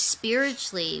you say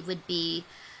spiritually would be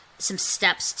some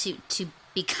steps to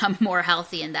become more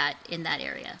healthy in that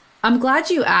area? I'm glad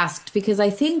you asked, because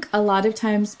I think a lot of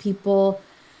times people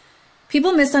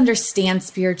misunderstand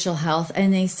spiritual health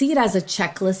and they see it as a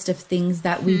checklist of things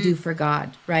that we do for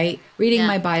God, right? Reading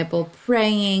my Bible,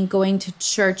 praying, going to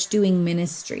church, doing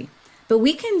ministry. But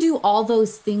we can do all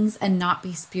those things and not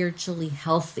be spiritually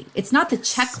healthy. It's not the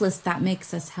checklist that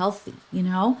makes us healthy,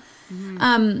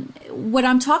 What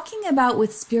I'm talking about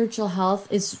with spiritual health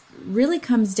is really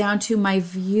comes down to my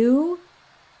view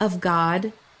of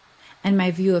God and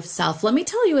my view of self. Let me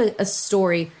tell you a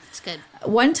story. That's good.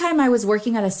 One time I was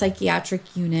working at a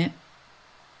psychiatric unit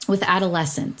with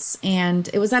adolescents, and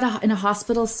it was in a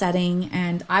hospital setting,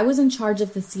 and I was in charge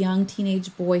of this young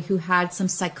teenage boy who had some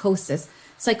psychosis.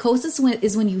 Psychosis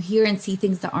is when you hear and see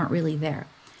things that aren't really there.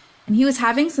 And he was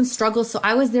having some struggles, so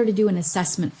I was there to do an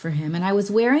assessment for him, and I was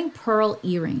wearing pearl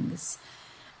earrings.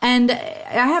 And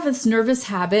I have this nervous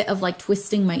habit of like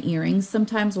twisting my earrings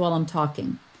sometimes while I'm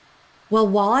talking. Well,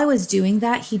 while I was doing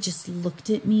that, he just looked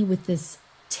at me with this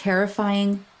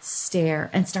terrifying stare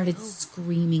and started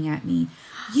screaming at me.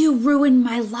 You ruined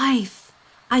my life.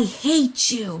 I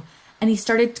hate you. And he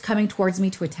started coming towards me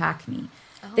to attack me.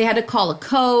 They had to call a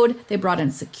code. They brought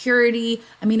in security.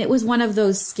 I mean, it was one of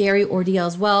those scary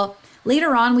ordeals. Well,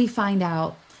 Later on, we find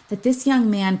out that this young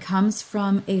man comes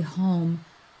from a home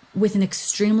with an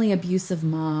extremely abusive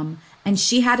mom, and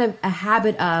she had a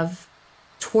habit of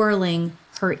twirling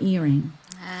her earring.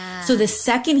 So the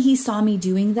second he saw me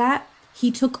doing that,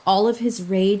 he took all of his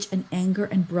rage and anger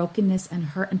and brokenness and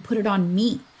hurt and put it on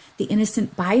me, the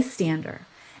innocent bystander.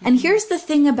 And here's the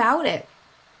thing about it.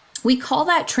 We call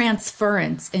that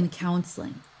transference in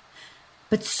counseling.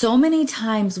 But so many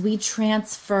times we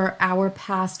transfer our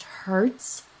past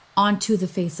hurts onto the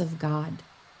face of God.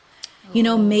 You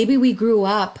know, maybe we grew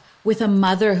up with a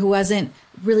mother who wasn't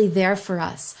really there for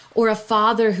us, or a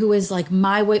father who is like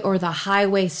my way or the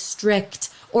highway strict,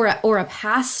 or a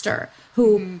pastor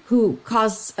who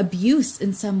caused abuse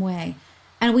in some way.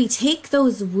 And we take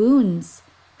those wounds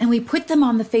and we put them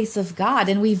on the face of God,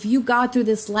 and we view God through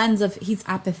this lens of he's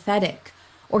apathetic,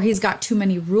 or he's got too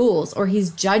many rules, or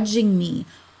he's judging me,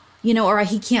 you know, or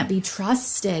he can't be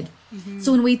trusted.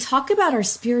 So when we talk about our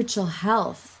spiritual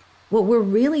health, what we're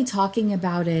really talking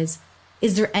about is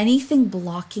there anything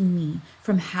blocking me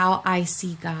from how I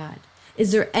see God?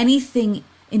 Is there anything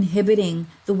inhibiting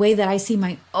the way that I see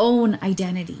my own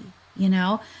identity, you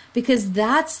know? Because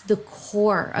that's the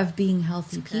core of being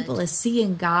healthy people, is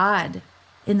seeing God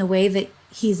in the way that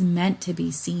he's meant to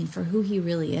be seen for who he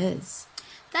really is.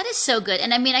 That is so good.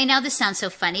 And I mean, I know this sounds so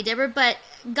funny, Deborah, but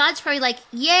God's probably like,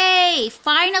 yay,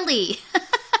 finally.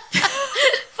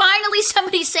 Finally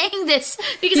somebody's saying this.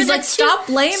 Because he's like, stop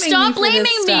blaming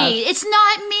me. It's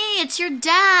not me. It's your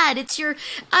dad. It's your,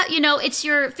 it's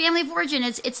your family of origin.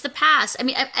 It's the past. I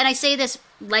mean, and I say this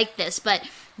like this, but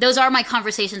those are my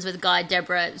conversations with God,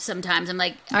 Deborah. Sometimes I'm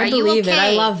like, are you okay? I believe it.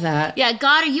 I love that. Yeah,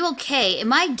 God, are you okay?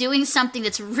 Am I doing something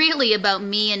that's really about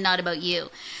me and not about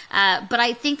you? But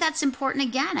I think that's important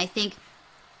again. I think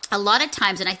a lot of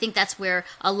times, and I think that's where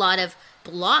a lot of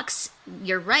blocks,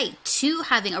 you're right, to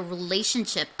having a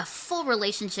relationship, a full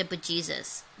relationship with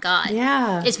Jesus, God,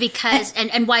 is because,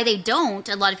 and why they don't,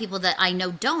 a lot of people that I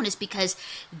know don't, is because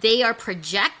they are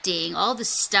projecting all the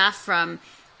stuff from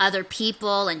other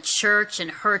people and church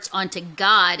and hurts onto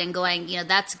God and going,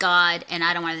 that's God and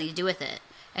I don't want anything to do with it.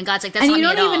 And God's like, that's not me at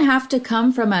all. And you don't even have to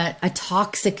come from a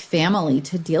toxic family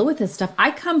to deal with this stuff. I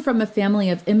come from a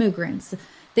family of immigrants.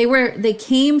 They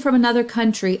came from another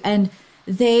country and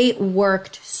they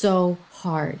worked so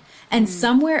hard. And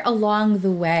somewhere along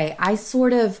the way, I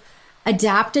sort of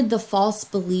adapted the false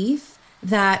belief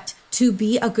that to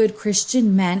be a good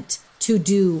Christian meant to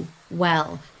do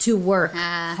well, to work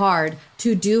hard,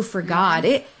 to do for God.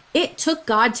 It took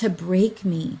God to break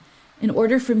me in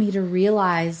order for me to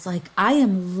realize, like, I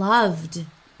am loved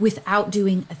without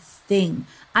doing a thing.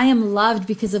 I am loved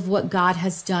because of what God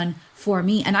has done for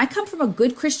me. And I come from a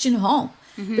good Christian home.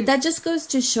 But that just goes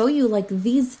to show you, like,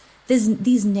 these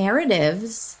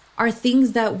narratives are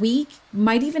things that we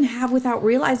might even have without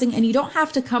realizing. And you don't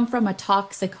have to come from a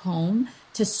toxic home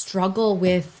to struggle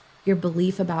with your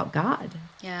belief about God.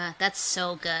 Yeah, that's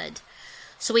so good.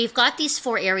 So we've got these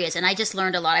 4 areas, and I just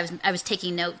learned a lot. I was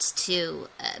taking notes too,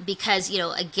 because,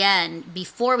 again,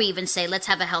 before we even say let's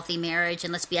have a healthy marriage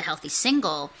and let's be a healthy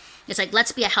single, it's like,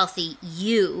 let's be a healthy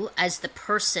you as the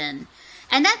person.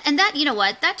 And that, you know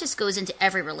what, that just goes into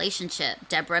every relationship,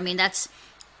 Deborah. I mean, that's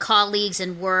colleagues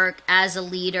and work, as a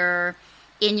leader,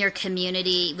 in your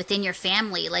community, within your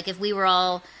family. Like, if we were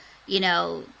all,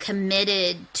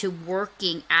 committed to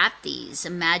working at these,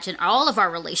 imagine all of our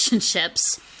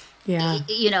relationships,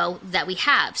 that we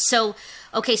have. So,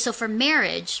 okay, so for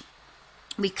marriage,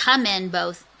 we come in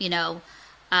both, those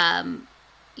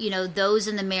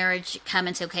in the marriage come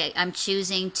and say, okay, I'm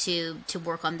choosing to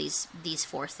work on these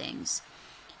 4 things.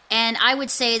 And I would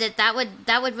say that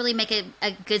would really make a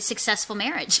good, successful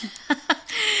marriage.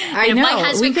 I know. My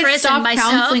husband, we could Chris, stop and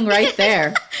myself, counseling right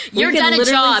there. You're done a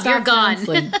job. You're gone.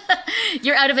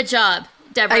 You're out of a job,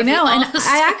 Deborah. I know. And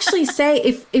I actually say,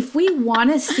 if we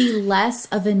want to see less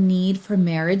of a need for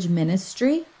marriage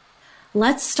ministry,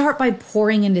 let's start by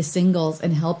pouring into singles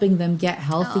and helping them get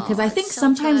healthy. Because I think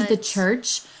sometimes the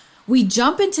church, we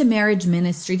jump into marriage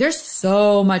ministry. There's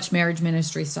so much marriage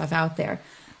ministry stuff out there.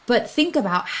 But think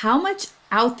about how much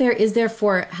out there is there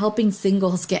for helping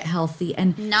singles get healthy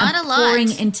and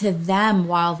pouring into them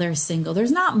while they're single.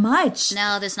 There's not much.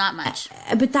 No, there's not much.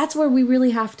 But that's where we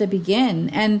really have to begin.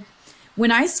 And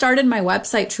when I started my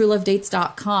website,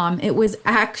 truelovedates.com, it was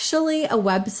actually a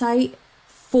website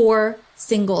for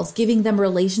singles, giving them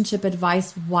relationship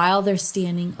advice while they're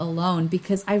standing alone,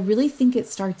 because I really think it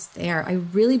starts there. I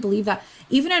really believe that.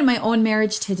 Even in my own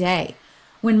marriage today,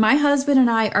 when my husband and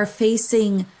I are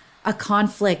facing a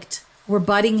conflict, we're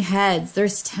butting heads,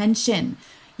 there's tension,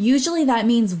 usually that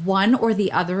means one or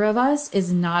the other of us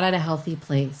is not at a healthy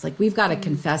place. Like we've got to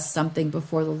confess something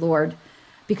before the Lord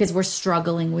because we're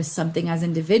struggling with something as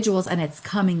individuals, and it's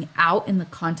coming out in the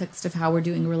context of how we're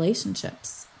doing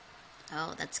relationships.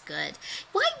 Oh, that's good.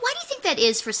 Why do you think that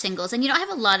is for singles? And, I have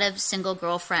a lot of single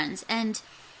girlfriends, and,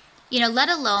 let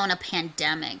alone a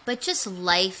pandemic, but just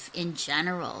life in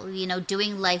general,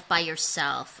 doing life by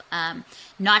yourself,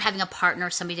 not having a partner or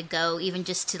somebody to go even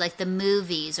just to like the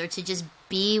movies or to just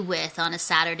be with on a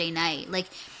Saturday night. Like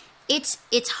it's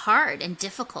hard and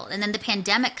difficult. And then the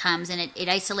pandemic comes and it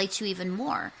isolates you even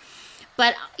more.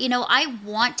 But, I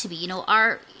want to be,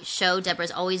 our show, Deborah,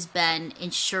 has always been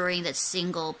ensuring that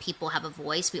single people have a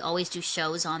voice. We always do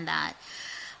shows on that.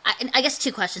 I guess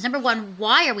 2 questions. Number 1,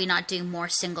 why are we not doing more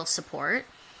single support?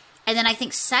 And then I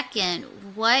think second,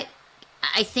 I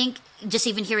think just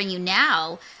even hearing you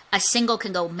now, a single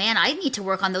can go, man, I need to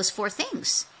work on those 4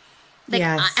 things. Like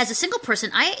yes. As a single person,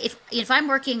 if I'm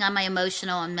working on my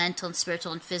emotional and mental and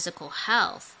spiritual and physical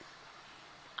health,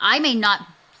 I may not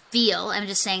feel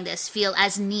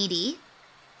as needy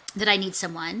that I need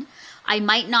someone. I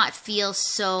might not feel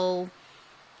so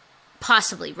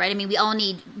possibly, right? I mean, we all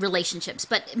need relationships,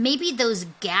 but maybe those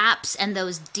gaps and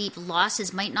those deep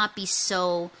losses might not be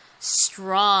so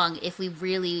strong if we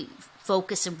really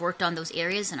focus and worked on those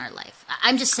areas in our life.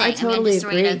 I'm just saying, I'm just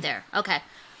throwing it out there. Okay.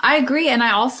 I agree. And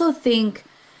I also think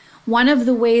one of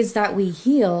the ways that we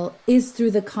heal is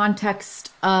through the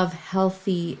context of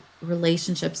healthy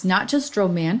relationships, not just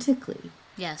romantically,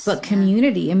 yes, but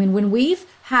community. I mean, when we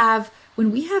have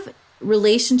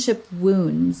relationship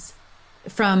wounds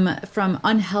from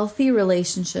unhealthy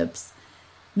relationships,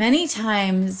 many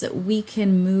times we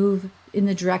can move in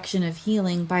the direction of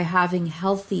healing by having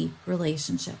healthy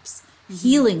relationships,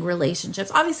 healing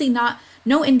relationships. Obviously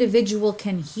no individual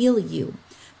can heal you,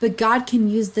 but God can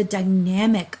use the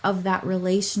dynamic of that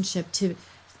relationship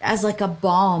as like a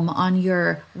balm on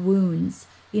your wounds,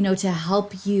 to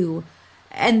help you.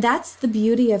 And that's the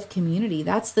beauty of community.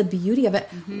 That's the beauty of it.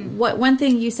 One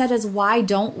thing you said is, why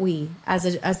don't we, as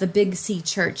the Big C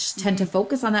church, tend to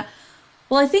focus on that?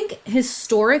 Well, I think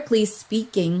historically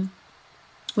speaking,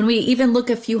 when we even look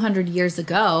a few hundred years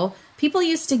ago, people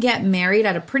used to get married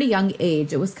at a pretty young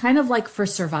age. It was kind of like for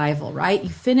survival, right? You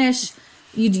finish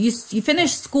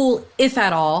school, if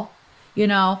at all,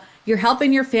 you're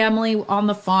helping your family on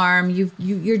the farm,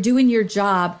 you're doing your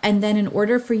job, and then in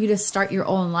order for you to start your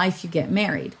own life, you get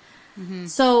married.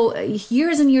 So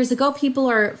years and years ago, people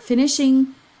are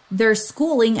finishing their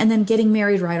schooling and then getting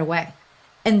married right away.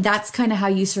 And that's kind of how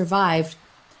you survived.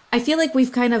 I feel like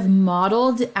we've kind of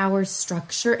modeled our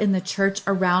structure in the church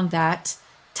around that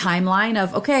timeline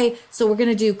of, okay, so we're going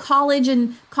to do college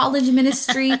and college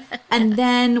ministry, and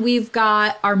then we've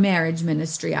got our marriage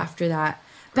ministry after that.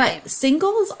 But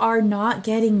singles are not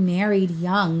getting married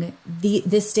young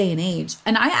this day and age.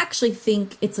 And I actually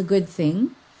think it's a good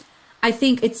thing. I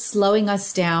think it's slowing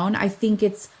us down. I think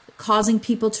it's causing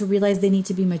people to realize they need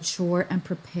to be mature and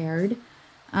prepared.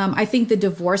 I think the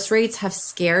divorce rates have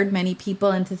scared many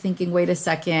people into thinking, wait a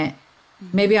second,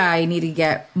 maybe I need to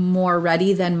get more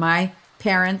ready than my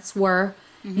parents were,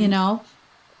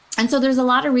 And so there's a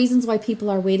lot of reasons why people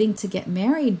are waiting to get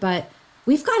married, but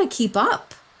we've got to keep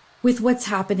up with what's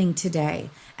happening today.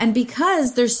 And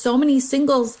because there's so many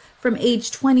singles from age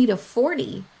 20 to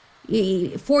 40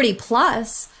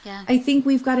 plus, I think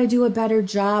we've got to do a better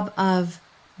job of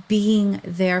being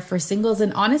there for singles.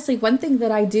 And honestly, one thing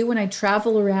that I do when I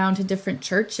travel around to different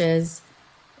churches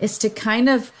is to kind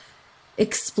of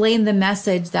explain the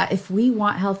message that if we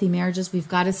want healthy marriages, we've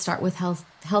got to start with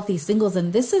healthy singles.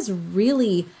 And this is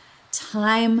really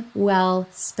time well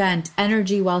spent,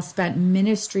 energy well spent,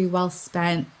 ministry well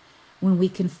spent, when we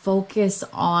can focus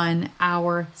on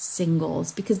our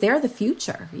singles, because they're the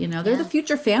future, they're the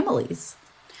future families.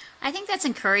 I think that's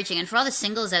encouraging. And for all the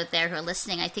singles out there who are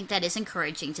listening, I think that is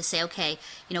encouraging to say, okay,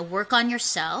 work on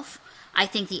yourself. I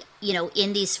think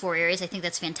in these 4 areas, I think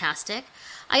that's fantastic.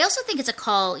 I also think it's a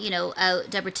call,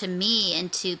 out, Deborah, to me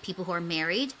and to people who are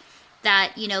married,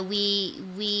 that,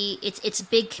 it's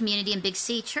big community and Big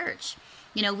C church.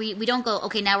 We don't go,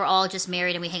 okay, now we're all just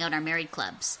married and we hang out in our married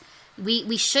clubs.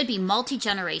 We should be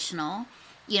multi-generational,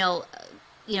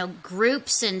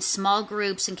 groups and small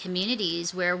groups and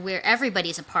communities where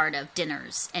everybody's a part of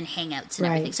dinners and hangouts and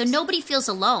everything. So nobody feels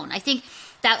alone. I think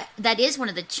that is one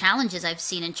of the challenges I've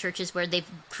seen in churches where they've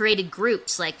created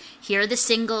groups. Like, here are the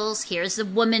singles, here's the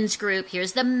women's group,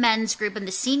 here's the men's group, and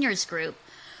the seniors group.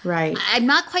 Right. I'm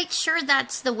not quite sure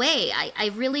that's the way.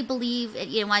 I really believe,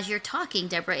 as you're talking,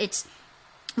 Deborah,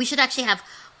 we should actually have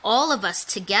all of us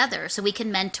together, so we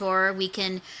can mentor, we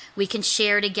can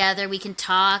share together, we can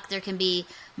talk. There can be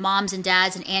moms and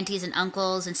dads and aunties and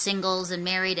uncles and singles and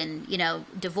married and, you know,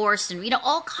 divorced and, you know,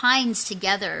 all kinds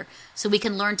together, so we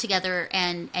can learn together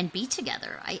and be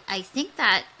together. I think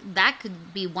that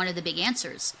could be one of the big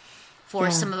answers for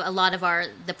a lot of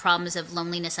the problems of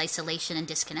loneliness, isolation, and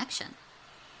disconnection.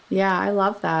 Yeah, I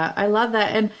love that.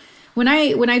 And when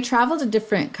I travel to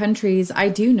different countries, I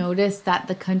do notice that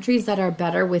the countries that are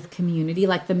better with community,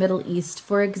 like the Middle East,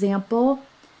 for example,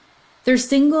 their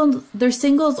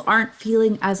singles aren't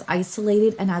feeling as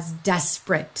isolated and as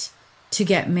desperate to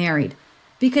get married.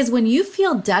 Because when you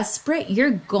feel desperate,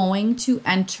 you're going to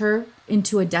enter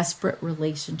into a desperate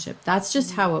relationship. That's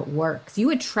just how it works. You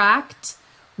attract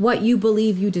what you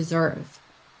believe you deserve.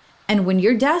 And when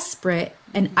you're desperate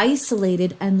and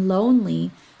isolated and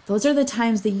lonely, those are the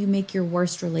times that you make your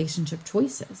worst relationship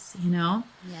choices, you know?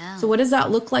 Yeah. So what does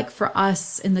that look like for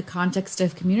us in the context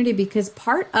of community? Because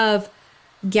part of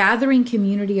gathering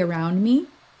community around me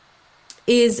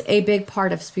is a big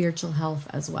part of spiritual health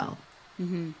as well.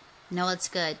 Mm-hmm. No, it's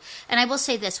good. And I will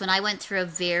say this, when I went through a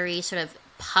very sort of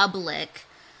public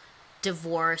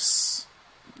divorce,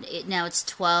 now it's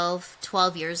 12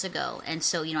 years ago. And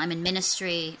so, you know, I'm in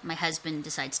ministry, my husband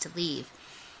decides to leave.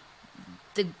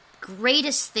 The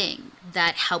greatest thing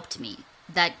that helped me,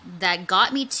 that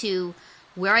got me to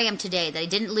where I am today, that I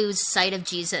didn't lose sight of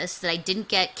Jesus, that I didn't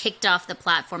get kicked off the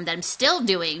platform, that I'm still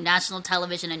doing national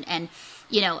television and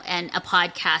you know, and a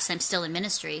podcast, I'm still in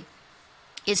ministry,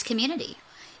 is community.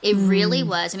 It really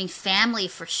was. I mean, family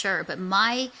for sure, but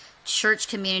my church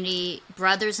community,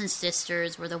 brothers and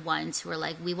sisters, were the ones who were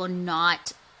like, we will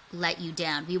not let you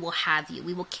down. We will have you.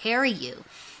 We will carry you.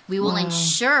 We will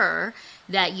ensure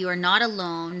that you are not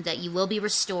alone, that you will be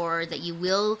restored, that you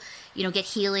will, you know, get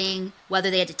healing, whether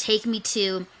they had to take me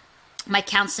to my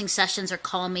counseling sessions or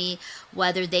call me,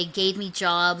 whether they gave me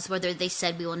jobs, whether they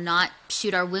said, we will not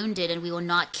shoot our wounded and we will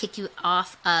not kick you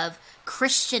off of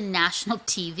Christian national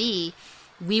TV.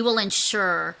 We will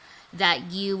ensure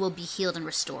that you will be healed and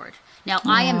restored. Now,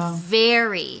 I am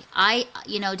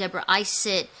you know, Deborah, I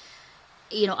sit,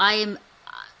 you know,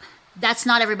 that's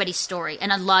not everybody's story,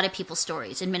 and a lot of people's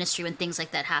stories in ministry when things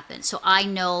like that happen. So I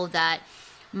know that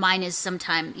mine is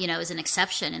sometimes, you know, is an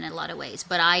exception in a lot of ways.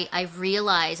 But I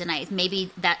realize, and I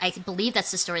believe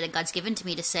that's the story that God's given to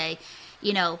me to say,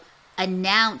 you know,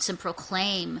 announce and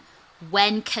proclaim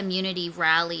when community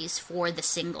rallies for the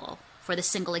single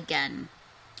again.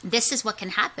 This is what can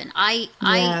happen. I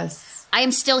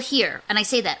am still here, and I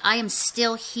say that I am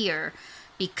still here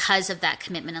because of that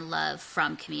commitment and love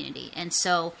from community. And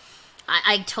so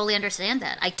I totally understand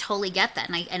that. I totally get that.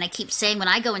 And I keep saying, when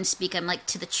I go and speak, I'm like,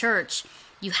 to the church,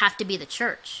 you have to be the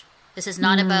church. This is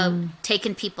not about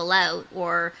taking people out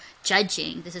or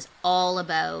judging. This is all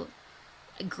about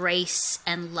grace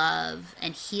and love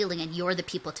and healing, and you're the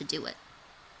people to do it.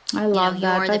 I love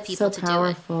that. That's so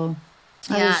powerful.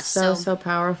 That is so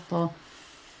powerful.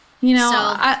 You know,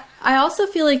 I also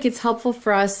feel like it's helpful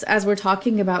for us, as we're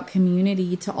talking about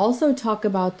community, to also talk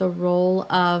about the role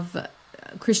of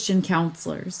Christian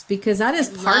counselors, because that is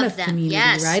part of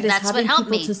community, right? It's having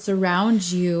people to surround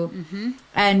you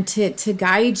and to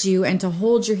guide you and to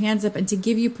hold your hands up and to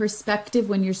give you perspective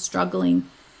when you're struggling.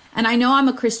 And I know I'm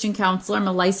a Christian counselor. I'm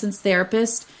a licensed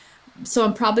therapist, so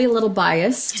I'm probably a little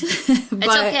biased. It's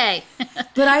okay.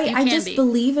 But I just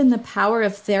believe in the power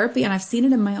of therapy, and I've seen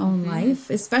it in my own life,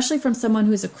 especially from someone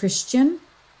who's a Christian,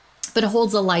 but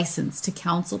holds a license to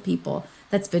counsel people,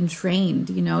 that's been trained,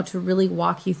 you know, to really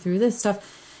walk you through this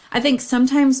stuff. I think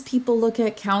sometimes people look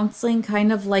at counseling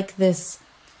kind of like this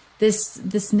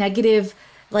negative,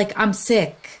 like, I'm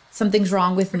sick, something's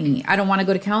wrong with me, I don't want to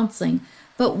go to counseling.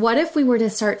 But what if we were to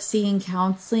start seeing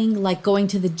counseling like going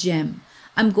to the gym?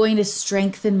 I'm going to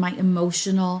strengthen my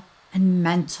emotional and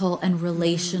mental and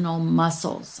relational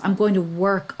muscles. I'm going to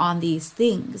work on these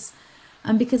things.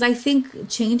 Because I think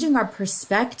changing our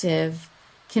perspective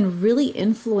can really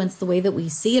influence the way that we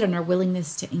see it and our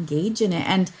willingness to engage in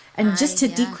it, and just to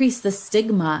decrease the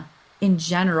stigma in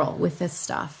general with this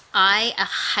stuff. I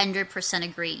 100%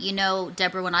 agree. You know,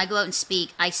 Deborah, when I go out and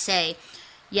speak, I say,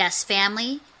 yes,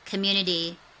 family,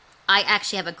 community. I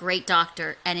actually have a great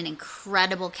doctor and an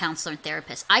incredible counselor and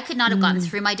therapist. I could not have gotten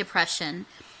through my depression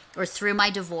or through my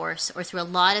divorce or through a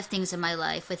lot of things in my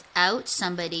life without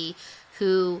somebody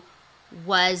who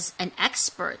was an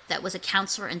expert, that was a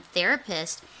counselor and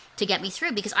therapist, to get me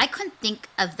through, because I couldn't think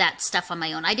of that stuff on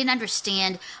my own. I didn't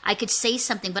understand. I could say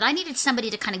something, but I needed somebody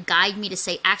to kind of guide me to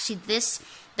say, actually, this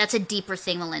that's a deeper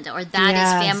thing, Melinda, or that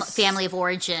Yes. is family of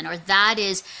origin, or that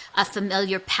is a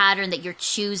familiar pattern that you're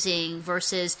choosing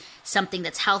versus something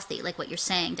that's healthy, like what you're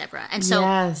saying, Deborah. And so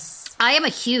Yes.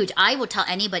 I will tell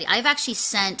anybody, I've actually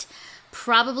sent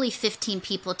probably 15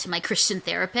 people to my Christian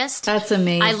therapist. That's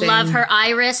amazing. I love her,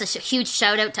 Iris. A huge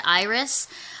shout out to Iris.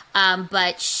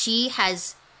 But she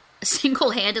has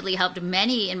single-handedly helped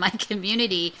many in my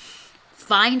community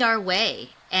find our way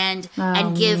and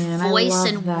give man, I voice love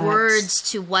and that.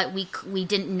 words to what we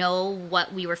didn't know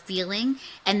what we were feeling,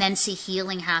 and then see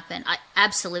healing happen.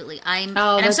 Absolutely. I'm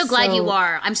that's so glad so- you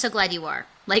are. I'm so glad you are.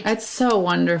 Like, That's so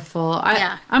wonderful.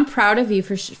 Yeah. I'm proud of you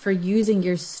for using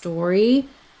your story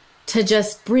to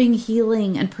just bring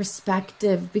healing and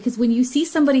perspective, because when you see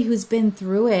somebody who's been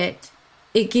through it,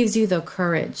 it gives you the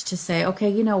courage to say, okay,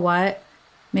 you know what?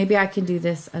 Maybe I can do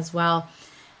this as well.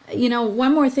 You know,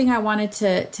 one more thing I wanted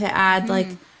to add, like,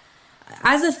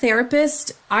 as a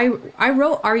therapist, I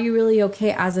wrote Are You Really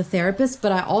Okay as a therapist,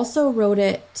 but I also wrote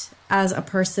it as a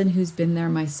person who's been there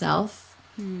myself.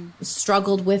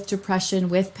 Struggled with depression,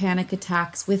 with panic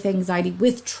attacks, with anxiety,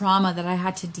 with trauma that I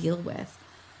had to deal with,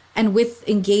 and with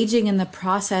engaging in the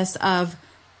process of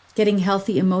getting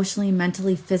healthy emotionally,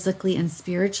 mentally, physically, and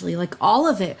spiritually, like all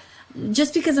of it.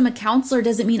 Just because I'm a counselor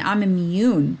doesn't mean I'm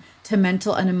immune to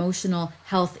mental and emotional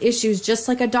health issues, just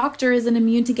like a doctor isn't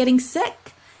immune to getting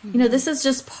sick. You know, this is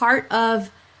just part of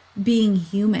being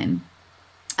human.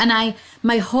 And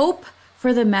my hope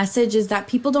for the message is that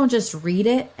people don't just read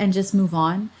it and just move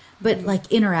on, but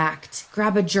like interact,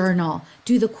 grab a journal,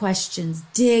 do the questions,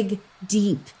 dig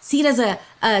deep. See it as a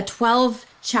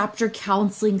 12-chapter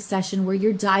counseling session where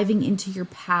you're diving into your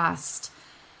past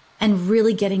and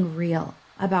really getting real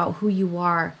about who you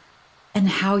are and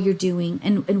how you're doing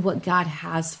and what God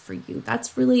has for you.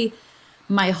 That's really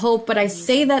my hope. But I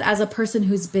say that as a person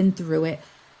who's been through it,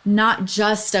 not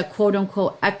just a quote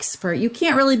unquote expert. You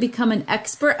can't really become an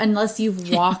expert unless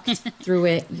you've walked through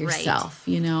it yourself,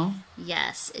 you know?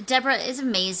 yes, Deborah is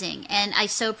amazing, and I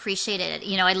so appreciate it.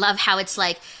 You know, I love how it's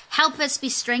like, help us be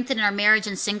strengthened in our marriage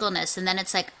and singleness, and then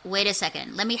it's like, wait a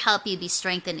second, let me help you be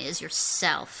strengthened as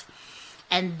yourself.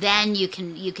 And then you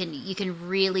can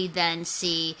really then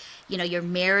see, you know, your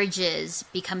marriages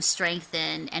become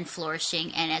strengthened and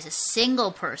flourishing, and as a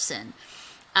single person,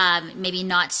 maybe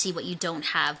not see what you don't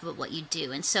have, but what you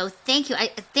do. And so thank you. I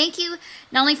thank you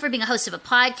not only for being a host of a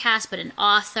podcast, but an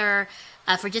author,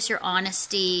 for just your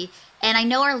honesty. And I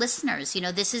know our listeners, you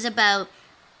know, this is about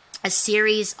a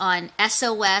series on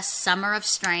SOS, Summer of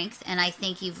Strength. And I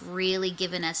think you've really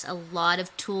given us a lot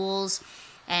of tools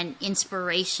and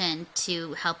inspiration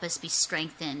to help us be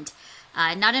strengthened,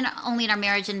 not only in our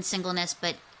marriage and singleness,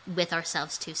 but with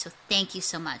ourselves too. So thank you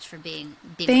so much for being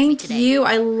with me today. Thank you.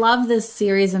 I love this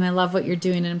series and I love what you're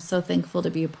doing, and I'm so thankful to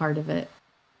be a part of it.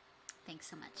 Thanks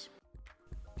so much.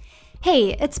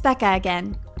 Hey, it's Becca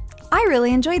again. I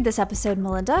really enjoyed this episode,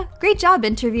 Melinda. Great job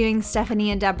interviewing Stephanie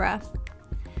and Deborah.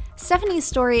 Stephanie's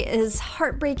story is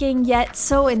heartbreaking yet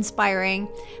so inspiring,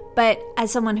 but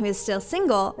as someone who is still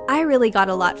single, I really got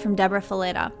a lot from Deborah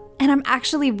Fileta. And I'm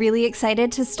actually really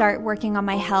excited to start working on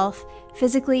my health,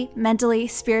 physically, mentally,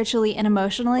 spiritually, and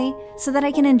emotionally, so that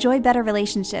I can enjoy better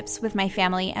relationships with my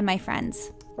family and my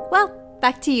friends. Well,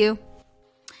 back to you.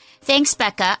 Thanks,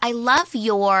 Becca. I love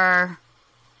your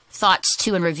thoughts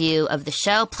too and review of the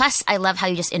show. Plus, I love how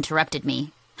you just interrupted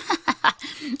me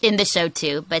in the show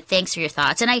too. But thanks for your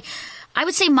thoughts. And I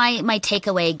would say my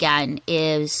takeaway again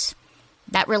is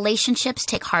that relationships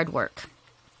take hard work.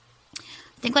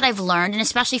 I think what I've learned, and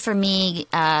especially for me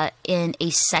in a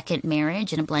second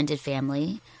marriage, in a blended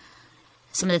family,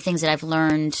 some of the things that I've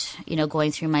learned, you know,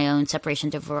 going through my own separation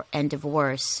and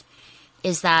divorce,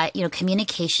 is that, you know,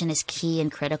 communication is key and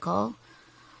critical.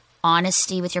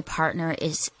 Honesty with your partner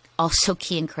is also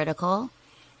key and critical.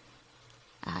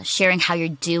 Sharing how you're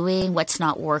doing, what's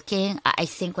not working. I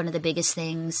think one of the biggest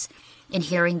things in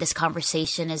hearing this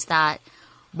conversation is that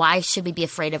why should we be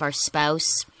afraid of our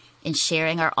spouse in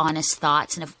sharing our honest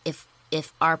thoughts? And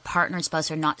if our partner and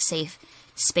spouse are not safe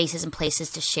spaces and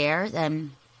places to share,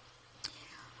 then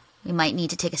we might need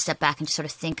to take a step back and just sort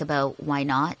of think about why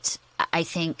not. I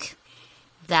think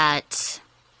that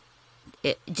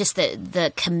just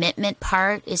the commitment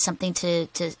part is something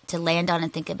to land on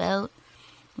and think about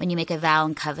when you make a vow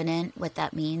and covenant, what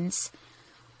that means.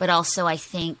 But also I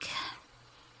think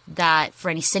that for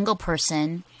any single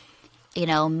person, you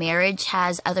know, marriage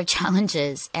has other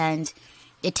challenges and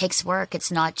it takes work.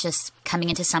 It's not just coming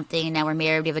into something and now we're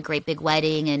married, we have a great big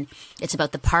wedding and it's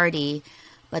about the party,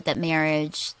 but that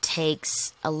marriage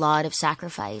takes a lot of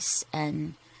sacrifice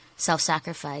and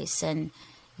self-sacrifice. And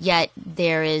yet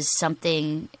there is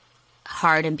something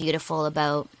hard and beautiful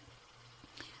about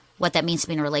what that means to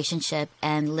be in a relationship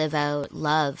and live out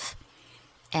love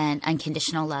and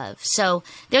unconditional love. So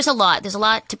there's a lot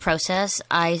to process.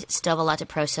 I still have a lot to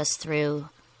process through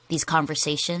these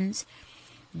conversations.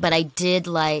 But I did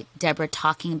like Deborah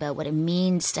talking about what it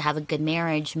means to have a good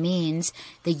marriage means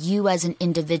that you as an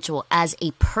individual, as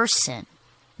a person,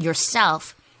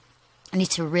 yourself, need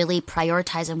to really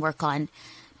prioritize and work on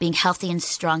being healthy and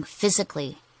strong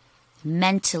physically,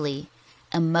 mentally,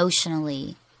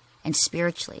 emotionally, and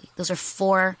spiritually. Those are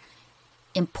 4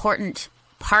 important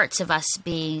parts of us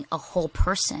being a whole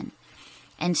person.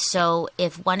 And so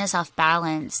if one is off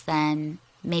balance, then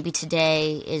maybe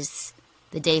today is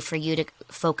the day for you to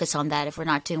focus on that. If we're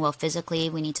not doing well physically,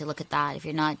 we need to look at that. If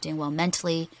you're not doing well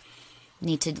mentally, we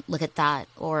need to look at that,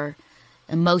 or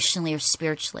emotionally or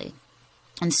spiritually.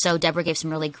 And so Deborah gave some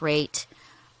really great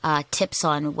tips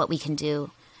on what we can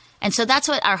do. And so that's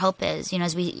what our hope is,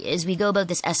 as we go about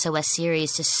this SOS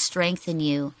series, to strengthen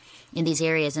you in these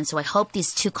areas. And so I hope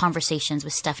these 2 conversations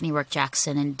with Stephanie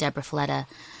Rourke-Jackson and Deborah Fileta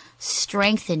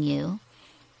strengthen you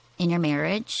in your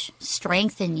marriage,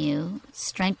 strengthened you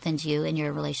in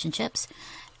your relationships,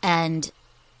 and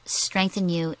strengthen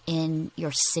you in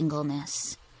your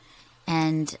singleness.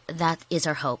 And that is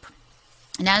our hope.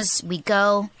 And as we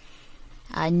go,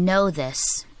 know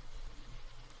this.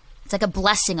 It's like a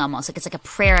blessing almost. It's like a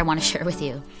prayer I want to share with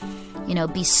you.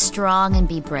 Be strong and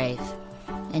be brave.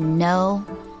 And know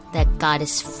that God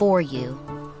is for you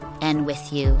and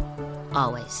with you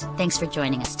always. Thanks for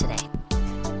joining us today.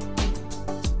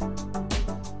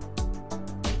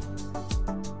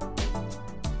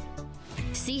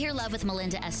 See Hear Love with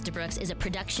Melinda Estabrooks is a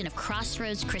production of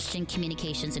Crossroads Christian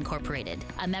Communications Incorporated,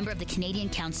 a member of the Canadian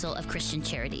Council of Christian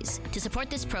Charities. To support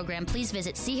this program, please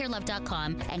visit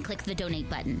seehearlove.com and click the donate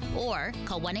button, or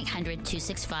call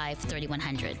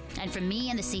 1-800-265-3100. And from me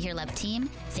and the See Hear Love team,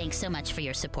 thanks so much for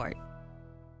your support.